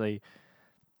well is they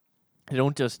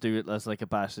don't just do it as like a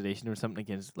bastardization or something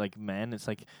against like men. It's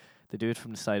like they do it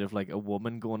from the side of like a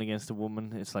woman going against a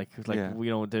woman. It's like Yeah.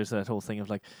 there's that whole thing of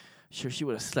like, sure, she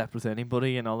would have slept with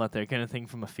anybody and all that there kind of thing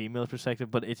from a female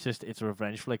perspective. But it's a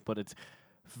revenge flick, but it's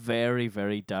very,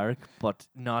 very dark, but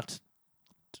not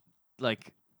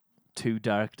like too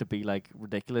dark to be like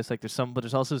ridiculous. Like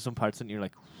there's also some parts that you're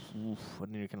like, oof,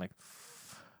 and you're kind of like,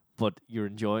 but you're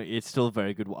enjoying. It's still a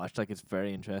very good watch. Like it's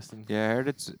very interesting. Yeah,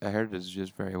 I heard it's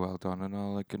just very well done and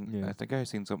all. Like, and Yeah. I think I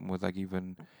seen something with like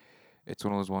even. It's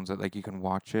one of those ones that like you can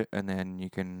watch it and then you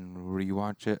can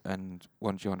rewatch it, and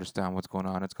once you understand what's going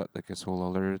on, it's got like this whole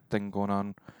other thing going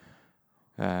on.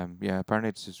 Yeah, apparently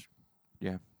it's just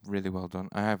really well done.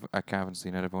 I haven't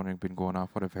seen it. I've only been going off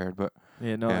what I've heard, but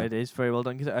Yeah, no, Yeah. it is very well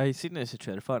done. 'Cause I seen it as a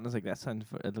trailer for it, and I was like, that sounds.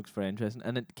 It looks very interesting,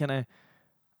 and it kind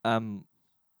of,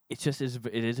 it's just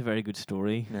it is a very good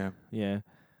story. yeah. Yeah,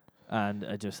 and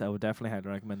I would definitely highly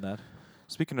recommend that.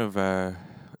 Speaking of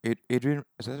Adrian,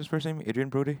 is that his first name? Adrian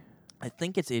Brody. I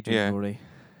think it's Adrian Yeah. Brody.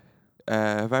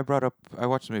 Have I brought up? I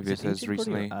watched a movie. Is It says Adrian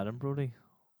Brody or recently. Adam Brody.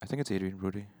 I think it's Adrian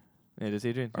Brody. It is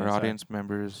Adrian. Our Yeah, sorry. audience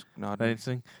members Very nodding.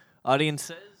 interesting. Audience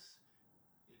says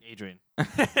Adrian.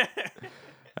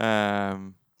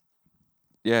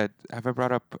 Yeah. Have I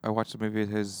brought up? I watched a movie.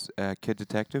 His Kid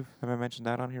Detective. Have I mentioned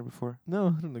that on here before?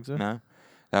 No, I don't think so. No.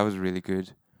 That was really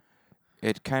good.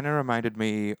 It kind of reminded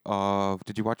me of.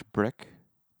 Did you watch Brick?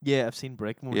 Yeah, I've seen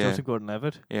Brick. With Yeah. Joseph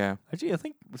Gordon-Levitt. Yeah. Actually, I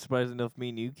think surprisingly enough, me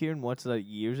and you, Kieran, watched that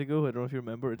years ago. I don't know if you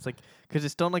remember. It's like because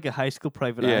it's done like a high school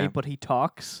private Yeah. eye, but he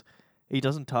talks. He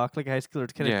doesn't talk like a high schooler.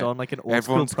 It's kind of Yeah. done like an old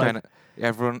Everyone's school kind private. of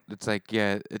everyone. It's like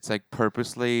it's like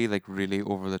purposely like really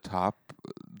over the top.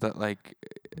 That like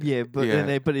Yeah, but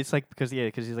yeah. but it's like because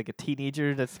he's like a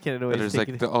teenager. That's kind of the way there's he's like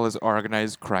taking all this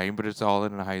organized crime, but it's all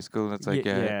in a high school. And it's like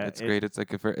yeah, it's it- great. It's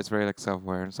like it's very like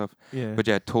self-aware and stuff. yeah. But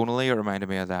yeah, tonally it reminded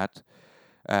me of that.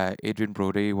 Adrian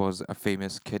Brody was a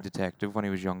famous kid detective when he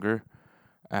was younger,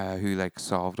 who like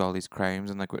solved all these crimes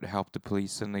and like would help the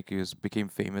police, and like became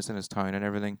famous in his town and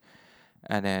everything.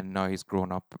 And then now he's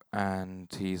grown up and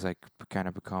he's like kind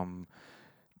of become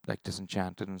like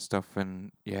disenchanted and stuff.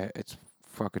 And yeah, it's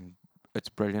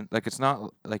brilliant. Like it's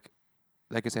not like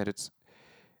I said,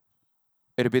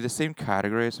 it'd be the same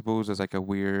category I suppose as like a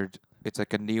weird. It's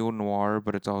like a neo noir,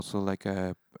 but it's also like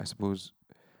I suppose.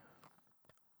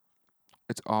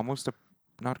 It's almost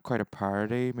not quite a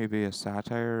parody, maybe a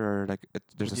satire, or like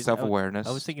there's a Which is- self awareness.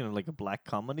 I was thinking of like a black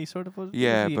comedy sort of.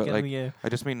 Yeah, movie, but, kind of, like, yeah. I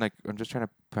just mean like I'm just trying to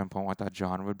pinpoint what that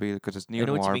genre would be because it's I neo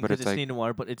know what you noir, mean but because it's like neo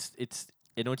noir, but it's.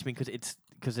 I know what you mean because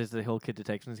it's the whole kid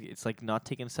detection. It's like not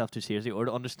taking itself too seriously or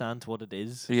to understand what it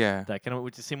is. yeah, That kind of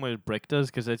which is the same way with Brick does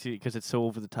because it's so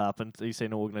over the top and you say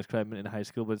no organized crime in high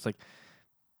school, but it's like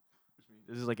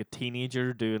this is like a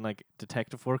teenager doing like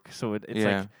detective work, so it's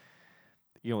yeah.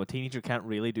 like a teenager can't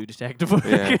really do detective work.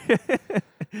 Yeah.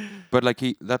 But like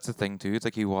that's the thing too. It's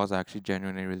like he was actually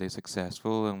genuinely really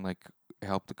successful and like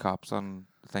helped the cops on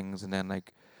things, and then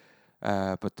like,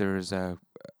 but there's a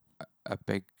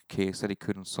big case that he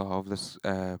couldn't solve. This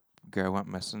girl went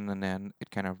missing, and then it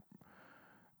kind of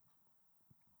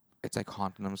it's like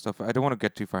haunting him and stuff. I don't want to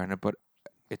get too far in it, but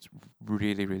it's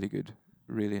really really good.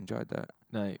 Really enjoyed that.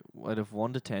 Now, out of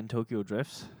 1 to 10 Tokyo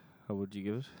Drifts, how would you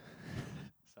give it?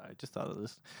 Sorry, I just thought of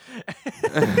this.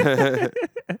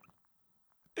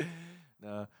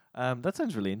 No, that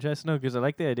sounds really interesting. No, because I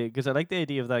like the idea. Because I like the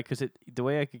idea of that. Because the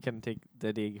way I could kind of take the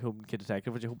idea of Home Kid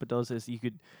Detective, which I hope it does, is you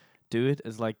could do it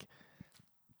as like,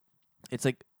 it's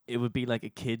like it would be like a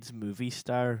kid's movie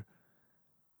star,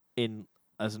 in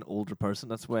as an older person.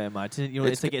 That's the way I imagine it. You know,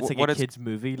 It's it's like what a it's- kid's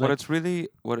movie. What Like, it's really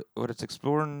what it's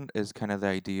exploring is kind of the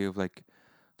idea of like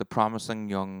the promising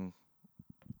young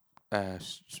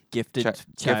gifted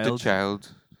gifted child. child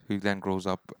who then grows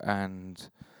up and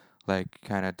like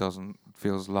kind of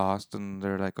feels lost, and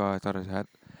they're like, oh, I thought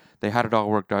they had it all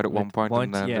worked out at one point,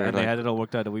 and then yeah, they're and like, they had it all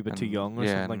worked out a wee bit too and- young or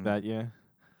yeah, something like and- that. Yeah,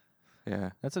 yeah,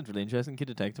 that sounds really interesting. Kid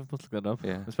Detective, must look that up.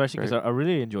 yeah, Especially because very- I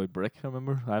really enjoyed Brick. I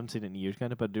remember I haven't seen it in years,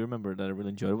 kind of, but I do remember that I really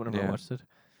enjoyed it whenever I Yeah. watched it.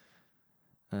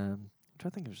 I'm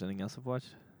trying to think if there's anything else I've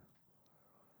watched.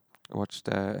 I watched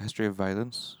History of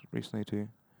Violence recently too.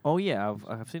 Oh yeah,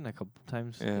 I've seen it a couple of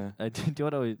times. Yeah. I do you know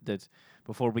what I always did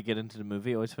before we get into the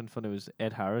movie. I always found funny was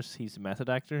Ed Harris. He's a method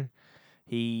actor.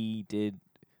 He did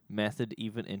method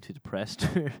even into the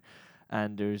Prester.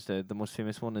 And there's the most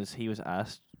famous one is he was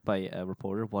asked by a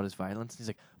reporter what is violence. He's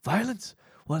like, violence.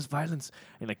 What is violence?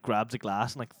 And like grabs a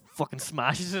glass and like fucking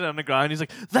smashes it on the ground. He's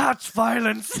like, that's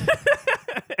violence.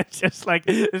 It's just like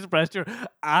this Prester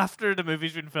after the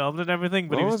movie's been filmed and everything.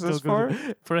 But What he was still this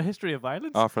goes, for a history of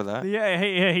violence. Oh, for that. Yeah,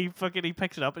 he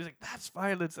picks it up and he's like, that's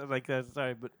violence. And like, that's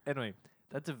sorry. But anyway,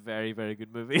 that's a very, very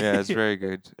good movie. Yeah, it's very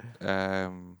good.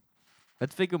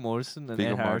 That's Viggo Mortensen and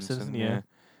Viggo Ed Harrison. Mortensen, Yeah.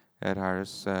 Ed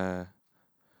Harris, I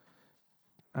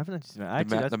haven't actually seen it. the,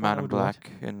 Actually, that's the one Man I in would watch.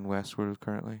 Black in Westworld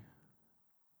currently.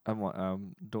 I'm not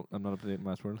up to date in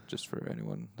Westworld. Just for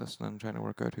anyone listening, trying to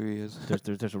work out who he is.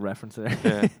 There's a reference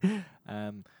there.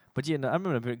 Yeah. But yeah, no, I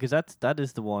remember because that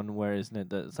is the one where, isn't it?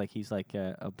 That it's like he's like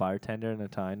a bartender in a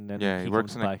town, and then Yeah, he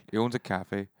works comes in by. he owns a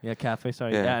cafe. Yeah, cafe.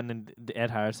 Sorry. Yeah. Yeah, and then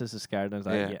Ed Harris is the scared, and I was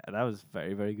like, Yeah. yeah, that was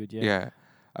very very good. Yeah. Yeah.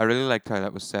 I really liked how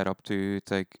that was set up too.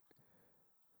 It's like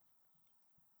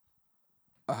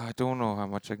I don't know how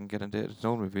much I can get into it. It's an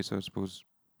old movie, so I suppose.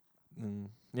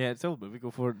 Yeah, it's an old movie.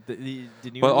 Go for it. The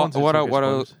newer Well, ones. what I,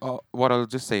 It's like what I'll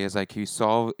just say is like he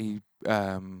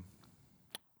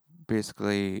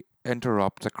basically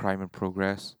interrupts a crime in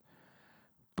progress,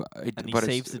 and he but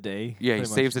saves the day. yeah, he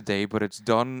pretty saves much. the day, but it's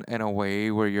done in a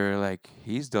way where you're like,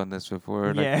 he's done this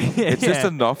before. Like, Yeah, it's just yeah.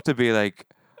 enough to be like,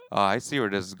 oh, I see where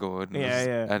this is going. Yeah,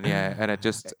 yeah. And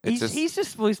He's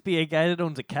just supposed to be a guy that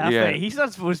owns a cafe. Yeah. He's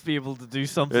not supposed to be able to do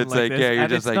something It's like like, this. yeah, you're And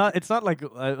just it's like- not. It's not like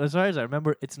as far as I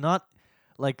remember, it's not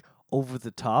like over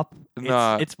the top.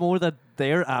 Nah. It's more that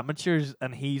they're amateurs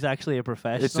and he's actually a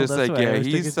professional. it's just That's like the way I yeah, was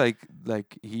he's thinking.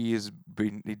 like he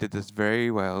did this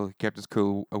very well. He kept his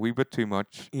cool a wee bit too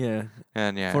much, Yeah.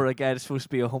 and yeah, For a guy that's supposed to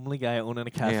be a homely guy owning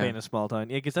a cafe Yeah. in a small town.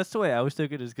 Yeah, because that's the way I always took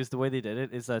it. Is because the way they did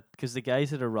it is that because the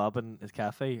guys that are robbing his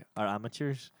cafe are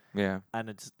amateurs. yeah. And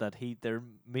it's that they're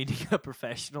meeting a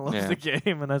professional of Yeah. the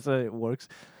game, and that's how it works.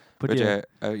 But, But yeah,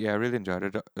 yeah, I really enjoyed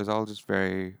it. It was all just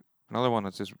another one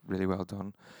that's just really well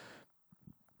done,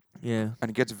 yeah, and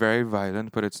it gets very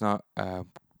violent, but it's not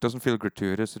doesn't feel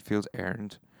gratuitous. It feels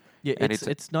earned. yeah. And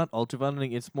It's not ultra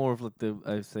violent. It's more of like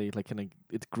I would say like kind of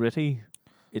it's gritty.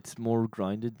 It's more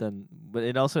grounded than, but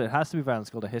it has to be violent. It's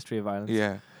called A History of Violence.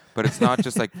 Yeah, but it's not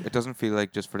just like it doesn't feel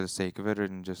like just for the sake of it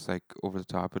and just like over the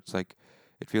top. It's like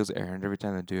it feels earned every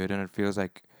time they do it, and it feels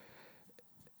like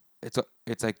it's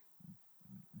like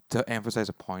to emphasize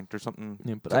a point or something.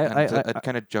 Yeah, but It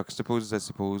kind of juxtaposes, I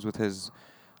suppose, with his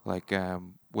like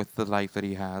with the life that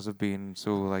he has of being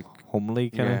so like homely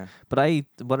kind of. yeah But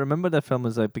what I remember that film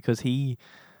is that because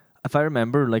if I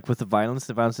remember, like with the violence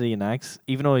that he enacts,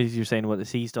 even though you're saying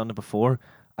he's done it before,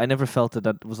 I never felt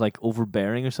that was like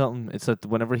overbearing or something. It's that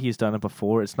whenever he's done it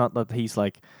before, it's not that he's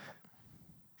like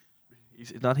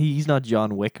he's not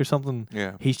John Wick or something.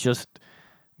 yeah He's just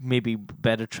maybe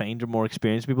better trained or more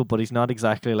experienced people, but he's not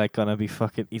exactly like gonna be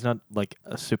fucking. He's not like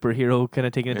a superhero kind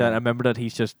of taking it down. Yeah. I remember that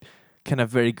he's just kind of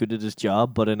very good at his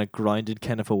job, but in a grounded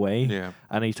kind of a way. yeah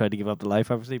And he tried to give up the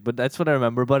life, obviously. But that's what I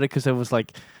remember about it, because it was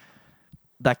like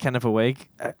that kind of a way.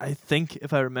 I think,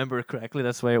 if I remember correctly,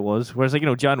 that's the way it was. Whereas,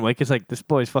 like, John Wick is like, this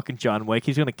boy's fucking John Wick.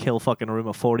 He's going to kill fucking a room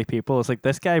of 40 people. It's like,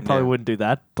 this guy probably Yeah. wouldn't do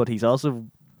that, but he's also,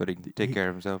 but he can take care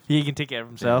of himself. he can take care of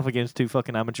himself against two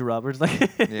fucking amateur robbers.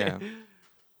 Like, Yeah.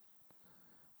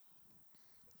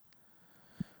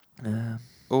 Um,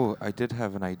 Oh, I did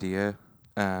have an idea.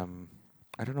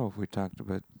 I don't know if we talked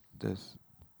about this.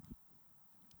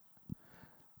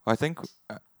 I think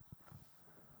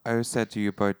I said to you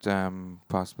about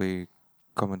possibly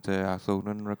coming to Athlone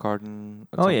and recording.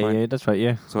 At oh, some yeah, point. yeah, that's right,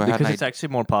 yeah. So I had because an it's actually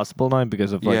more possible now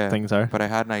because of, like, Yeah, things are. But I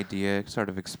had an idea, sort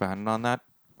of expanding on that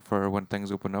for when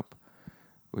things open up,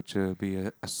 which will be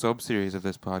a sub series of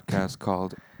this podcast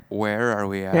called "Where Are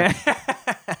We At?"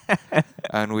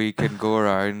 And we can go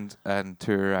around and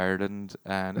tour Ireland,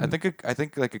 and I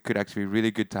think like it could actually be really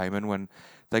good timing when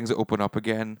things open up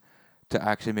again to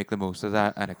actually make the most of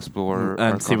that and explore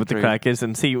our and see what the country. crack is,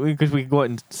 and see, because we can go out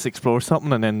and explore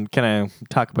something and then kind of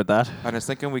talk about that. And I was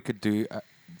thinking we could do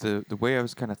the way I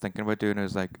was kind of thinking about doing it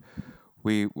is like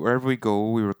wherever we go,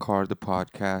 we record the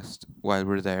podcast while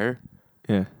we're there.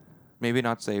 Yeah. Maybe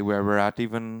not say where we're at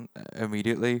even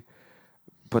immediately,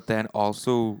 but then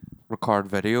also record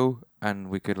video, and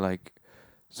we could like,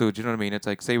 so do you know what I mean? It's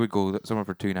like, say we go somewhere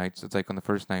for 2 nights. It's like on the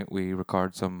first night we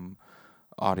record some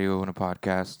audio and a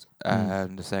podcast,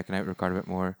 and the second night we record a bit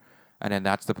more, and then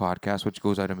that's the podcast which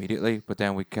goes out immediately. But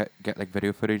then we get like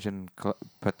video footage and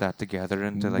put that together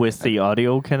into like with the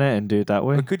audio kind of, and do it that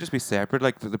way. it could just be separate.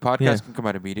 Like the podcast Yeah. can come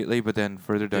out immediately, but then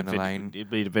further down the line, it'd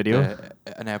be the video.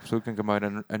 an episode can come out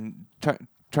and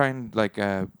try and like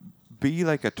be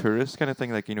like a tourist kind of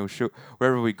thing, like show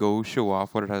wherever we go, show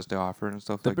off what it has to offer and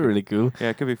stuff. That'd like be really cool. Yeah,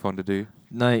 it could be fun to do.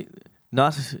 Now,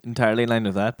 not entirely in line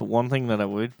with that, but one thing that I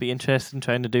would be interested in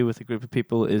trying to do with a group of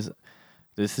people is,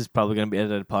 this is probably going to be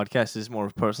edited podcast. This is more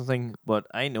of a personal thing, but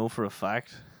I know for a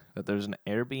fact that there's an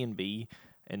Airbnb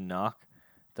in Knock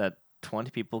that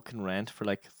 20 people can rent for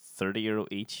like €30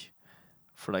 each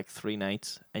for like 3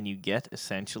 nights, and you get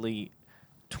essentially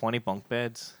 20 bunk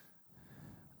beds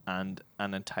and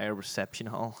an entire reception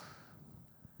hall.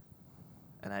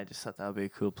 And I just thought that would be a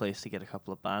cool place to get a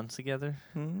couple of bands together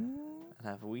and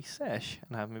have a wee sesh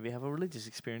and maybe have a religious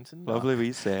experience in Knock. Lovely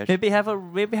wee sesh. Maybe have a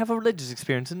religious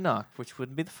experience in Knock, which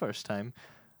wouldn't be the first time.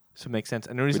 So it makes sense.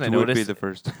 And the Which reason I would be noticed, the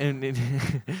first. and the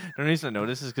reason I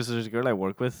noticed is because there's a girl I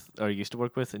work with or used to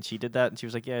work with, and she did that, and she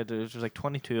was like, "Yeah, there's like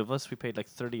 22 of us. We paid like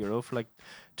 €30 for like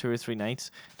 2 or 3 nights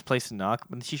to place in Knock."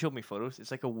 And she showed me photos.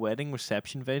 It's like a wedding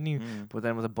reception venue, but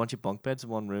then with a bunch of bunk beds in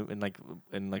one room,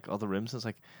 in like other rooms. And it's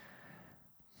like,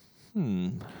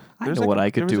 I There's know like what a-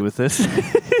 I could there do was with this.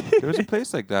 There was a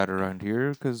place like that around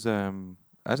here because I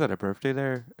was at a birthday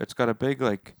there. It's got a big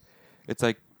it's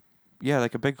like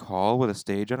like a big hall with a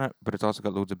stage on it, but it's also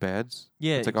got loads of beds.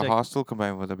 Yeah, It's like a hostel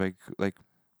combined with a big Yeah,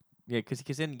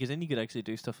 because then you could actually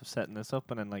do stuff of setting this up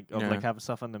and then like Yeah. having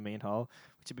stuff in the main hall,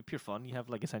 which would be pure fun. You have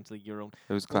like essentially your own.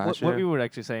 It was What, class. what Yeah. we were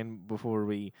actually saying before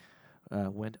we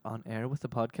went on air with the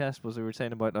podcast was we were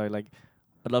saying about how like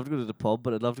I'd love to go to the pub,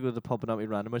 but I'd love to go to the pub and not be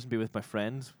randomers and be with my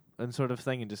friends and sort of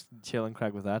thing and just chill and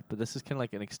crack with that. But this is kind of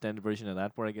like an extended version of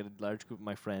that where I get a large group of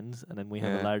my friends and then we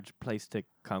have Yeah. a large place to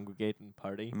congregate and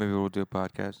party. Maybe we'll do a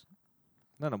podcast.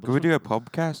 No, but Could we do a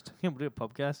pubcast? Yeah, we'll do a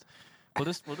pubcast. We'll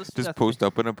just do Just that post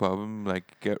up in a pub and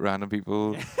like get random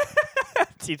people.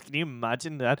 Jeez, can you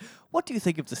imagine that? What do you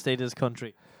think of the state of this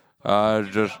country?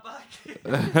 Just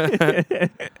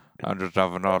I'm just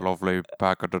having a lovely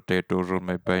pack of potatoes on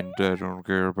my pint. I don't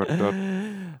care about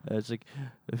that. It's like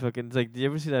fucking. It's like, do you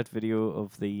ever see that video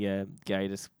of the guy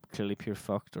that's clearly pure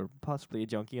fucked or possibly a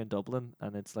junkie in Dublin?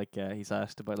 And it's like he's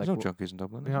asked about like, There's no junkies in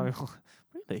Dublin. is yeah, there?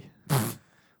 really?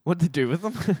 What they do with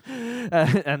them?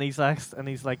 And he's asked,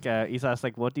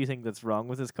 like, what do you think that's wrong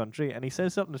with this country? And he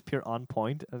says something that's pure on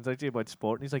point, and it's actually about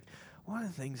sport. And he's like, one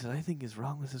of the things that I think is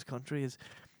wrong with this country is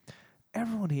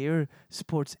everyone here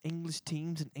supports English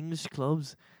teams and English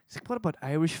clubs. He's like, what about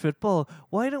Irish football?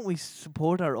 Why don't we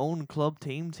support our own club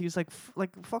teams? He's like,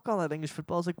 fuck all that English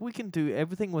football. It's like, we can do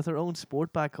everything with our own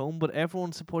sport back home, but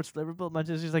everyone supports Liverpool,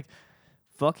 Manchester. He's like,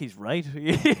 fuck, he's right.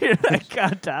 You're like,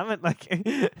 God damn it. Like,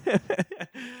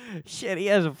 shit, he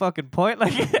has a fucking point.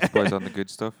 Like, This boy's on the good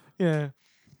stuff. yeah.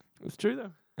 It's true,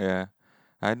 though. Yeah.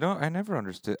 I never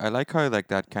understood. I like how like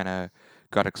that kind of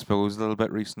got exposed a little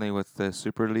bit recently with the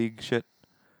Super League shit.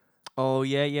 Oh,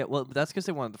 yeah. Well, but that's because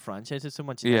they wanted to franchise it so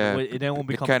much. Yeah, It then won't it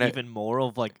become kinda- even more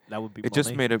of, like, that would be It money.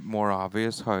 just made it more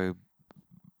obvious how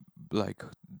like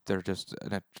they're just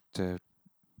in it to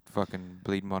fucking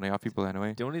bleed money off people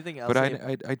anyway. The only thing else But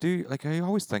I do like I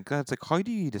always think that it's like how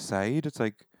do you decide? It's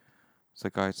like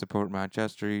I support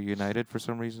Manchester United for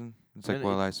some reason. It's like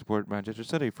Well, well I support Manchester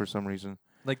City for some reason.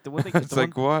 like, the one thing... It's the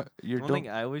like one, what you're one doing.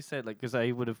 thing I always said, like, because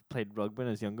I would have played rugby when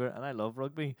I was younger, and I love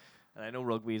rugby, and I know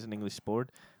rugby is an English sport,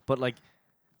 but, like,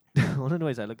 one of the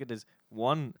ways I look at it is,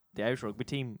 one, the Irish rugby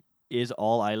team is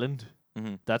all Ireland.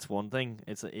 Mm-hmm. That's one thing.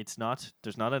 It's not.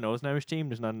 There's not a Northern Irish team.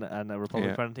 There's not a Republic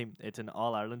Yeah. of Ireland team. It's an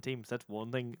All Ireland team. So that's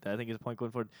one thing that I think is a point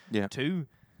going forward. Yeah. Two,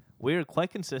 we're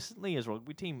quite consistently as a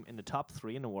rugby team in the top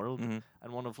 3 in the world, Mm-hmm.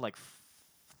 and one of like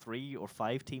 3 or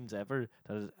 5 teams ever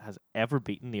that has ever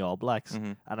beaten the All Blacks.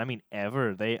 Mm-hmm. And I mean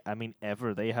ever.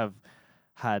 They have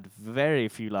had very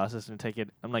few losses and take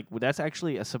it. I'm like, well, that's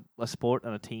actually a sport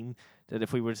and a team that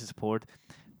if we were to support,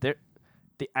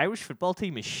 the Irish football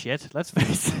team is shit. Let's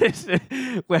face it.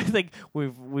 Well, I think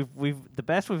we've the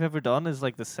best we've ever done is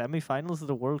like the semi-finals of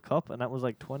the World Cup, and that was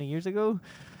like 20 years ago.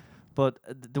 But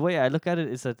the way I look at it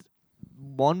is that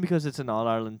one, because it's an All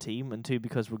Ireland team, and two,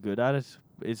 because we're good at it.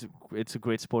 It's a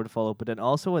great sport to follow. But then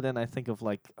also, I think of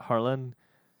like hurling.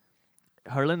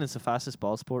 Hurling is the fastest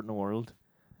ball sport in the world,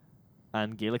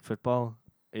 and Gaelic football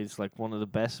is like one of the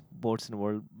best sports in the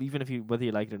world. Even if whether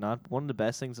you like it or not, one of the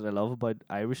best things that I love about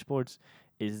Irish sports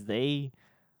is they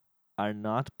are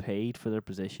not paid for their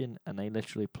position, and they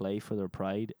literally play for their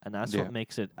pride, and that's Yeah. what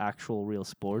makes it actual real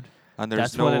sport. And there's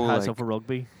That's no what it has like, over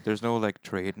rugby. there's no like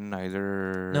trading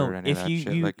either. No, or any if of that you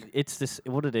shit. you like it's this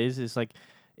what it is like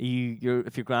if your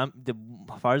the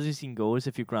farthest you can go is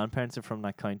if your grandparents are from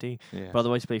that county, yeah. but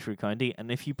otherwise play for your county,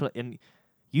 and if you play and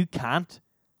you can't.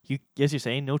 As you're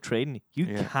saying, no trading. You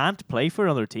Yeah. can't play for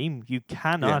another team. You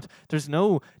cannot. There's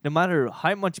no matter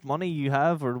how much money you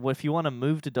have, or if you want to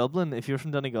move to Dublin, if you're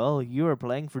from Donegal, you are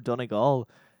playing for Donegal.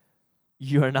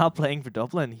 You are not playing for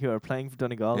Dublin. You are playing for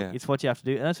Donegal. Yeah. It's what you have to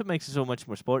do, and that's what makes it so much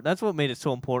more sport. That's what made it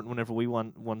so important whenever we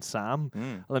won Sam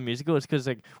Mm. 11 years ago. It's because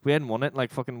like we hadn't won it in,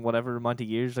 like fucking whatever amount of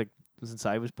years, like since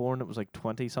I was born. It was like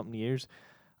 20 something years,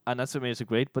 and that's what made it so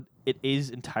great. But it is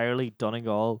entirely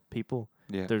Donegal people.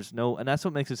 Yeah. There's no, and that's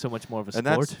what makes it so much more of a And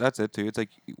sport. that's it too. It's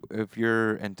like if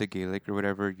you're into Gaelic or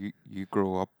whatever, you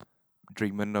grow up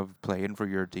dreaming of playing for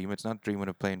your team. It's not dreaming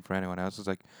of playing for anyone else. It's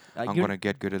like I'm you're- gonna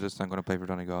get good at this. I'm gonna play for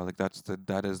Donegal. Like that is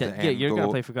the yeah, end you're goal. gonna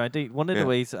play for county. One of Yeah. the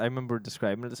ways I remember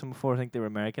describing it to someone before, I think they were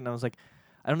American. I was like,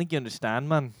 I don't think you understand,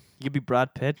 man. You could be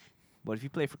Brad Pitt, but if you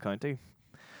play for county,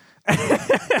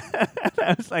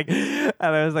 I was like,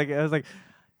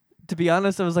 to be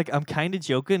honest, I was like, I'm kind of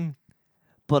joking,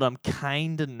 but I'm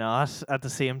kind of not at the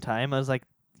same time. I was like,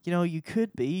 you know, you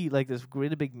could be like this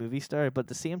really big movie star, but at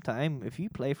the same time, if you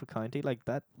play for county like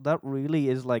that, that really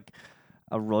is like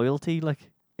a royalty.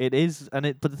 Like it is, and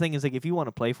it. But the thing is, like, if you want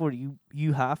to play for it,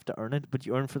 you have to earn it. But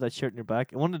you earn for that shirt in your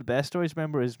back. And one of the best stories, I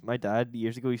remember, is my dad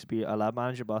years ago used to be a lab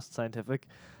manager, at Boston Scientific,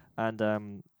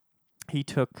 and he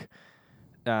took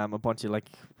a bunch of like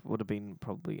would have been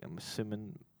probably I'm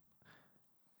assuming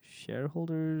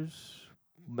shareholders,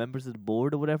 members of the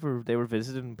board or whatever. They were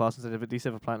visiting Boston Scientific. They used to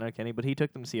have a plant in Kenny, but he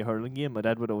took them to see a hurling game. My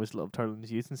dad would always love hurling in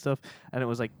his youth and stuff, and it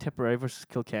was like Tipperary versus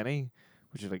Kilkenny,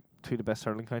 which is like two of the best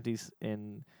hurling counties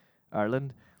in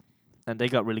Ireland, and they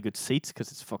got really good seats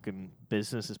because it's fucking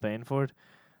business is paying for it.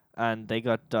 And they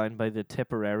got down by the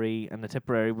Tipperary, and the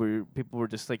Tipperary where people were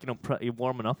just like, you know,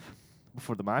 warming up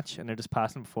before the match, and they're just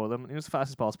passing before them. It was the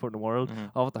fastest ball sport in the world,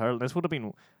 off at the hurl. This would have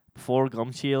been before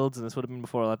gum shields, and this would have been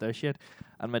before all that there shit.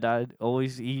 And my dad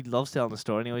he loves telling the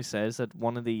story, and he always says that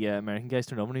one of the American guys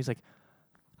turned over and he's like,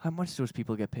 how much do those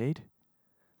people get paid?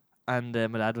 And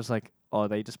my dad was like, oh,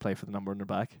 they just play for the number on their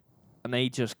back. And they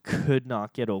just could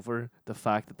not get over the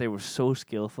fact that they were so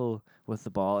skillful with the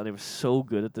ball, and they were so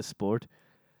good at the sport,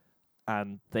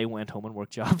 and they went home and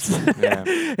worked jobs. Yeah.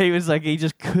 He was like, he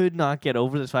just could not get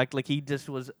over this fact. Like, he just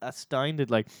was astounded.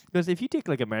 Like, because if you take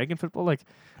like American football, like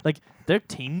their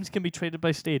teams can be traded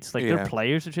by states. Like, their Yeah.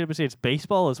 players are traded by states.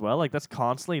 Baseball as well. Like, that's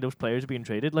constantly those players are being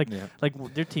traded. Like, Yeah.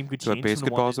 their team could So change. from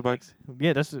the one basketball's to the about? next.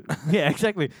 Yeah, that's yeah,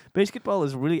 exactly. Basketball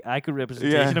is a really accurate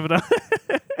representation of it all.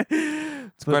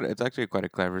 It's actually quite a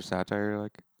clever satire.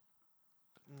 Like,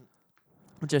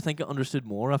 Which I think I understood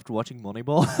more after watching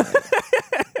Moneyball.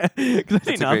 'Cause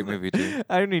it's a great movie too.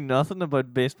 I knew nothing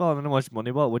about baseball, and then I watched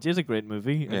Moneyball, which is a great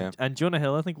movie. Yeah. And Jonah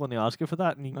Hill, I think, won the Oscar for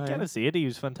that, and you Oh, kind yeah. of see it. He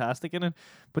was fantastic in it.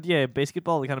 But yeah,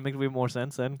 basketball, it kind of makes way more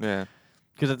sense then. Yeah.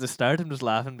 Because at the start, I'm just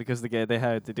laughing because the guy they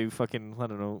had to do fucking, I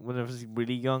don't know, when I was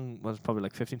really young, I was probably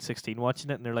like 15, 16 watching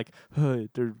it, and they're like, hey,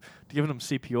 they're giving him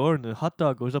CPR, and the hot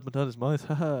dog goes up and down his mouth.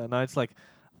 And now it's like,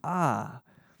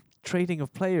 trading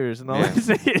of players and all Yeah. this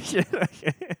shit.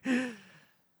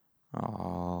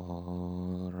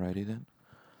 Alrighty then.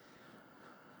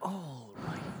 All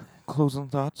right. Closing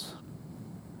thoughts.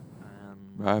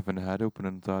 I haven't had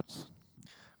opening thoughts.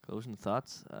 Closing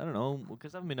thoughts? I don't know,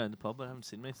 because I haven't been out in the pub. I haven't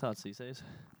seen many thoughts these days.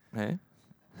 Hey,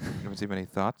 haven't seen many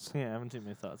thoughts. Yeah, I haven't seen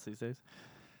many thoughts these days.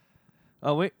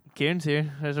 Oh wait, Kieran's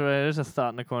here. There's a thought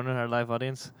in the corner, our live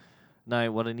audience.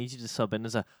 Now, what I need you to sub in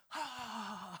is a.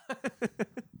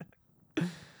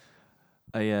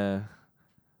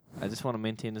 I just want to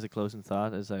maintain as a closing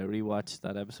thought as I rewatched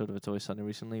that episode of It's Always Sunny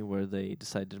recently where they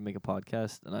decided to make a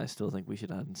podcast, and I still think we should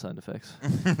add in sound effects.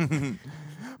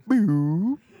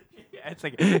 Boo. Yeah, it's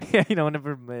like yeah, you know,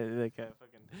 whenever like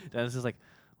fucking Dennis is like,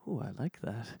 "Oh, I like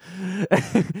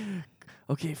that."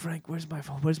 Okay, Frank, where's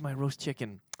my roast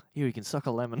chicken? Here, you can suck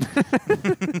a lemon.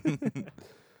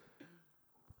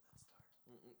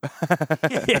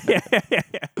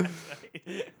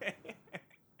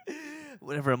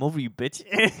 Whatever, I'm over you, bitch.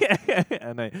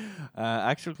 And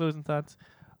actual closing thoughts.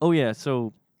 Oh yeah,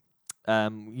 so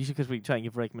usually because we try and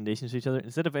give recommendations to each other,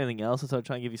 instead of anything else, I thought I'd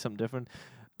try and give you something different.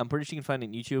 I'm pretty sure you can find it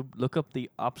on YouTube. Look up The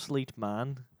Obsolete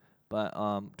Man by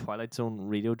Twilight Zone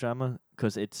radio drama,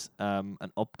 because it's an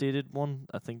updated one.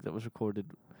 I think that was recorded,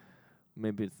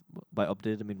 maybe by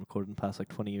updated I mean recorded in the past like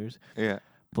 20 years. Yeah.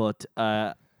 But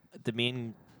the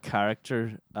main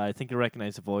character, I think you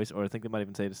recognize the voice, or I think they might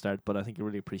even say at the start, but I think you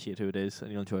really appreciate who it is,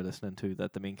 and you'll enjoy listening to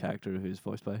that. The main character who is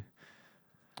voiced by.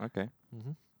 Okay.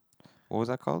 Mm-hmm. What was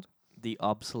that called? The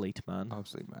Obsolete Man.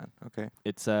 Obsolete Man. Okay.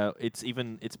 It's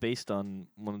based on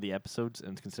one of the episodes,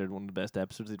 and it's considered one of the best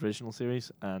episodes of the original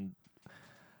series. And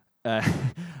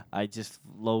I just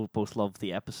both love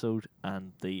the episode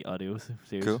and the audio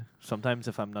series. Cool. Sometimes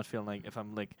if I'm not feeling like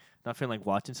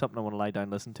watching something, I want to lie down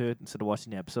and listen to it instead of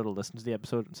watching the episode. I'll listen to the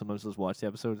episode, and sometimes I'll just watch the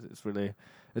episode.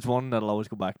 It's one that I'll always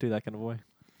go back to, that kind of way.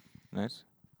 Nice.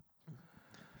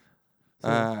 So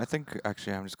I think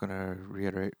actually I'm just gonna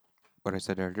reiterate what I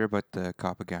said earlier about the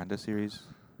Propaganda series.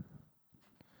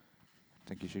 I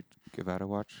think you should give that a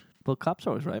watch. well, Cop's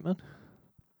always right, man.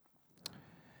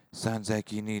 Sounds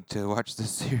like you need to watch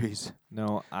this series.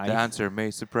 No, The answer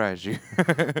may surprise you.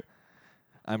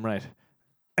 I'm right.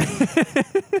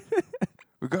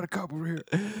 We got a cop over here.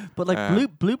 But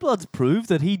like Blue Bloods proved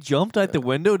that he jumped out the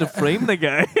window to frame the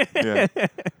guy. Yeah.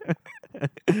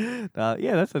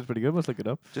 Yeah, that sounds pretty good. Let's look it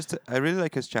up. I really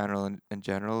like his channel in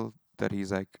general, that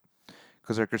he's like,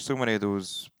 because like there's so many of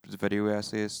those video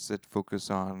essayists that focus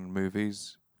on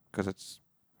movies, because it's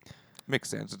makes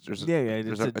sense. There's Yeah, yeah,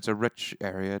 it's a rich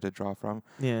area to draw from.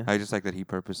 yeah. I just like that he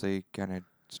purposely kind of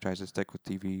tries to stick with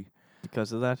TV.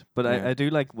 Because of that. But Yeah. I do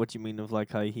like what you mean of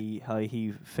like how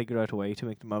he figured out a way to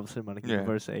make the Marvel Cinematic Yeah.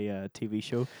 Universe a TV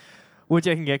show, which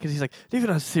I can get because he's like, leave it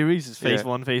as a series. It's phase Yeah.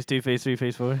 1, phase 2, phase 3,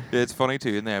 phase 4. Yeah, it's funny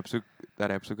too in the episode,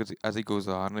 'cause as he goes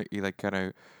on, he like kind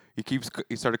of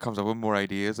he sort of comes up with more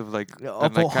ideas of like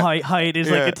and, like, How it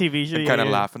is like a TV show. and Yeah, kind of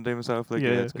yeah. laughing to himself. Like, yeah,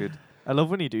 Yeah. it's good. I love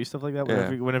when you do stuff like that.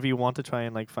 Yeah. Whenever you want to try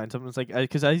and like find something, it's like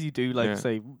because as you do like Yeah.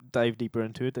 say dive deeper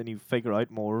into it, then you figure out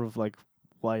more of like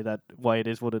why it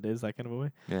is what it is, that kind of a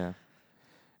way. Yeah,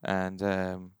 and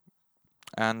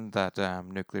that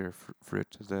nuclear fruit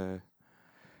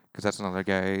because that's another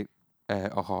guy,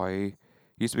 Ahoy.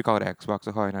 He used to be called Xbox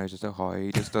Ahoy, now he's just Ahoy.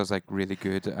 He just does like really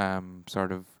good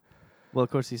sort of. Well, of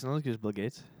course, he's not as good as Bill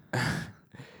Gates.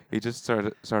 He just sort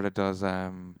of does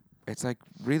it's like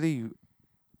really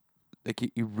like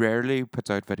he rarely puts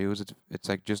out videos. It's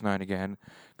like just now and again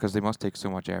because they must take so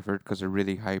much effort because they're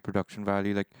really high production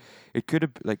value. Like it could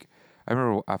have like I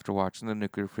remember after watching the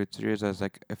Nuclear Fruit series, I was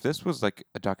like, if this was like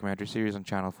a documentary series on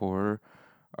Channel 4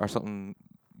 or something,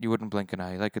 you wouldn't blink an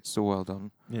eye. Like it's so well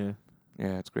done. Yeah,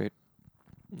 Yeah, it's great.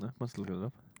 must look it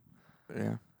up.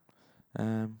 Yeah.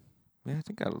 Yeah, I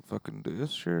think that'll fucking do this.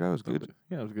 Sure, that was good.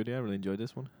 Yeah, it was good. Yeah, I really enjoyed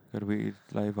this one. Got a wee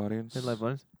live audience. In live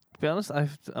audience. To be honest,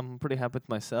 I'm pretty happy with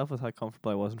myself with how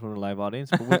comfortable I was in front of a live audience.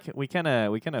 But we kind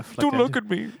of flicked Don't look into- at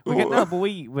me. No,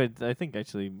 but I think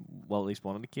actually, well, at least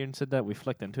one of the Kieran said that we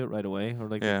flicked into it right away, or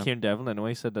like Yeah. Kieran Devlin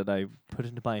anyway said that I put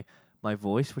into my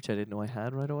voice, which I didn't know I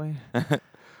had right away.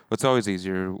 It's always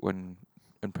easier when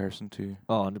in person too.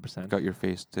 Oh, 100%. Got your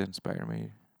face to inspire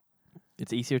me.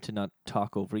 It's easier to not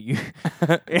talk over you.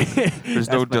 There's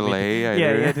no delay either.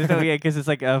 Yeah, there's no, because it's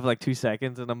like I have like 2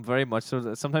 seconds, and I'm very much so.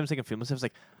 That sometimes I can feel myself it's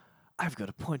like, I've got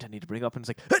a point I need to bring up, and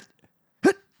it's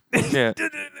like, Yeah.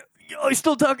 oh, he's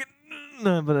still talking.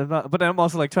 No, but I'm not. But I'm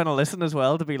also like trying to listen as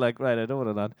well to be like, right, I don't want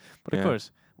to not. But Yeah. of course,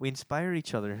 we inspire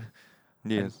each other.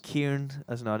 Yes. And Kieran,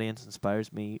 as an audience,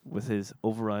 inspires me with his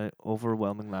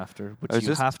overwhelming laughter, which I was you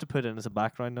just- have to put in as a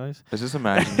background noise. I just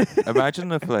imagine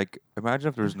if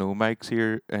there was no mics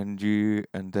here and you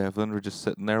and Devlin were just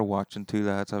sitting there watching two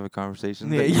lads have a conversation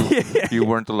that you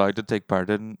weren't allowed to take part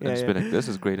in and just be like, this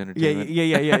is great Yeah, entertainment.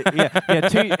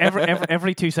 yeah.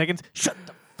 Every 2 seconds, shut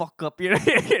the fuck up.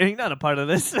 You're not a part of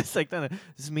this. It's like, no, this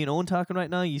is me and Owen talking right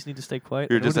now. You just need to stay quiet.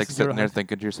 You're I know just this like is your sitting there house.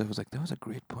 thinking to yourself, I was like, that was a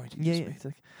great point. Yeah, He yeah. just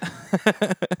It's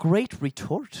like, great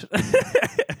retort.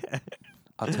 made.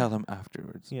 I'll tell him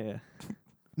afterwards. Yeah.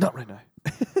 Not right now.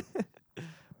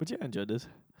 But yeah, I enjoyed this.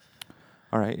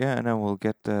 All right, yeah, and then we'll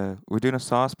get we're doing a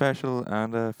Saw special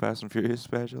and a Fast and Furious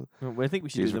special. Well, I think we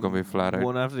should These do are them gonna be flat out.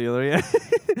 one after the other, yeah.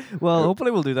 Well, Uh,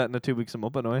 hopefully we'll do that in the 2 weeks I'm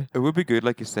up anyway. It would be good,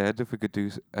 like you said, if we could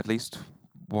do at least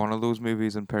one of those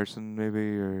movies in person,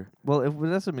 maybe, or Well, if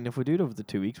we do it over the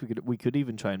 2 weeks, we could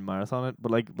even try and marathon it.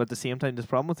 But at the same time, this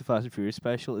problem with the Fast and Furious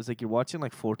special is like you're watching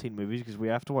like 14 movies because we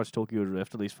have to watch Tokyo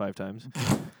Drift at least 5 times.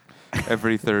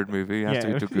 every third movie has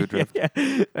to be Tokyo Drift. Yeah.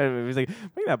 He's like,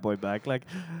 bring that boy back. Like,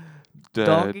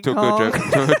 Donkey Tokyo Kong.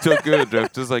 Drift. Tokyo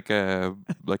Drift is like a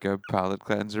palate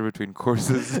cleanser between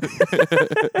courses.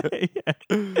 Yeah.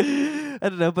 I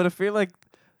don't know, but I feel like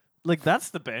that's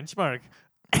the benchmark.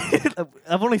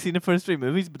 I've only seen the first 3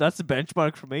 movies, but that's the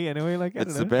benchmark for me anyway. Like, I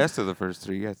It's don't the know. best of the first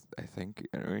 3, I think.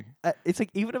 Anyway, It's like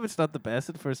even if it's not the best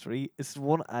of the first 3, it's the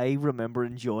one I remember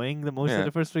enjoying the most Yeah. of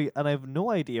the first 3, and I have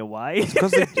no idea why. it's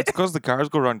because the cars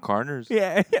go around corners.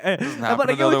 Yeah, happen but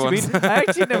I in get what other you mean. ones. I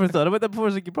actually never thought about that before.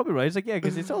 It's like you're probably right. It's like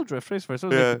because it's all drift race first. I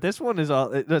was Yeah. like, this one is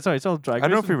all. Sorry, it's all drag. I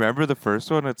don't know race if you remember the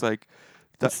first one. It's like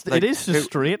it is just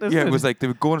straight. Isn't yeah, it? it was like they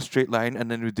would go in a straight line,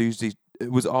 and then it would do these.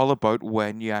 It was all about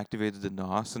when you activated the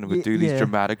NOS, and it would do these yeah.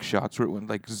 dramatic shots where it went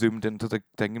like zoomed into the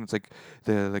thing, and it's like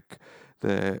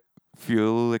the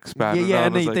fuel expanded. yeah, on.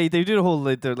 and It's like, they do the whole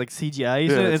they're like CGI.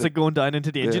 Yeah, It's it's like going down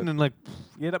into the yeah. engine and like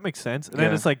yeah, that makes sense. And then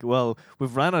Yeah. it's like, well,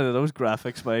 we've ran out of those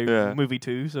graphics by Yeah. movie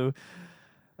 2, so.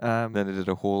 then they did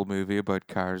a whole movie about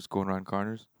cars going around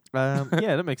corners.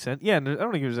 Yeah, that makes sense. Yeah, and I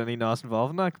don't think there's any NOS involved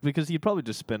in that because you'd probably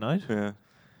just spin out. Yeah,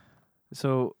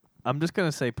 So I'm just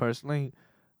gonna say personally,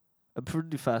 I prefer to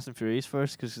do Fast and Furious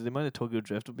first because the amount of Tokyo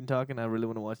Drift we've been talking, I really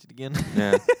want to watch it again.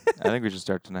 yeah. I think we should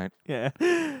start tonight. Yeah.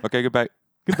 Okay, goodbye.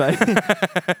 Goodbye.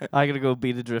 I gotta go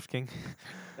be the Drift King.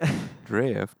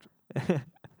 Drift.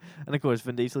 And of course,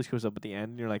 Vin Diesel shows up at the end,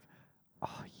 and you're like,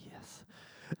 oh yes.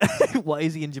 Why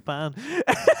is he in Japan?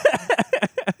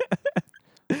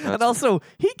 And also,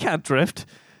 he can't drift.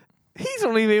 He's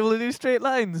only able to do straight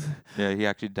lines. Yeah, he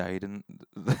actually died in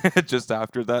just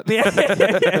after that. Yeah.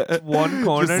 It's one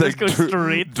corner, just, like go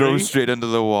straight drove through. straight into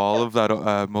the wall of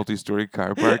that multi-story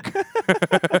car park.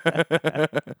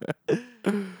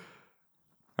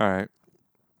 All right.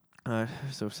 Alright,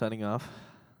 so signing off.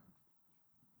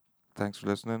 Thanks for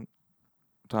listening.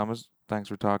 Thomas, thanks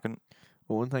for talking.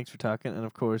 Owen, thanks for talking. And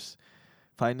of course,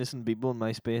 find us in Bebo on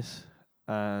MySpace.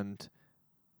 And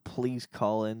please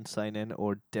call in, sign in,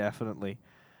 or definitely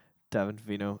Davin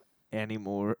Vino any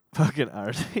more fucking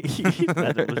art.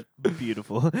 That was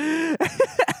beautiful.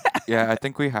 Yeah, I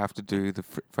think we have to do the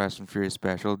Fast and Furious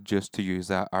special just to use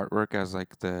that artwork as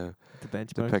like the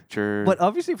benchmark. picture. But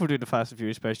obviously, if we're doing the Fast and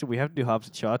Furious special, we have to do Hobbs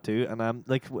and Shaw too. And I'm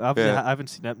like, obviously, Yeah. I haven't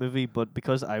seen that movie, but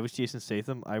because I was Jason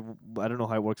Statham, I don't know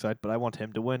how it works out, but I want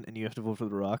him to win, and you have to vote for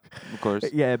The Rock. Of course.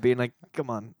 Yeah, being like, come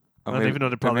on. And I don't even know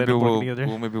they're probably maybe not working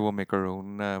together. maybe we'll make our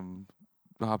own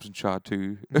Hobbs and Shaw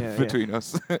 2 Yeah, between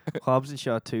us. Hobbs and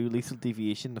Shaw 2, Lethal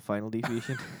Deviation, the final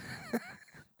deviation.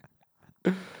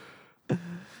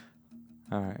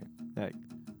 All right. Right.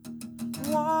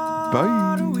 What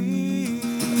Bye. are we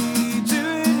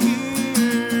doing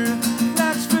here?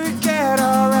 Let's forget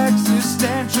our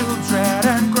existential dread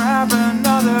and grab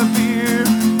another beer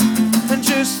and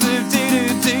just live day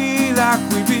to day like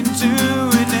we've been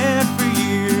doing it for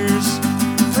years.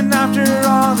 And after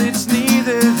all, it's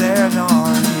neither there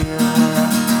nor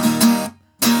here.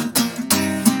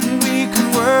 We could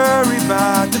worry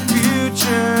about the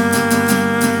future.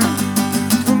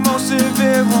 Most of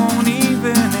it won't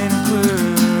even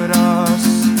include us.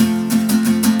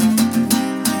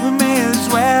 We may as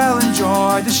well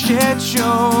enjoy the shit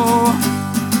show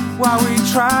while we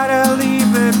try to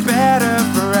leave it better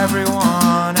for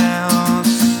everyone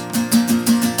else.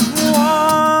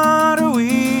 What are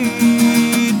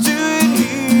we doing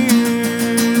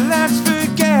here? Let's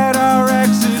forget our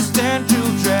existential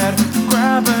dread,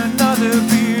 grab another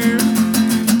beer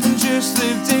and just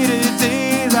live day to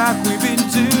day like we've been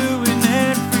doing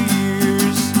it for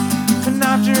years. And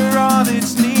after all,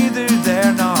 it's neither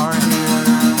there nor here.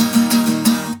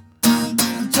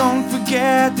 Don't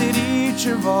forget that each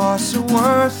of us are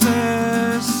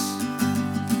worthless.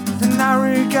 In that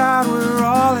regard, we're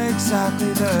all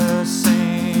exactly the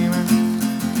same.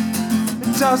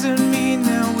 It doesn't mean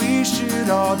that we should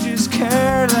all just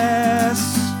care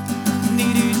less.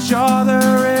 Need each other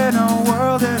in a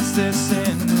world that's this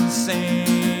insane.